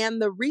those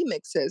and the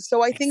remixes.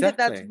 So I think that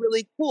that's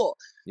really cool.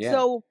 Yeah.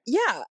 So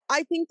yeah,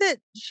 I think that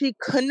she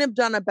couldn't have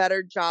done a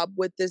better job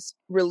with this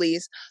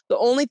release. The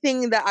only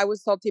thing that I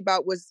was salty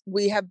about was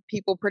we have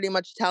people pretty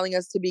much telling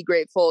us to be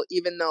grateful,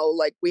 even though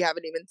like we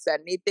haven't even said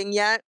anything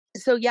yet.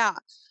 So yeah.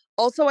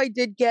 Also, I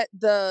did get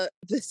the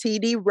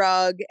CD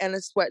rug and a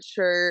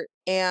sweatshirt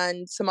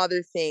and some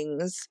other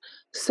things.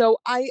 So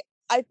I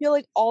feel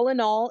like all in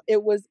all,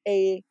 it was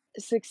a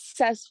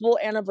successful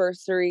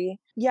anniversary.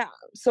 Yeah.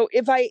 So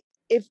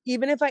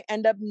even if I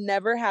end up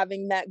never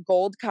having that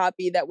gold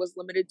copy that was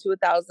limited to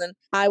 1,000,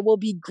 I will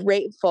be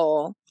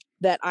grateful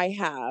that I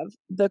have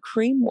the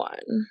cream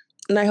one.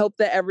 And I hope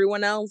that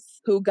everyone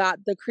else who got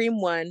the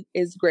cream one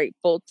is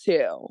grateful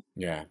too.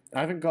 Yeah. I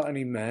haven't got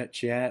any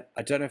merch yet.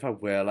 I don't know if I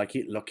will. I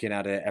keep looking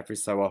at it every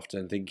so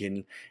often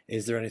thinking,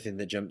 is there anything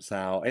that jumps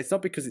out? It's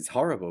not because it's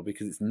horrible,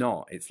 because it's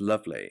not. It's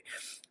lovely.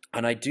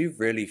 And I do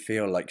really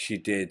feel like she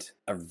did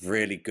a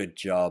really good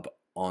job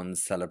on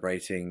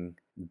celebrating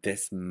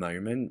this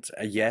moment.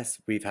 Yes,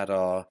 we've had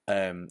our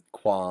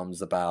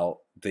qualms about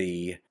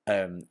the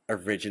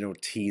original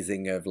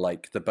teasing of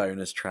like the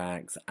bonus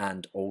tracks,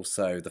 and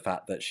also the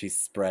fact that she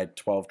spread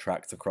 12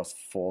 tracks across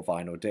 4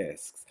 vinyl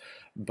discs.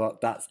 But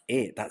that's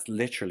it. That's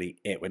literally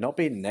it. We're not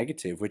being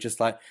negative. We're just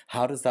like,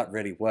 how does that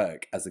really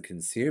work as a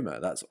consumer?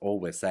 That's all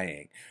we're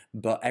saying.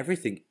 But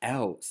everything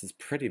else has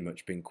pretty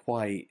much been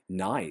quite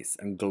nice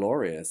and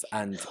glorious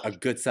and a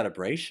good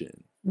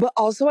celebration. But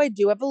also, I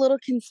do have a little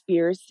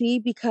conspiracy,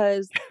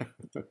 because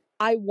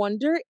I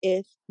wonder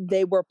if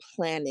they were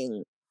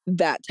planning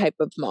that type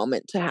of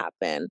moment to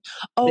happen.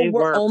 Oh, they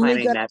were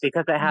planning that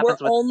because it happens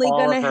with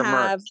all of her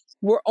merch.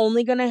 We're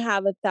only gonna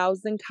have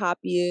 1,000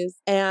 copies,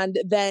 and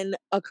then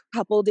a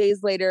couple days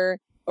later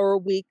or a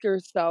week or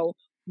so,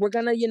 we're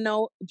gonna,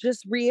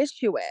 just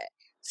reissue it.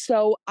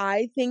 So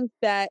I think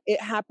that it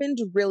happened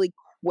really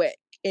quick,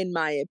 in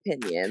my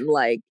opinion.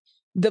 Like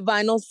the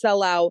vinyl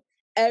sellout,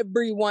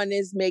 everyone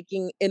is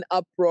making an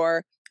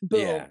uproar.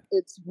 Boom,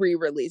 it's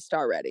re-released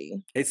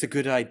already. It's a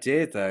good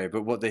idea though,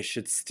 but what they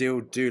should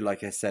still do,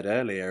 like I said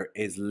earlier,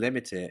 is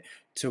limit it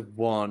to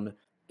 1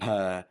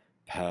 per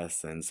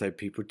person, so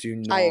people do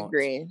not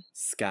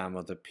scam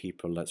other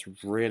people. That's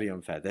really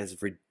unfair. There's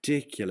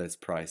ridiculous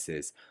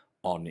prices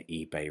on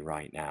eBay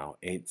right now.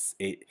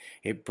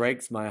 It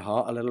breaks my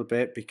heart a little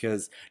bit,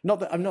 because not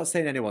that I'm not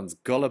saying anyone's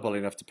gullible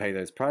enough to pay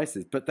those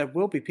prices, but there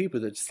will be people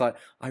that just like,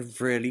 I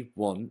really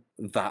want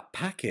that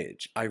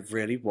package. I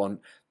really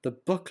want the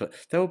booklet.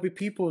 There will be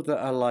people that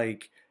are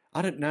like,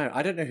 I don't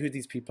know who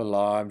these people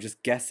are. I'm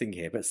just guessing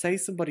here, but say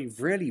somebody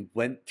really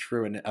went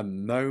through a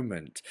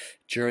moment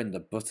during the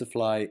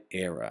butterfly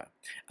era,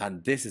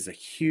 and this is a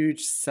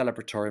huge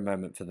celebratory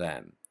moment for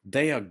them.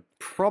 They are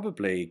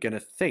probably going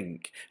to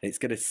think, it's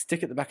going to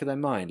stick at the back of their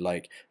mind,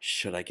 like,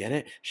 should I get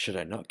it? Should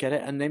I not get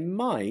it? And they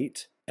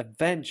might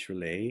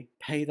eventually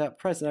pay that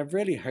price. And I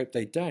really hope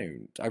they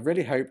don't. I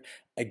really hope,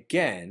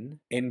 again,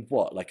 in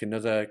what, like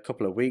another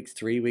couple of weeks,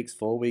 3 weeks,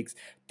 4 weeks,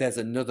 there's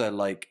another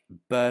like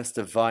burst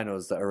of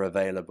vinyls that are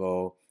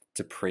available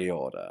to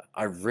pre-order.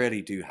 I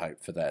really do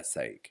hope for their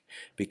sake,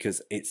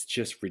 because it's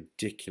just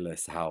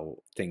ridiculous how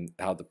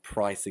the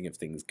pricing of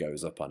things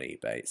goes up on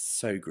eBay. It's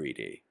so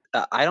greedy.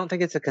 I don't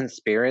think it's a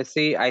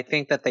conspiracy. I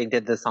think that they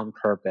did this on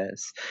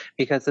purpose,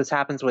 because this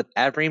happens with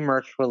every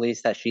merch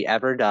release that she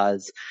ever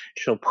does.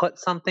 She'll put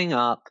something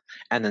up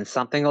and then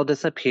something will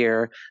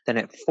disappear. Then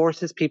it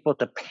forces people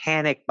to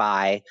panic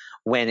buy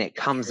when it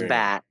comes True.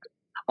 back.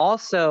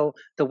 Also,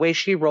 the way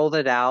she rolled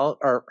it out,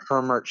 or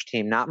her merch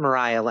team, not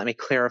Mariah, let me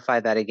clarify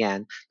that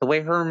again. The way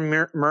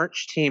her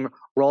merch team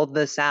rolled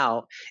this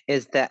out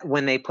is that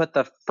when they put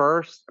the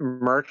first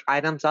merch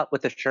items up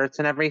with the shirts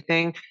and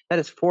everything, that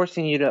is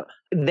forcing you to,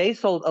 they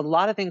sold, a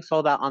lot of things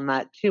sold out on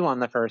that too on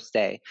the first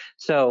day.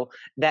 So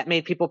that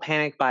made people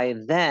panic by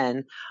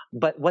then.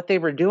 But what they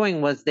were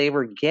doing was they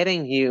were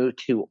getting you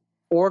to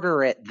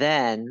order it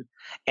then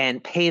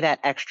and pay that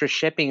extra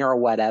shipping or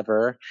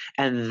whatever,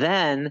 and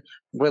then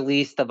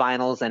release the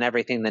vinyls and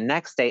everything the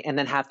next day, and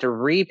then have to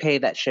repay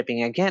that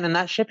shipping again. And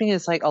that shipping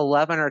is like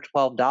 $11 or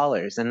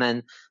 $12. And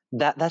then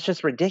that's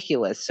just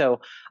ridiculous.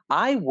 So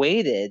I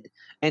waited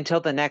until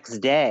the next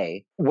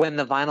day when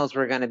the vinyls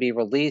were going to be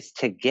released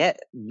to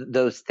get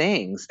those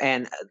things.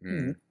 And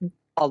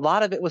a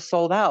lot of it was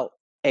sold out.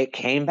 It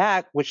came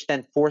back, which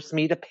then forced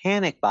me to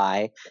panic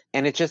buy.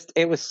 And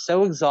it was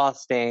so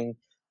exhausting.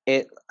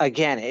 It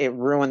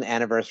ruined the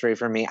anniversary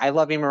for me. I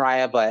love you,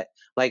 Mariah, but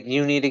like,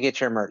 you need to get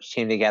your merch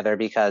team together,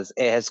 because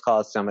it has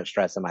caused so much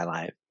stress in my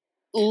life.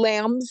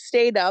 Lamb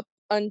stayed up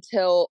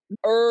until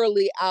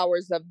early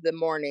hours of the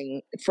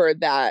morning for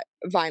that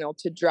vinyl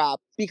to drop,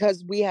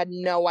 because we had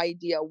no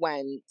idea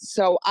when.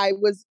 So I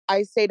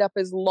stayed up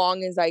as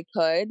long as I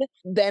could.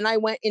 Then I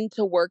went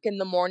into work in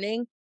the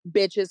morning.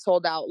 Bitches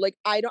sold out. Like,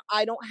 I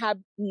don't have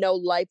no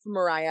life,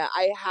 Mariah.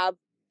 I have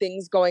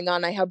things going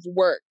on. I have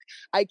work.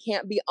 I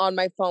can't be on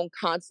my phone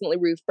constantly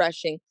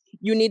refreshing.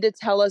 You need to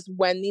tell us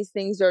when these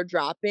things are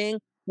dropping,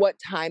 what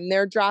time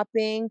they're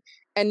dropping,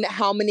 and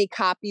how many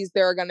copies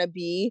there are going to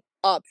be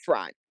up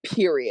front,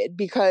 period.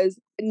 Because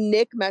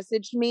Nick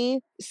messaged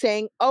me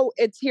saying, oh,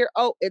 it's here.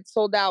 Oh, it's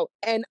sold out.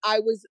 And I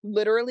was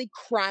literally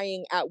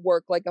crying at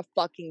work like a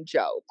fucking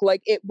joke.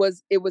 Like, it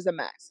was a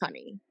mess,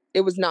 honey.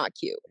 It was not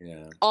cute.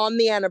 Yeah. On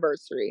the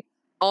anniversary.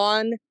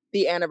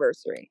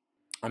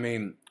 I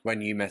mean,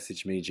 when you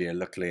messaged me, Gia,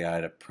 luckily I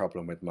had a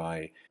problem with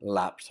my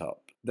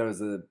laptop. There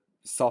was a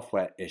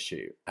software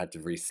issue. I had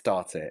to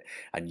restart it.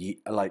 And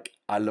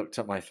I looked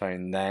at my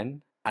phone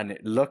then, and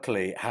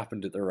luckily it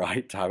happened at the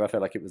right time. I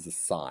felt like it was a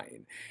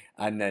sign.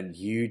 And then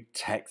you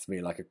text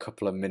me like a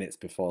couple of minutes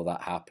before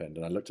that happened.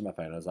 And I looked at my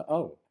phone and I was like,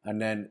 oh.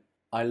 And then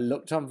I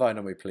looked on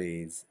Vinyl Me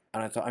Please,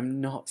 and I thought,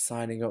 I'm not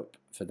signing up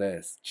for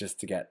this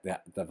just to get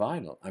the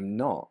vinyl. I'm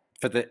not.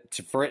 For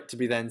it to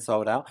be then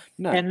sold out?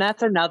 No. And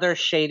that's another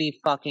shady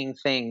fucking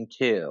thing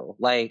too.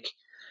 Like,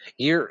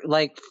 you're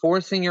like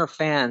forcing your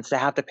fans to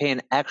have to pay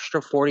an extra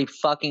 $40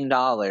 fucking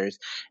dollars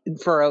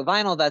for a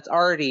vinyl that's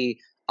already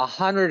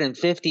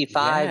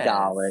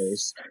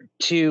 $155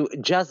 to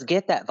just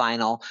get that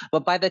vinyl.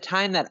 But by the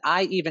time that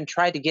I even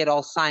tried to get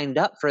all signed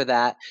up for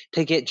that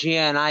to get Gia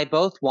and I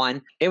both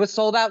one, it was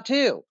sold out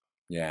too.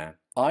 Yeah.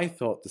 I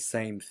thought the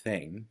same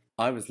thing.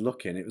 I was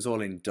looking, it was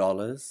all in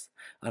dollars.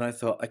 And I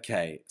thought,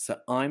 okay, so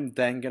I'm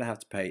then going to have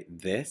to pay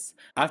this.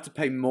 I have to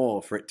pay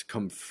more for it to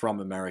come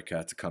from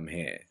America to come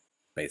here,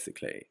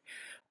 basically.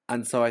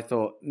 And so I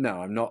thought,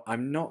 no,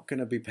 I'm not going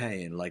to be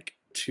paying like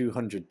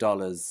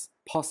 $200,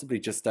 possibly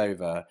just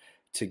over,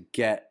 to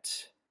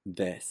get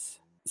this.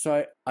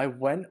 So I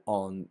went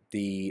on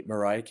the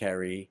Mariah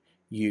Carey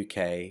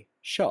UK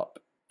shop,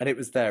 and it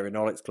was there in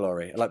all its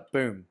glory. Like,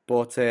 boom,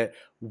 bought it.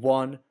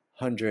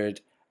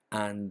 100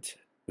 and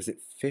was it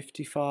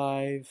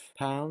 £55?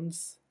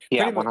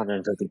 Yeah,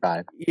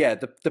 155. Yeah,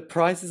 the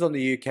prices on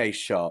the UK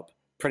shop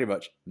pretty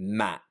much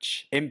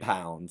match in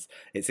pounds.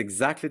 It's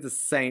exactly the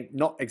same,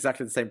 not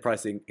exactly the same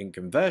price in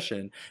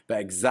conversion,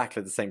 but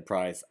exactly the same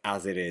price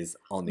as it is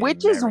on the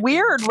Which American. is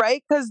weird,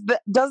 right? Because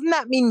doesn't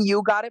that mean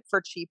you got it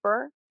for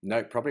cheaper? No,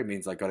 it probably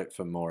means I got it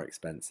for more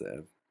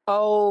expensive.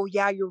 Oh,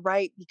 yeah, you're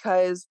right.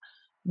 Because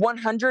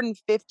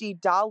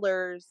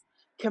 $150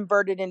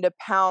 converted into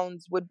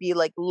pounds would be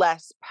like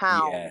less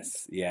pounds.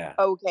 Yes, yeah.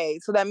 Okay,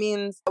 so that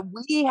means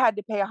we had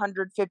to pay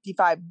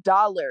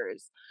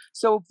 $155.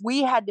 So if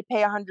we had to pay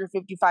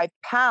 155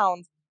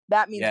 pounds,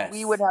 that means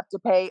we would Yes. have to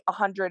pay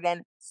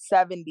 $170.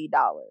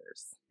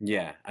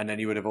 Yeah, and then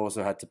you would have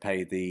also had to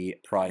pay the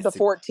price. The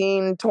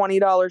 $14,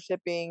 $20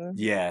 shipping.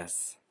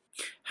 Yes.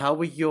 How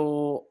were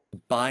your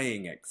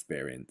buying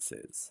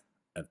experiences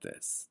of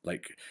this?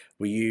 Like,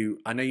 were you,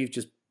 I know you've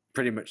just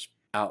pretty much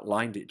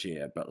outlined it,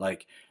 Gia, but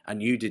like,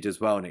 and you did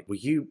as well, Nick, were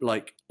you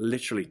like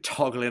literally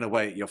toggling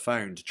away at your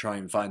phone to try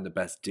and find the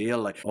best deal?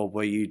 Like, or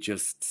were you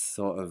just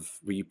sort of,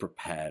 were you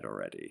prepared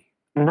already?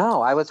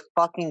 No, I was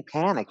fucking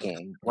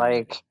panicking.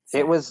 Like,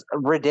 Same. it was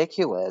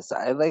ridiculous.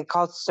 It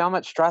caused so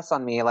much stress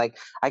on me. Like,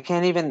 I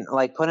can't even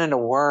like put into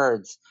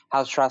words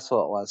how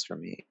stressful it was for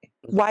me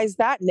Why is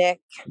that,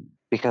 Nick?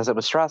 because it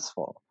was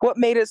stressful What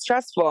made it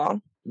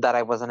stressful? that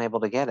I wasn't able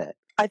to get it.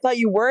 I thought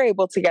you were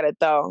able to get it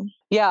though.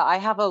 Yeah, I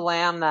have a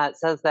lamb that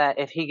says that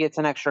if he gets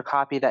an extra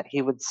copy that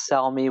he would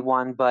sell me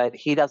one, but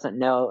he doesn't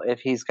know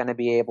if he's going to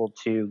be able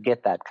to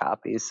get that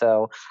copy.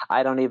 So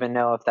I don't even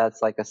know if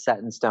that's like a set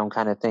in stone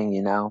kind of thing,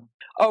 you know?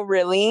 Oh,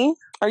 really?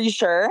 Are you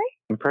sure?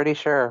 I'm pretty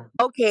sure.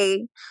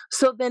 Okay.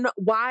 So then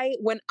why,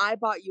 when I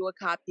bought you a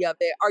copy of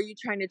it, are you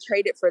trying to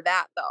trade it for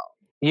that though?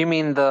 You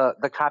mean the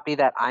copy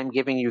that I'm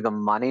giving you the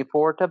money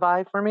for to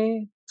buy for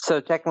me?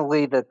 So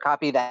technically the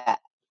copy that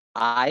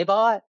I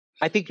bought?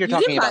 I think you're You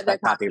talking didn't buy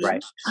about that copy,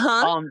 right?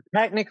 Huh?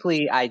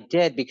 Technically I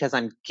did because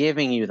I'm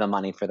giving you the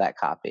money for that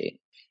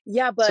copy.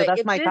 Yeah, but So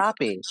that's if my this...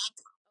 copy.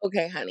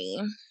 Okay, honey.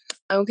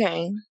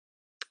 Okay.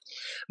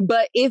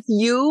 But if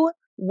you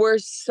were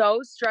so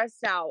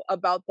stressed out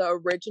about the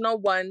original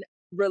one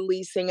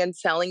releasing and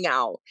selling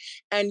out,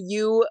 and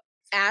you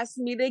asked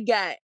me to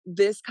get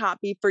this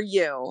copy for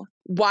you,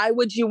 why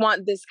would you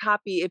want this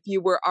copy if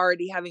you were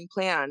already having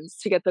plans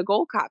to get the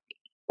gold copy?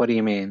 What do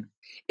you mean?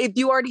 If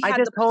you already had I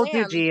just the told you,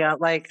 plans... Gia.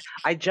 Like,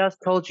 I just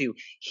told you.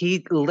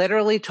 He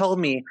literally told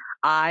me,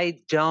 I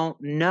don't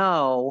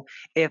know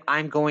if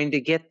I'm going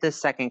to get the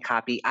second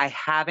copy. I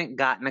haven't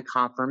gotten a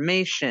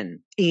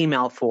confirmation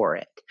email for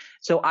it.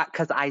 So,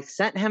 because I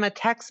sent him a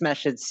text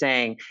message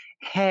saying,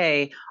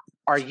 hey,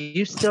 are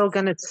you still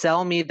going to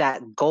sell me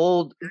that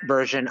gold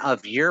version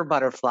of your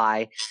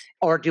butterfly,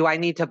 or do I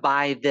need to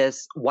buy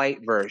this white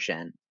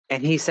version?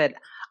 And he said,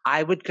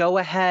 I would go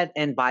ahead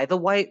and buy the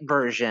white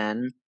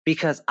version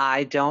because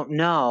I don't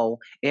know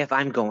if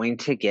I'm going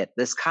to get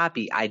this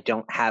copy. I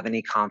don't have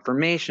any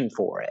confirmation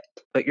for it.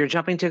 But you're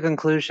jumping to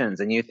conclusions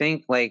and you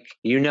think like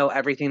you know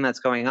everything that's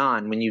going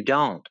on when you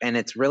don't. And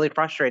it's really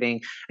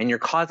frustrating and you're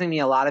causing me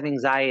a lot of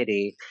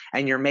anxiety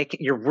and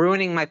you're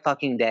ruining my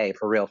fucking day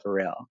for real, for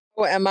real.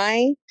 Oh, am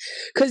I?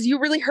 Because you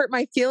really hurt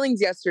my feelings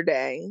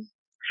yesterday.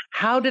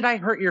 How did I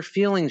hurt your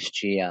feelings,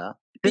 Gia?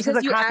 This is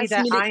a copy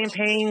that I am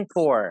paying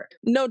for.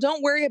 No,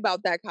 don't worry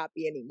about that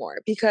copy anymore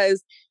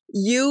because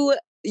you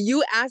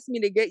asked me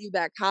to get you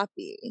that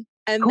copy.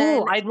 And cool.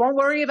 Then, I won't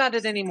worry about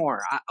it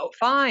anymore.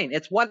 Fine.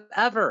 It's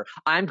whatever.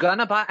 I'm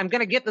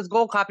gonna get this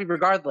gold copy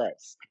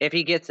regardless if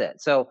he gets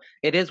it. So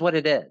it is what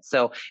it is.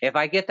 So if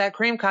I get that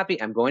cream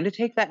copy, I'm going to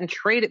take that and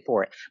trade it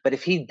for it. But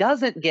if he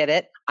doesn't get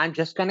it, I'm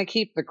just gonna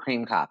keep the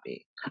cream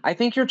copy. I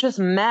think you're just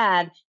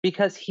mad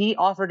because he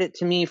offered it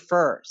to me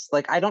first.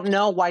 Like, I don't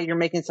know why you're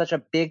making such a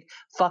big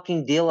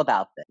fucking deal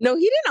about this. No,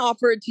 he didn't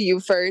offer it to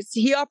you first.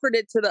 He offered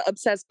it to the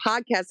Obsessed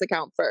Podcast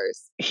account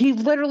first. He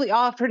literally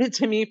offered it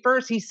to me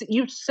first.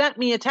 You sent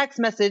me a text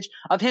message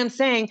of him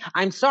saying,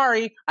 I'm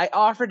sorry, I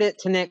offered it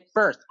to Nick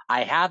first.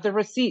 I have the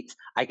receipts.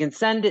 I can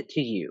send it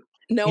to you.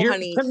 No,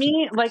 honey. To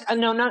me, like,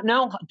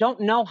 no,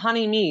 don't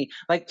honey me.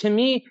 Like, to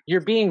me,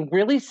 you're being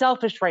really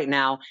selfish right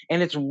now,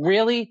 and it's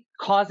really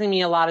causing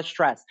me a lot of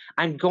stress.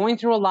 I'm going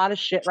through a lot of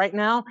shit right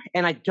now,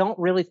 and I don't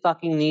really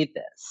fucking need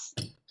this.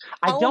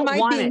 I don't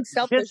want it.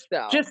 Selfish,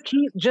 though?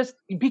 Just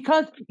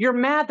because you're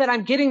mad that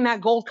I'm getting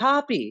that gold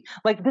copy.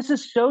 Like, this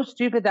is so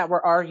stupid that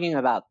we're arguing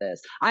about this.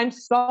 I'm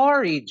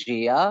sorry,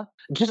 Gia.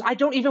 I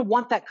don't even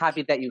want that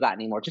copy that you got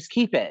anymore. Just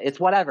keep it. It's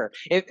whatever.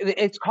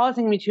 It's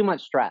causing me too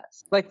much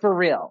stress. Like, for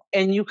real.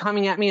 And you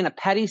coming at me in a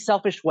petty,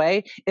 selfish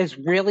way is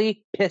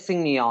really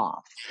pissing me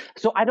off.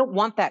 So I don't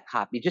want that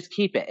copy. Just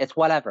keep it. It's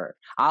whatever.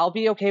 I'll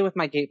be okay with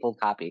my gatefold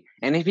copy.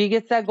 And if he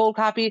gets that gold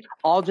copy,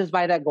 I'll just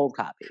buy that gold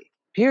copy.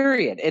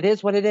 Period. It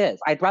is what it is.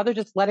 I'd rather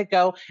just let it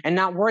go and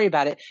not worry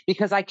about it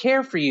because I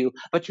care for you,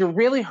 but you're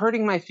really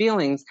hurting my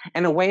feelings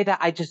in a way that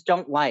I just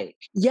don't like.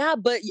 Yeah,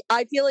 but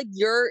I feel like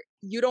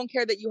you don't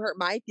care that you hurt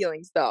my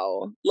feelings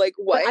though. Like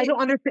what? But I don't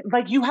understand.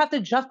 Like you have to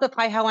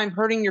justify how I'm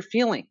hurting your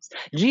feelings.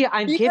 Gia,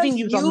 I'm giving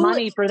you the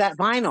money for that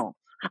vinyl.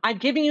 I'm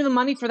giving you the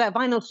money for that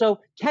vinyl. So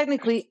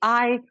technically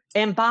I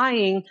am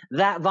buying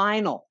that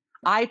vinyl.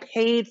 I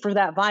paid for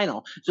that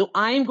vinyl. So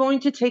I'm going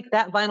to take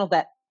that vinyl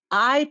that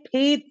I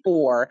paid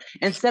for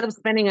instead of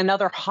spending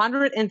another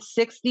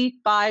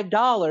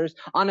 $165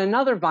 on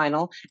another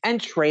vinyl and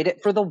trade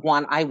it for the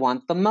one I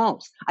want the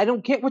most. I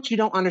don't get what you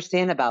don't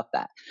understand about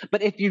that.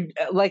 But if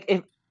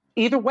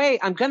either way,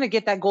 I'm going to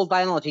get that gold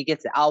vinyl if he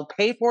gets it. I'll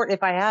pay for it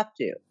if I have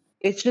to.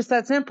 It's just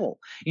that simple.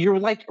 You're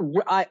like,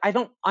 I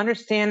don't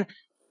understand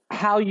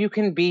how you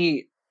can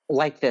be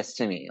like this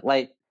to me.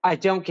 Like, I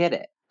don't get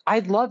it. I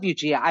love you,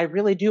 Gia. I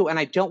really do. And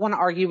I don't want to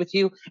argue with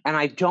you. And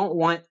I don't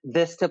want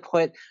this to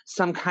put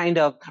some kind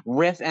of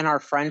rift in our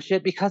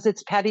friendship because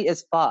it's petty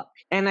as fuck.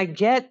 And I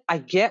get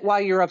why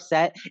you're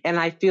upset. And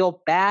I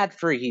feel bad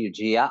for you,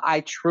 Gia.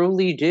 I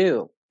truly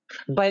do.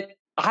 But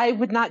I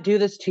would not do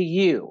this to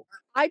you.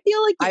 I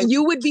feel like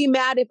you would be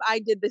mad if I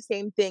did the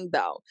same thing,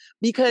 though,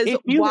 because if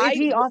he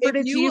offered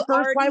it to you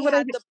first, why would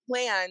I? The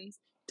plans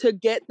to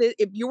get this,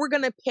 if you were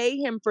going to pay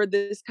him for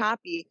this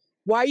copy,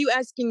 why are you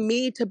asking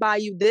me to buy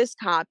you this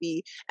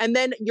copy? And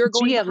then you're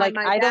going Gia, behind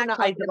my back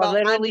talking about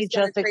I'm just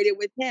going to trade it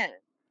with him.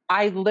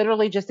 I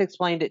literally just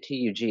explained it to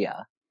you,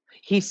 Gia.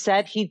 He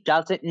said he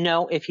doesn't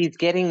know if he's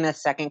getting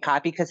this second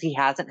copy because he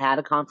hasn't had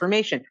a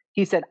confirmation.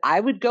 He said, I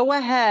would go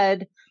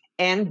ahead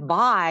and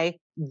buy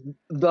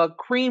the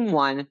cream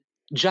one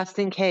just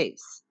in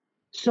case.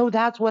 So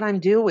that's what I'm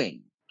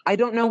doing. I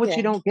don't know what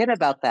you don't get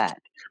about that.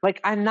 Like,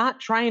 I'm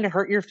not trying to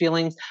hurt your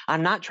feelings.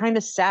 I'm not trying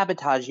to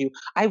sabotage you.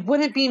 I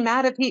wouldn't be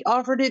mad if he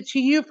offered it to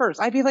you first.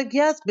 I'd be like,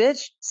 yes,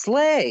 bitch,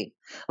 slay.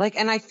 Like,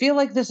 and I feel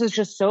like this is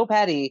just so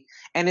petty.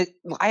 And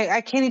I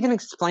can't even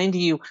explain to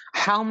you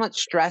how much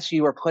stress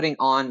you are putting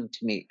on to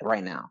me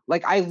right now.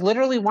 Like, I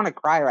literally want to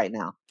cry right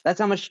now. That's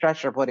how much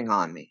stress you're putting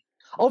on me.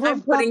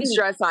 I'm putting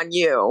stress on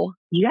you.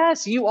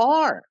 Yes, you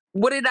are.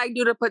 What did I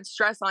do to put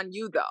stress on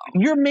you, though?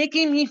 You're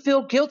making me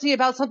feel guilty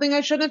about something I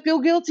shouldn't feel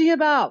guilty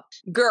about.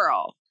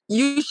 Girl,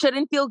 you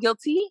shouldn't feel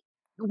guilty?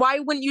 Why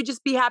wouldn't you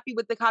just be happy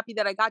with the copy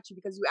that I got you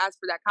because you asked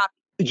for that copy?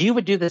 You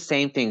would do the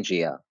same thing,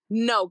 Gia.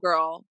 No,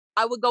 girl.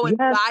 I would go and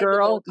buy girl,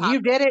 the whole copy.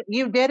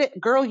 You did it.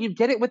 Girl, you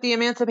did it with the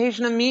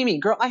Emancipation of Mimi.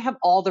 Girl, I have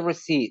all the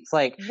receipts.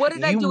 Like, what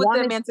did I do with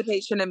the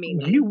Emancipation of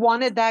Mimi? You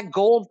wanted that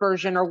gold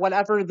version or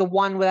whatever the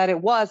one that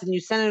it was, and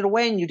you sent it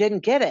away and you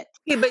didn't get it.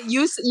 Okay, but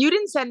you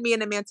didn't send me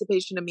an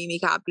Emancipation of Mimi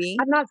copy.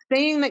 I'm not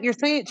saying that you're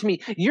saying it to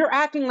me. You're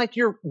acting like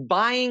you're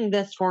buying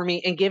this for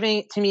me and giving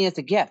it to me as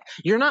a gift.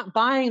 You're not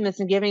buying this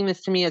and giving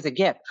this to me as a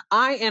gift.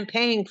 I am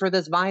paying for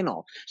this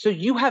vinyl. So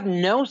you have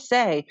no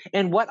say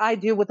in what I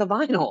do with the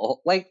vinyl.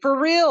 Like,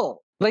 for real.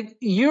 Like,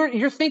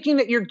 you're thinking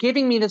that you're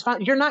giving me this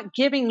vinyl. You're not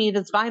giving me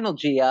this vinyl,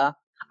 Gia.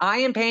 I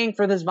am paying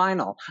for this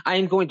vinyl. I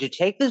am going to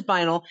take this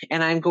vinyl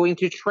and I'm going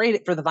to trade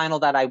it for the vinyl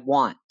that I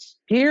want.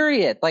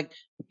 Period. Like,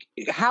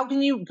 how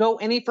can you go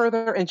any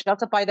further and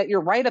justify that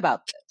you're right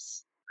about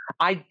this?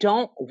 I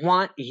don't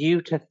want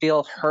you to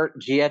feel hurt,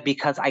 Gia,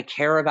 because I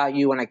care about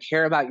you and I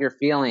care about your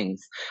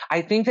feelings.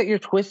 I think that you're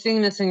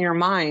twisting this in your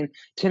mind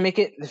to make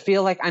it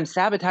feel like I'm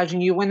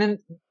sabotaging you when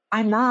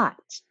I'm not.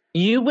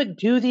 You would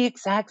do the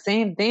exact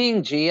same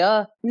thing,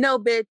 Gia. No,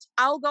 bitch.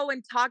 I'll go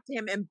and talk to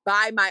him and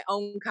buy my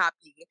own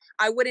copy.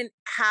 I wouldn't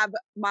have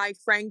my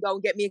friend go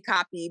get me a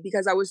copy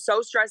because I was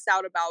so stressed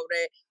out about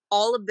it.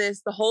 All of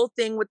this, the whole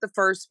thing with the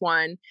first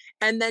one,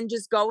 and then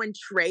just go and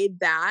trade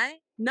that.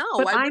 No,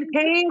 but I'm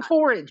paying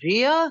for it,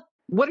 Gia.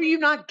 What are you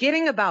not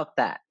getting about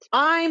that?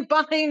 I'm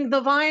buying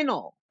the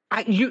vinyl.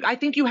 I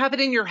think you have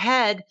it in your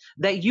head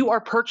that you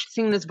are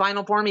purchasing this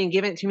vinyl for me and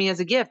giving it to me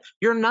as a gift.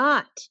 You're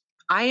not.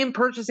 I am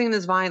purchasing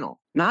this vinyl,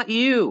 not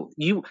you.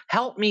 You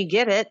helped me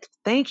get it.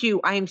 Thank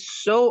you. I am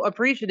so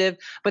appreciative.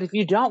 But if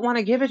you don't want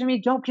to give it to me,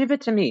 don't give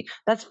it to me.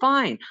 That's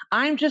fine.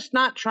 I'm just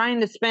not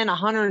trying to spend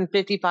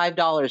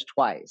 $155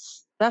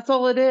 twice. That's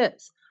all it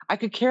is. I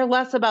could care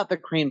less about the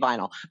cream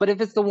vinyl. But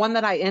if it's the one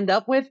that I end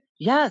up with,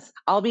 yes,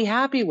 I'll be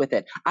happy with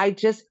it. I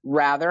just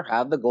rather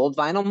have the gold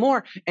vinyl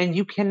more. And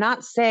you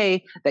cannot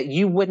say that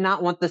you would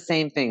not want the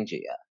same thing, Gia.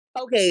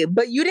 Okay,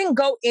 but you didn't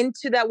go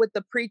into that with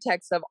the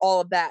pretext of all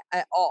of that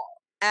at all.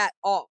 At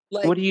all.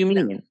 Like, what do you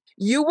mean?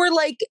 You were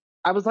like,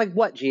 I was like,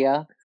 what,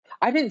 Gia?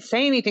 I didn't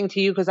say anything to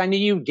you because I knew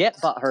you'd get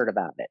butthurt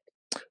about it.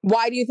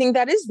 Why do you think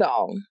that is,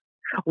 though?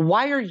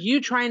 Why are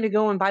you trying to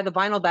go and buy the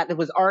vinyl that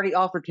was already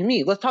offered to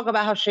me? Let's talk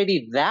about how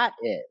shady that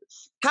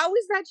is. How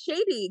is that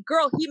shady?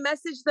 Girl, he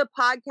messaged the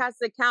podcast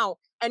account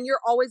and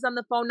you're always on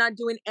the phone not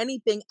doing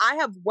anything. I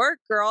have work,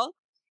 girl.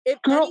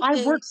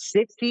 I work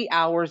 60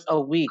 hours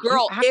a week.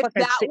 Girl,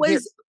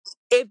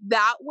 if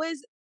that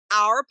was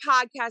our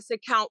podcast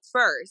account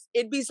first,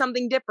 it'd be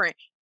something different.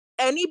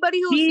 Anybody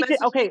who's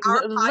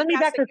let me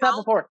back this up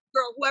before.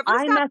 Girl,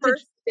 whoever's got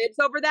first dibs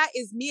over that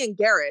is me and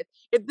Gareth.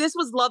 If this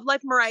was Love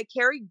Like Mariah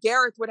Carey,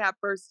 Gareth would have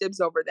first dibs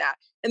over that.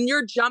 And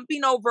you're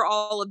jumping over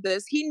all of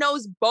this. He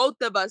knows both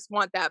of us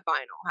want that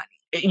vinyl, honey.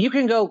 You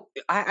can go,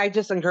 I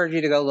just encourage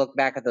you to go look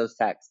back at those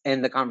texts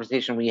and the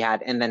conversation we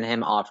had and then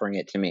him offering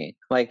it to me.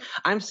 Like,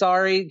 I'm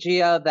sorry,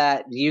 Gia,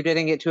 that you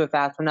didn't get to it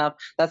fast enough.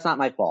 That's not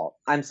my fault.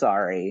 I'm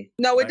sorry.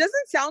 No, it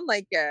doesn't sound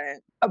like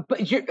it.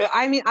 But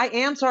I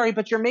am sorry,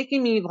 but you're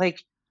making me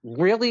like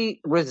really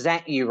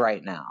resent you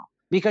right now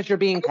because you're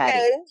being petty.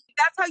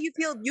 That's how you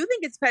feel. You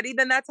think it's petty,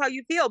 then that's how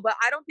you feel. But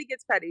I don't think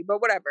it's petty,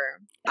 but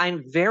whatever.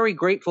 I'm very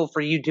grateful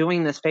for you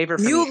doing this favor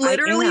for me. You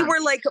literally were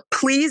like,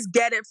 please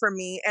get it for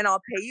me and I'll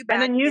pay you back.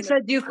 And then you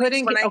said you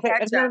couldn't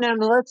get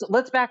no,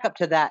 let's back up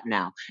to that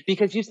now.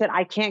 Because you said,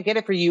 I can't get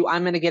it for you.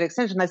 I'm going to get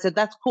extension. I said,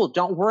 that's cool.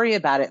 Don't worry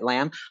about it,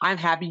 Lamb. I'm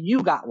happy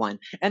you got one.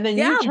 And then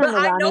you turned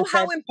around I know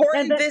how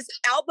important this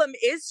album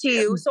is to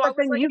you. So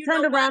then you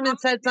turned around and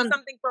said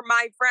something for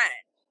my friend.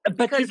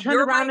 But you turned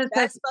you're around my and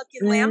said, best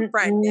fucking lamb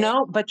friend. Nick.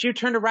 no, but you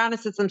turned around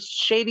and said some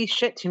shady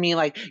shit to me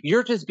like,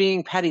 you're just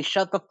being petty.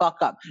 Shut the fuck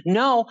up.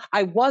 No,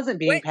 I wasn't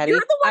being Wait, petty. you're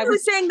the one I who's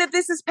was, saying that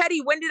this is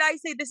petty. When did I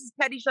say this is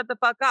petty? Shut the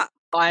fuck up.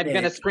 I'm going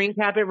to Nick. screen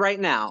cap it right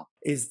now.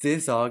 Is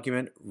this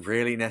argument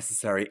really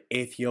necessary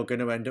if you're going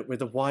to end up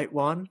with a white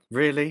one?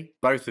 Really?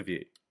 Both of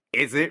you?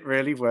 Is it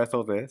really worth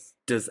all this?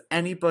 Does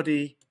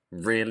anybody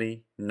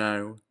really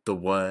know the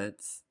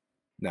words?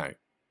 No.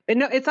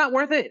 No, it's not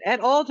worth it at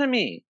all to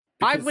me.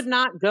 I Because- would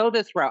not go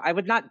this route. I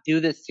would not do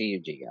this to you,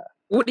 Gia.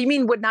 What do you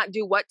mean would not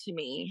do what to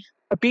me?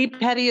 Be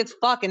petty as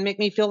fuck and make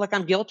me feel like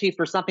I'm guilty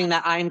for something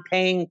that I'm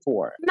paying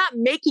for. I'm not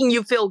making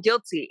you feel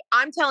guilty.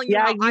 I'm telling you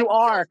Yeah, how I you feel.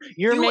 are.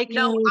 You're making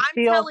me I'm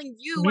feel. telling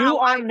you You how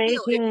are I feel. making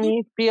If you-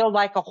 me feel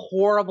like a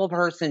horrible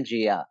person,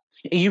 Gia.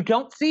 You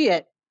don't see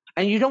it,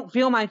 and you don't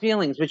feel my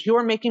feelings, but you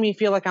are making me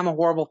feel like I'm a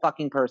horrible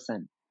fucking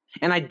person,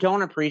 and I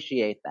don't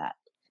appreciate that.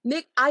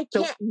 Nick, I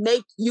So- can't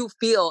make you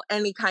feel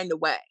any kind of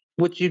way.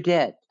 Which you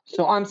did.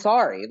 So I'm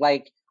sorry.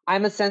 Like,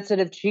 I'm a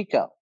sensitive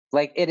Chico.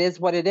 Like, it is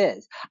what it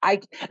is.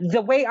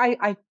 The way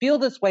I feel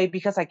this way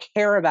because I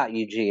care about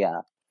you,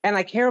 Gia. And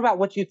I care about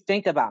what you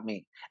think about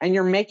me. And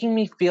you're making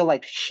me feel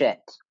like shit.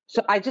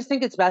 So I just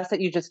think it's best that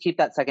you just keep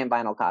that second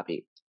vinyl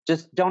copy.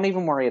 Just don't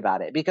even worry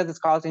about it because it's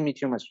causing me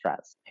too much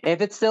stress.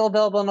 If it's still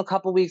available in a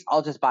couple weeks,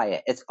 I'll just buy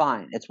it. It's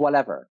fine. It's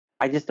whatever.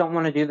 I just don't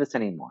want to do this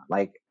anymore.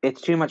 Like,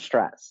 it's too much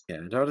stress. Yeah,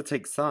 I don't want to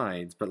take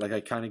sides, but like I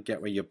kind of get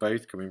where you're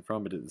both coming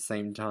from, but at the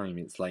same time,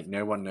 it's like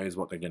no one knows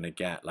what they're gonna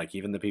get. Like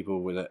even the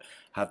people that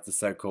have the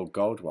so-called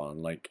gold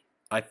one, like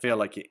I feel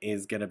like it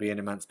is gonna be an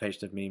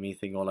Emancipation of Mimi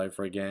thing all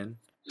over again.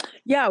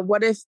 Yeah,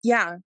 what if,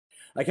 yeah.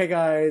 Okay,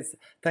 guys,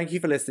 thank you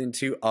for listening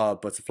to our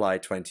Butterfly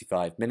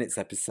 25 Minutes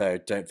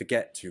episode. Don't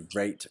forget to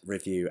rate,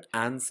 review,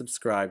 and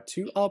subscribe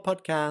to our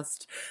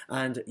podcast.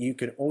 And you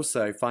can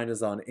also find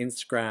us on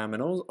Instagram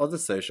and all other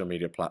social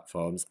media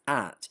platforms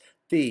at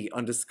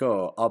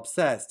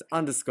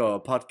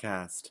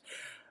 _obsessed_podcast.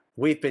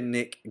 We've been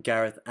Nick,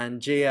 Gareth, and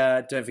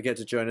Gia. Don't forget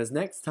to join us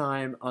next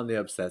time on the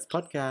Obsessed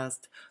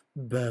Podcast.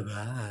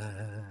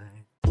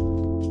 Bye-bye.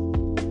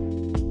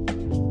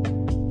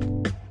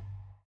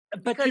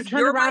 But you Because turned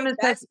you're around my and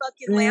said, best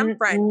fucking lamb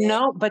friend. Nick.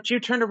 no, but you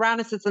turned around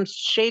and said some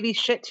shady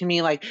shit to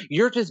me like,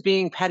 you're just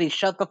being petty.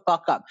 Shut the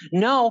fuck up.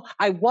 No,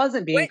 I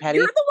wasn't being Wait, petty.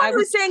 you're the one I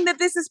was, who's saying that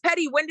this is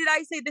petty. When did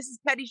I say this is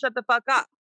petty? Shut the fuck up.